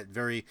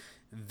very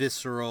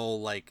visceral,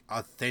 like,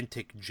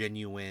 authentic,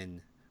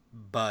 genuine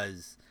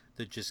buzz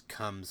that just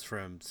comes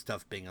from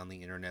stuff being on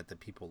the internet that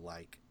people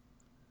like.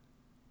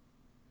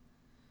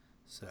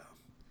 So,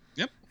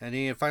 yep.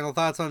 Any final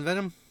thoughts on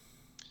Venom?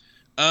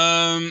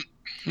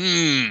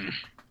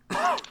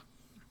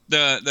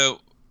 The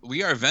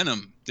We Are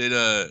Venom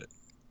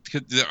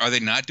are they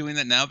not doing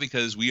that now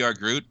because We Are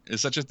Groot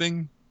is such a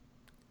thing?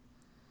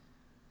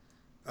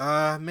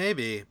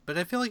 Maybe, but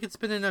I feel like it's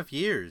been enough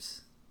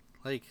years.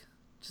 Like,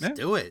 just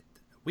do it.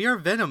 We Are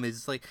Venom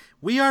is like,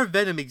 We Are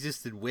Venom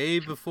existed way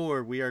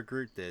before We Are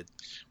Groot did.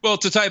 Well,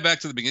 to tie back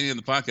to the beginning of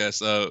the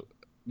podcast,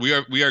 We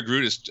Are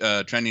Groot is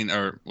trending,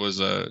 or was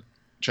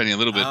trending a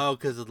little bit. Oh,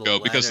 because of the letter.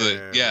 Because of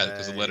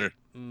the letter.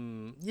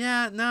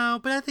 Yeah, no,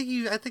 but I think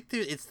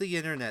it's the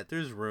internet.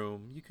 There's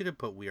room. You could have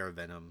put We Are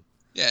Venom.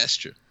 Yeah, that's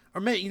true. Or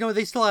maybe,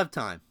 they still have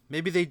time.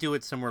 Maybe they do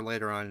it somewhere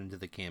later on into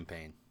the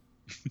campaign.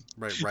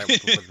 right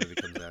before the movie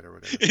comes out or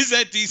whatever. Is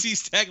that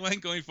DC's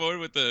tagline going forward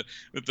with the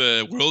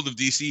world of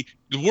DC?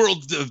 The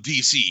world of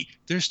DC.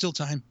 There's still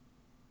time.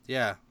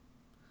 Yeah.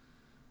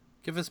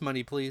 Give us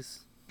money, please.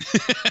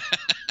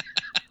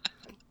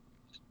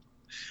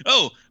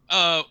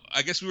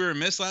 I guess we were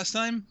amiss last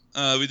time.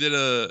 We did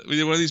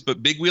one of these,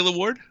 but Big Wheel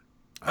Award.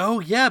 Oh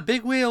yeah,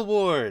 Big Wheel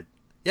Award.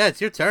 Yeah,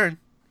 it's your turn.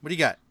 What do you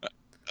got?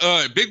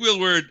 Big Wheel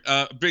Award.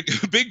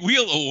 Big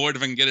Wheel Award,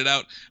 if I can get it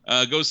out,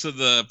 goes to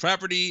the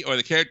property or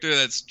the character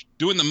that's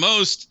doing the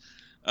most,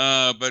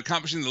 but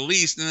accomplishing the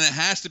least, and it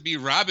has to be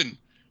Robin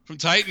from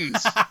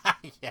Titans.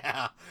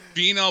 Yeah.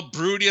 Being all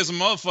broody as a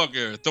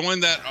motherfucker, throwing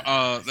that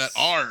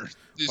R.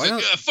 He's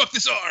like, fuck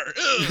this R.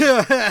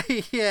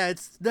 Yeah,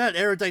 it's not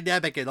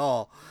aerodynamic at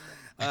all.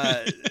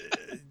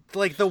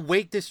 Like, the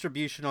weight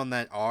distribution on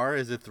that R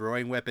as a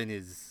throwing weapon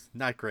is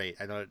not great.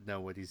 I don't know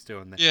what he's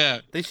doing there. Yeah.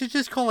 They should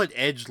just call it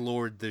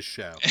Edgelord the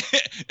show.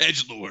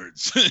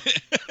 Edgelords.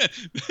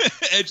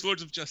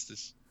 Edgelords of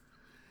Justice.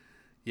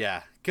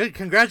 Yeah. Good.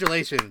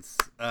 Congratulations,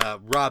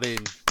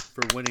 Robin,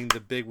 for winning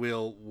the Big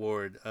Wheel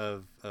Award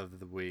of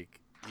the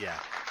week. Yeah,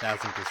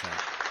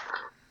 1,000%.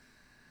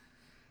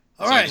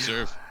 All right.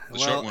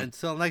 Well,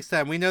 until next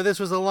time. We know this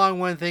was a long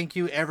one. Thank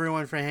you,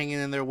 everyone, for hanging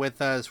in there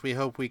with us. We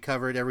hope we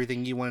covered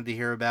everything you wanted to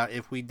hear about.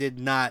 If we did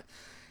not,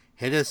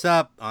 hit us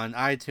up on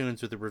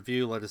iTunes with a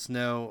review. Let us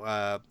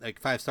know. Like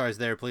 5 stars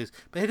there, please.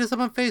 But hit us up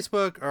on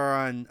Facebook or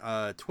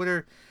on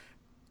Twitter.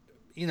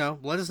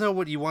 let us know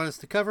what you want us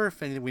to cover.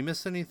 If we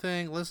missed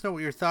anything, let us know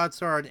what your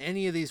thoughts are on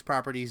any of these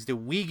properties.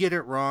 Did we get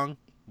it wrong?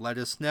 Let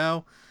us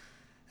know.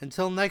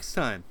 Until next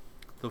time,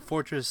 the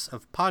Fortress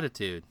of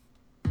Potitude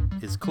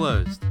is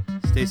closed.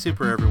 Stay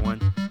super, everyone.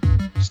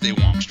 Stay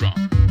wonk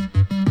strong.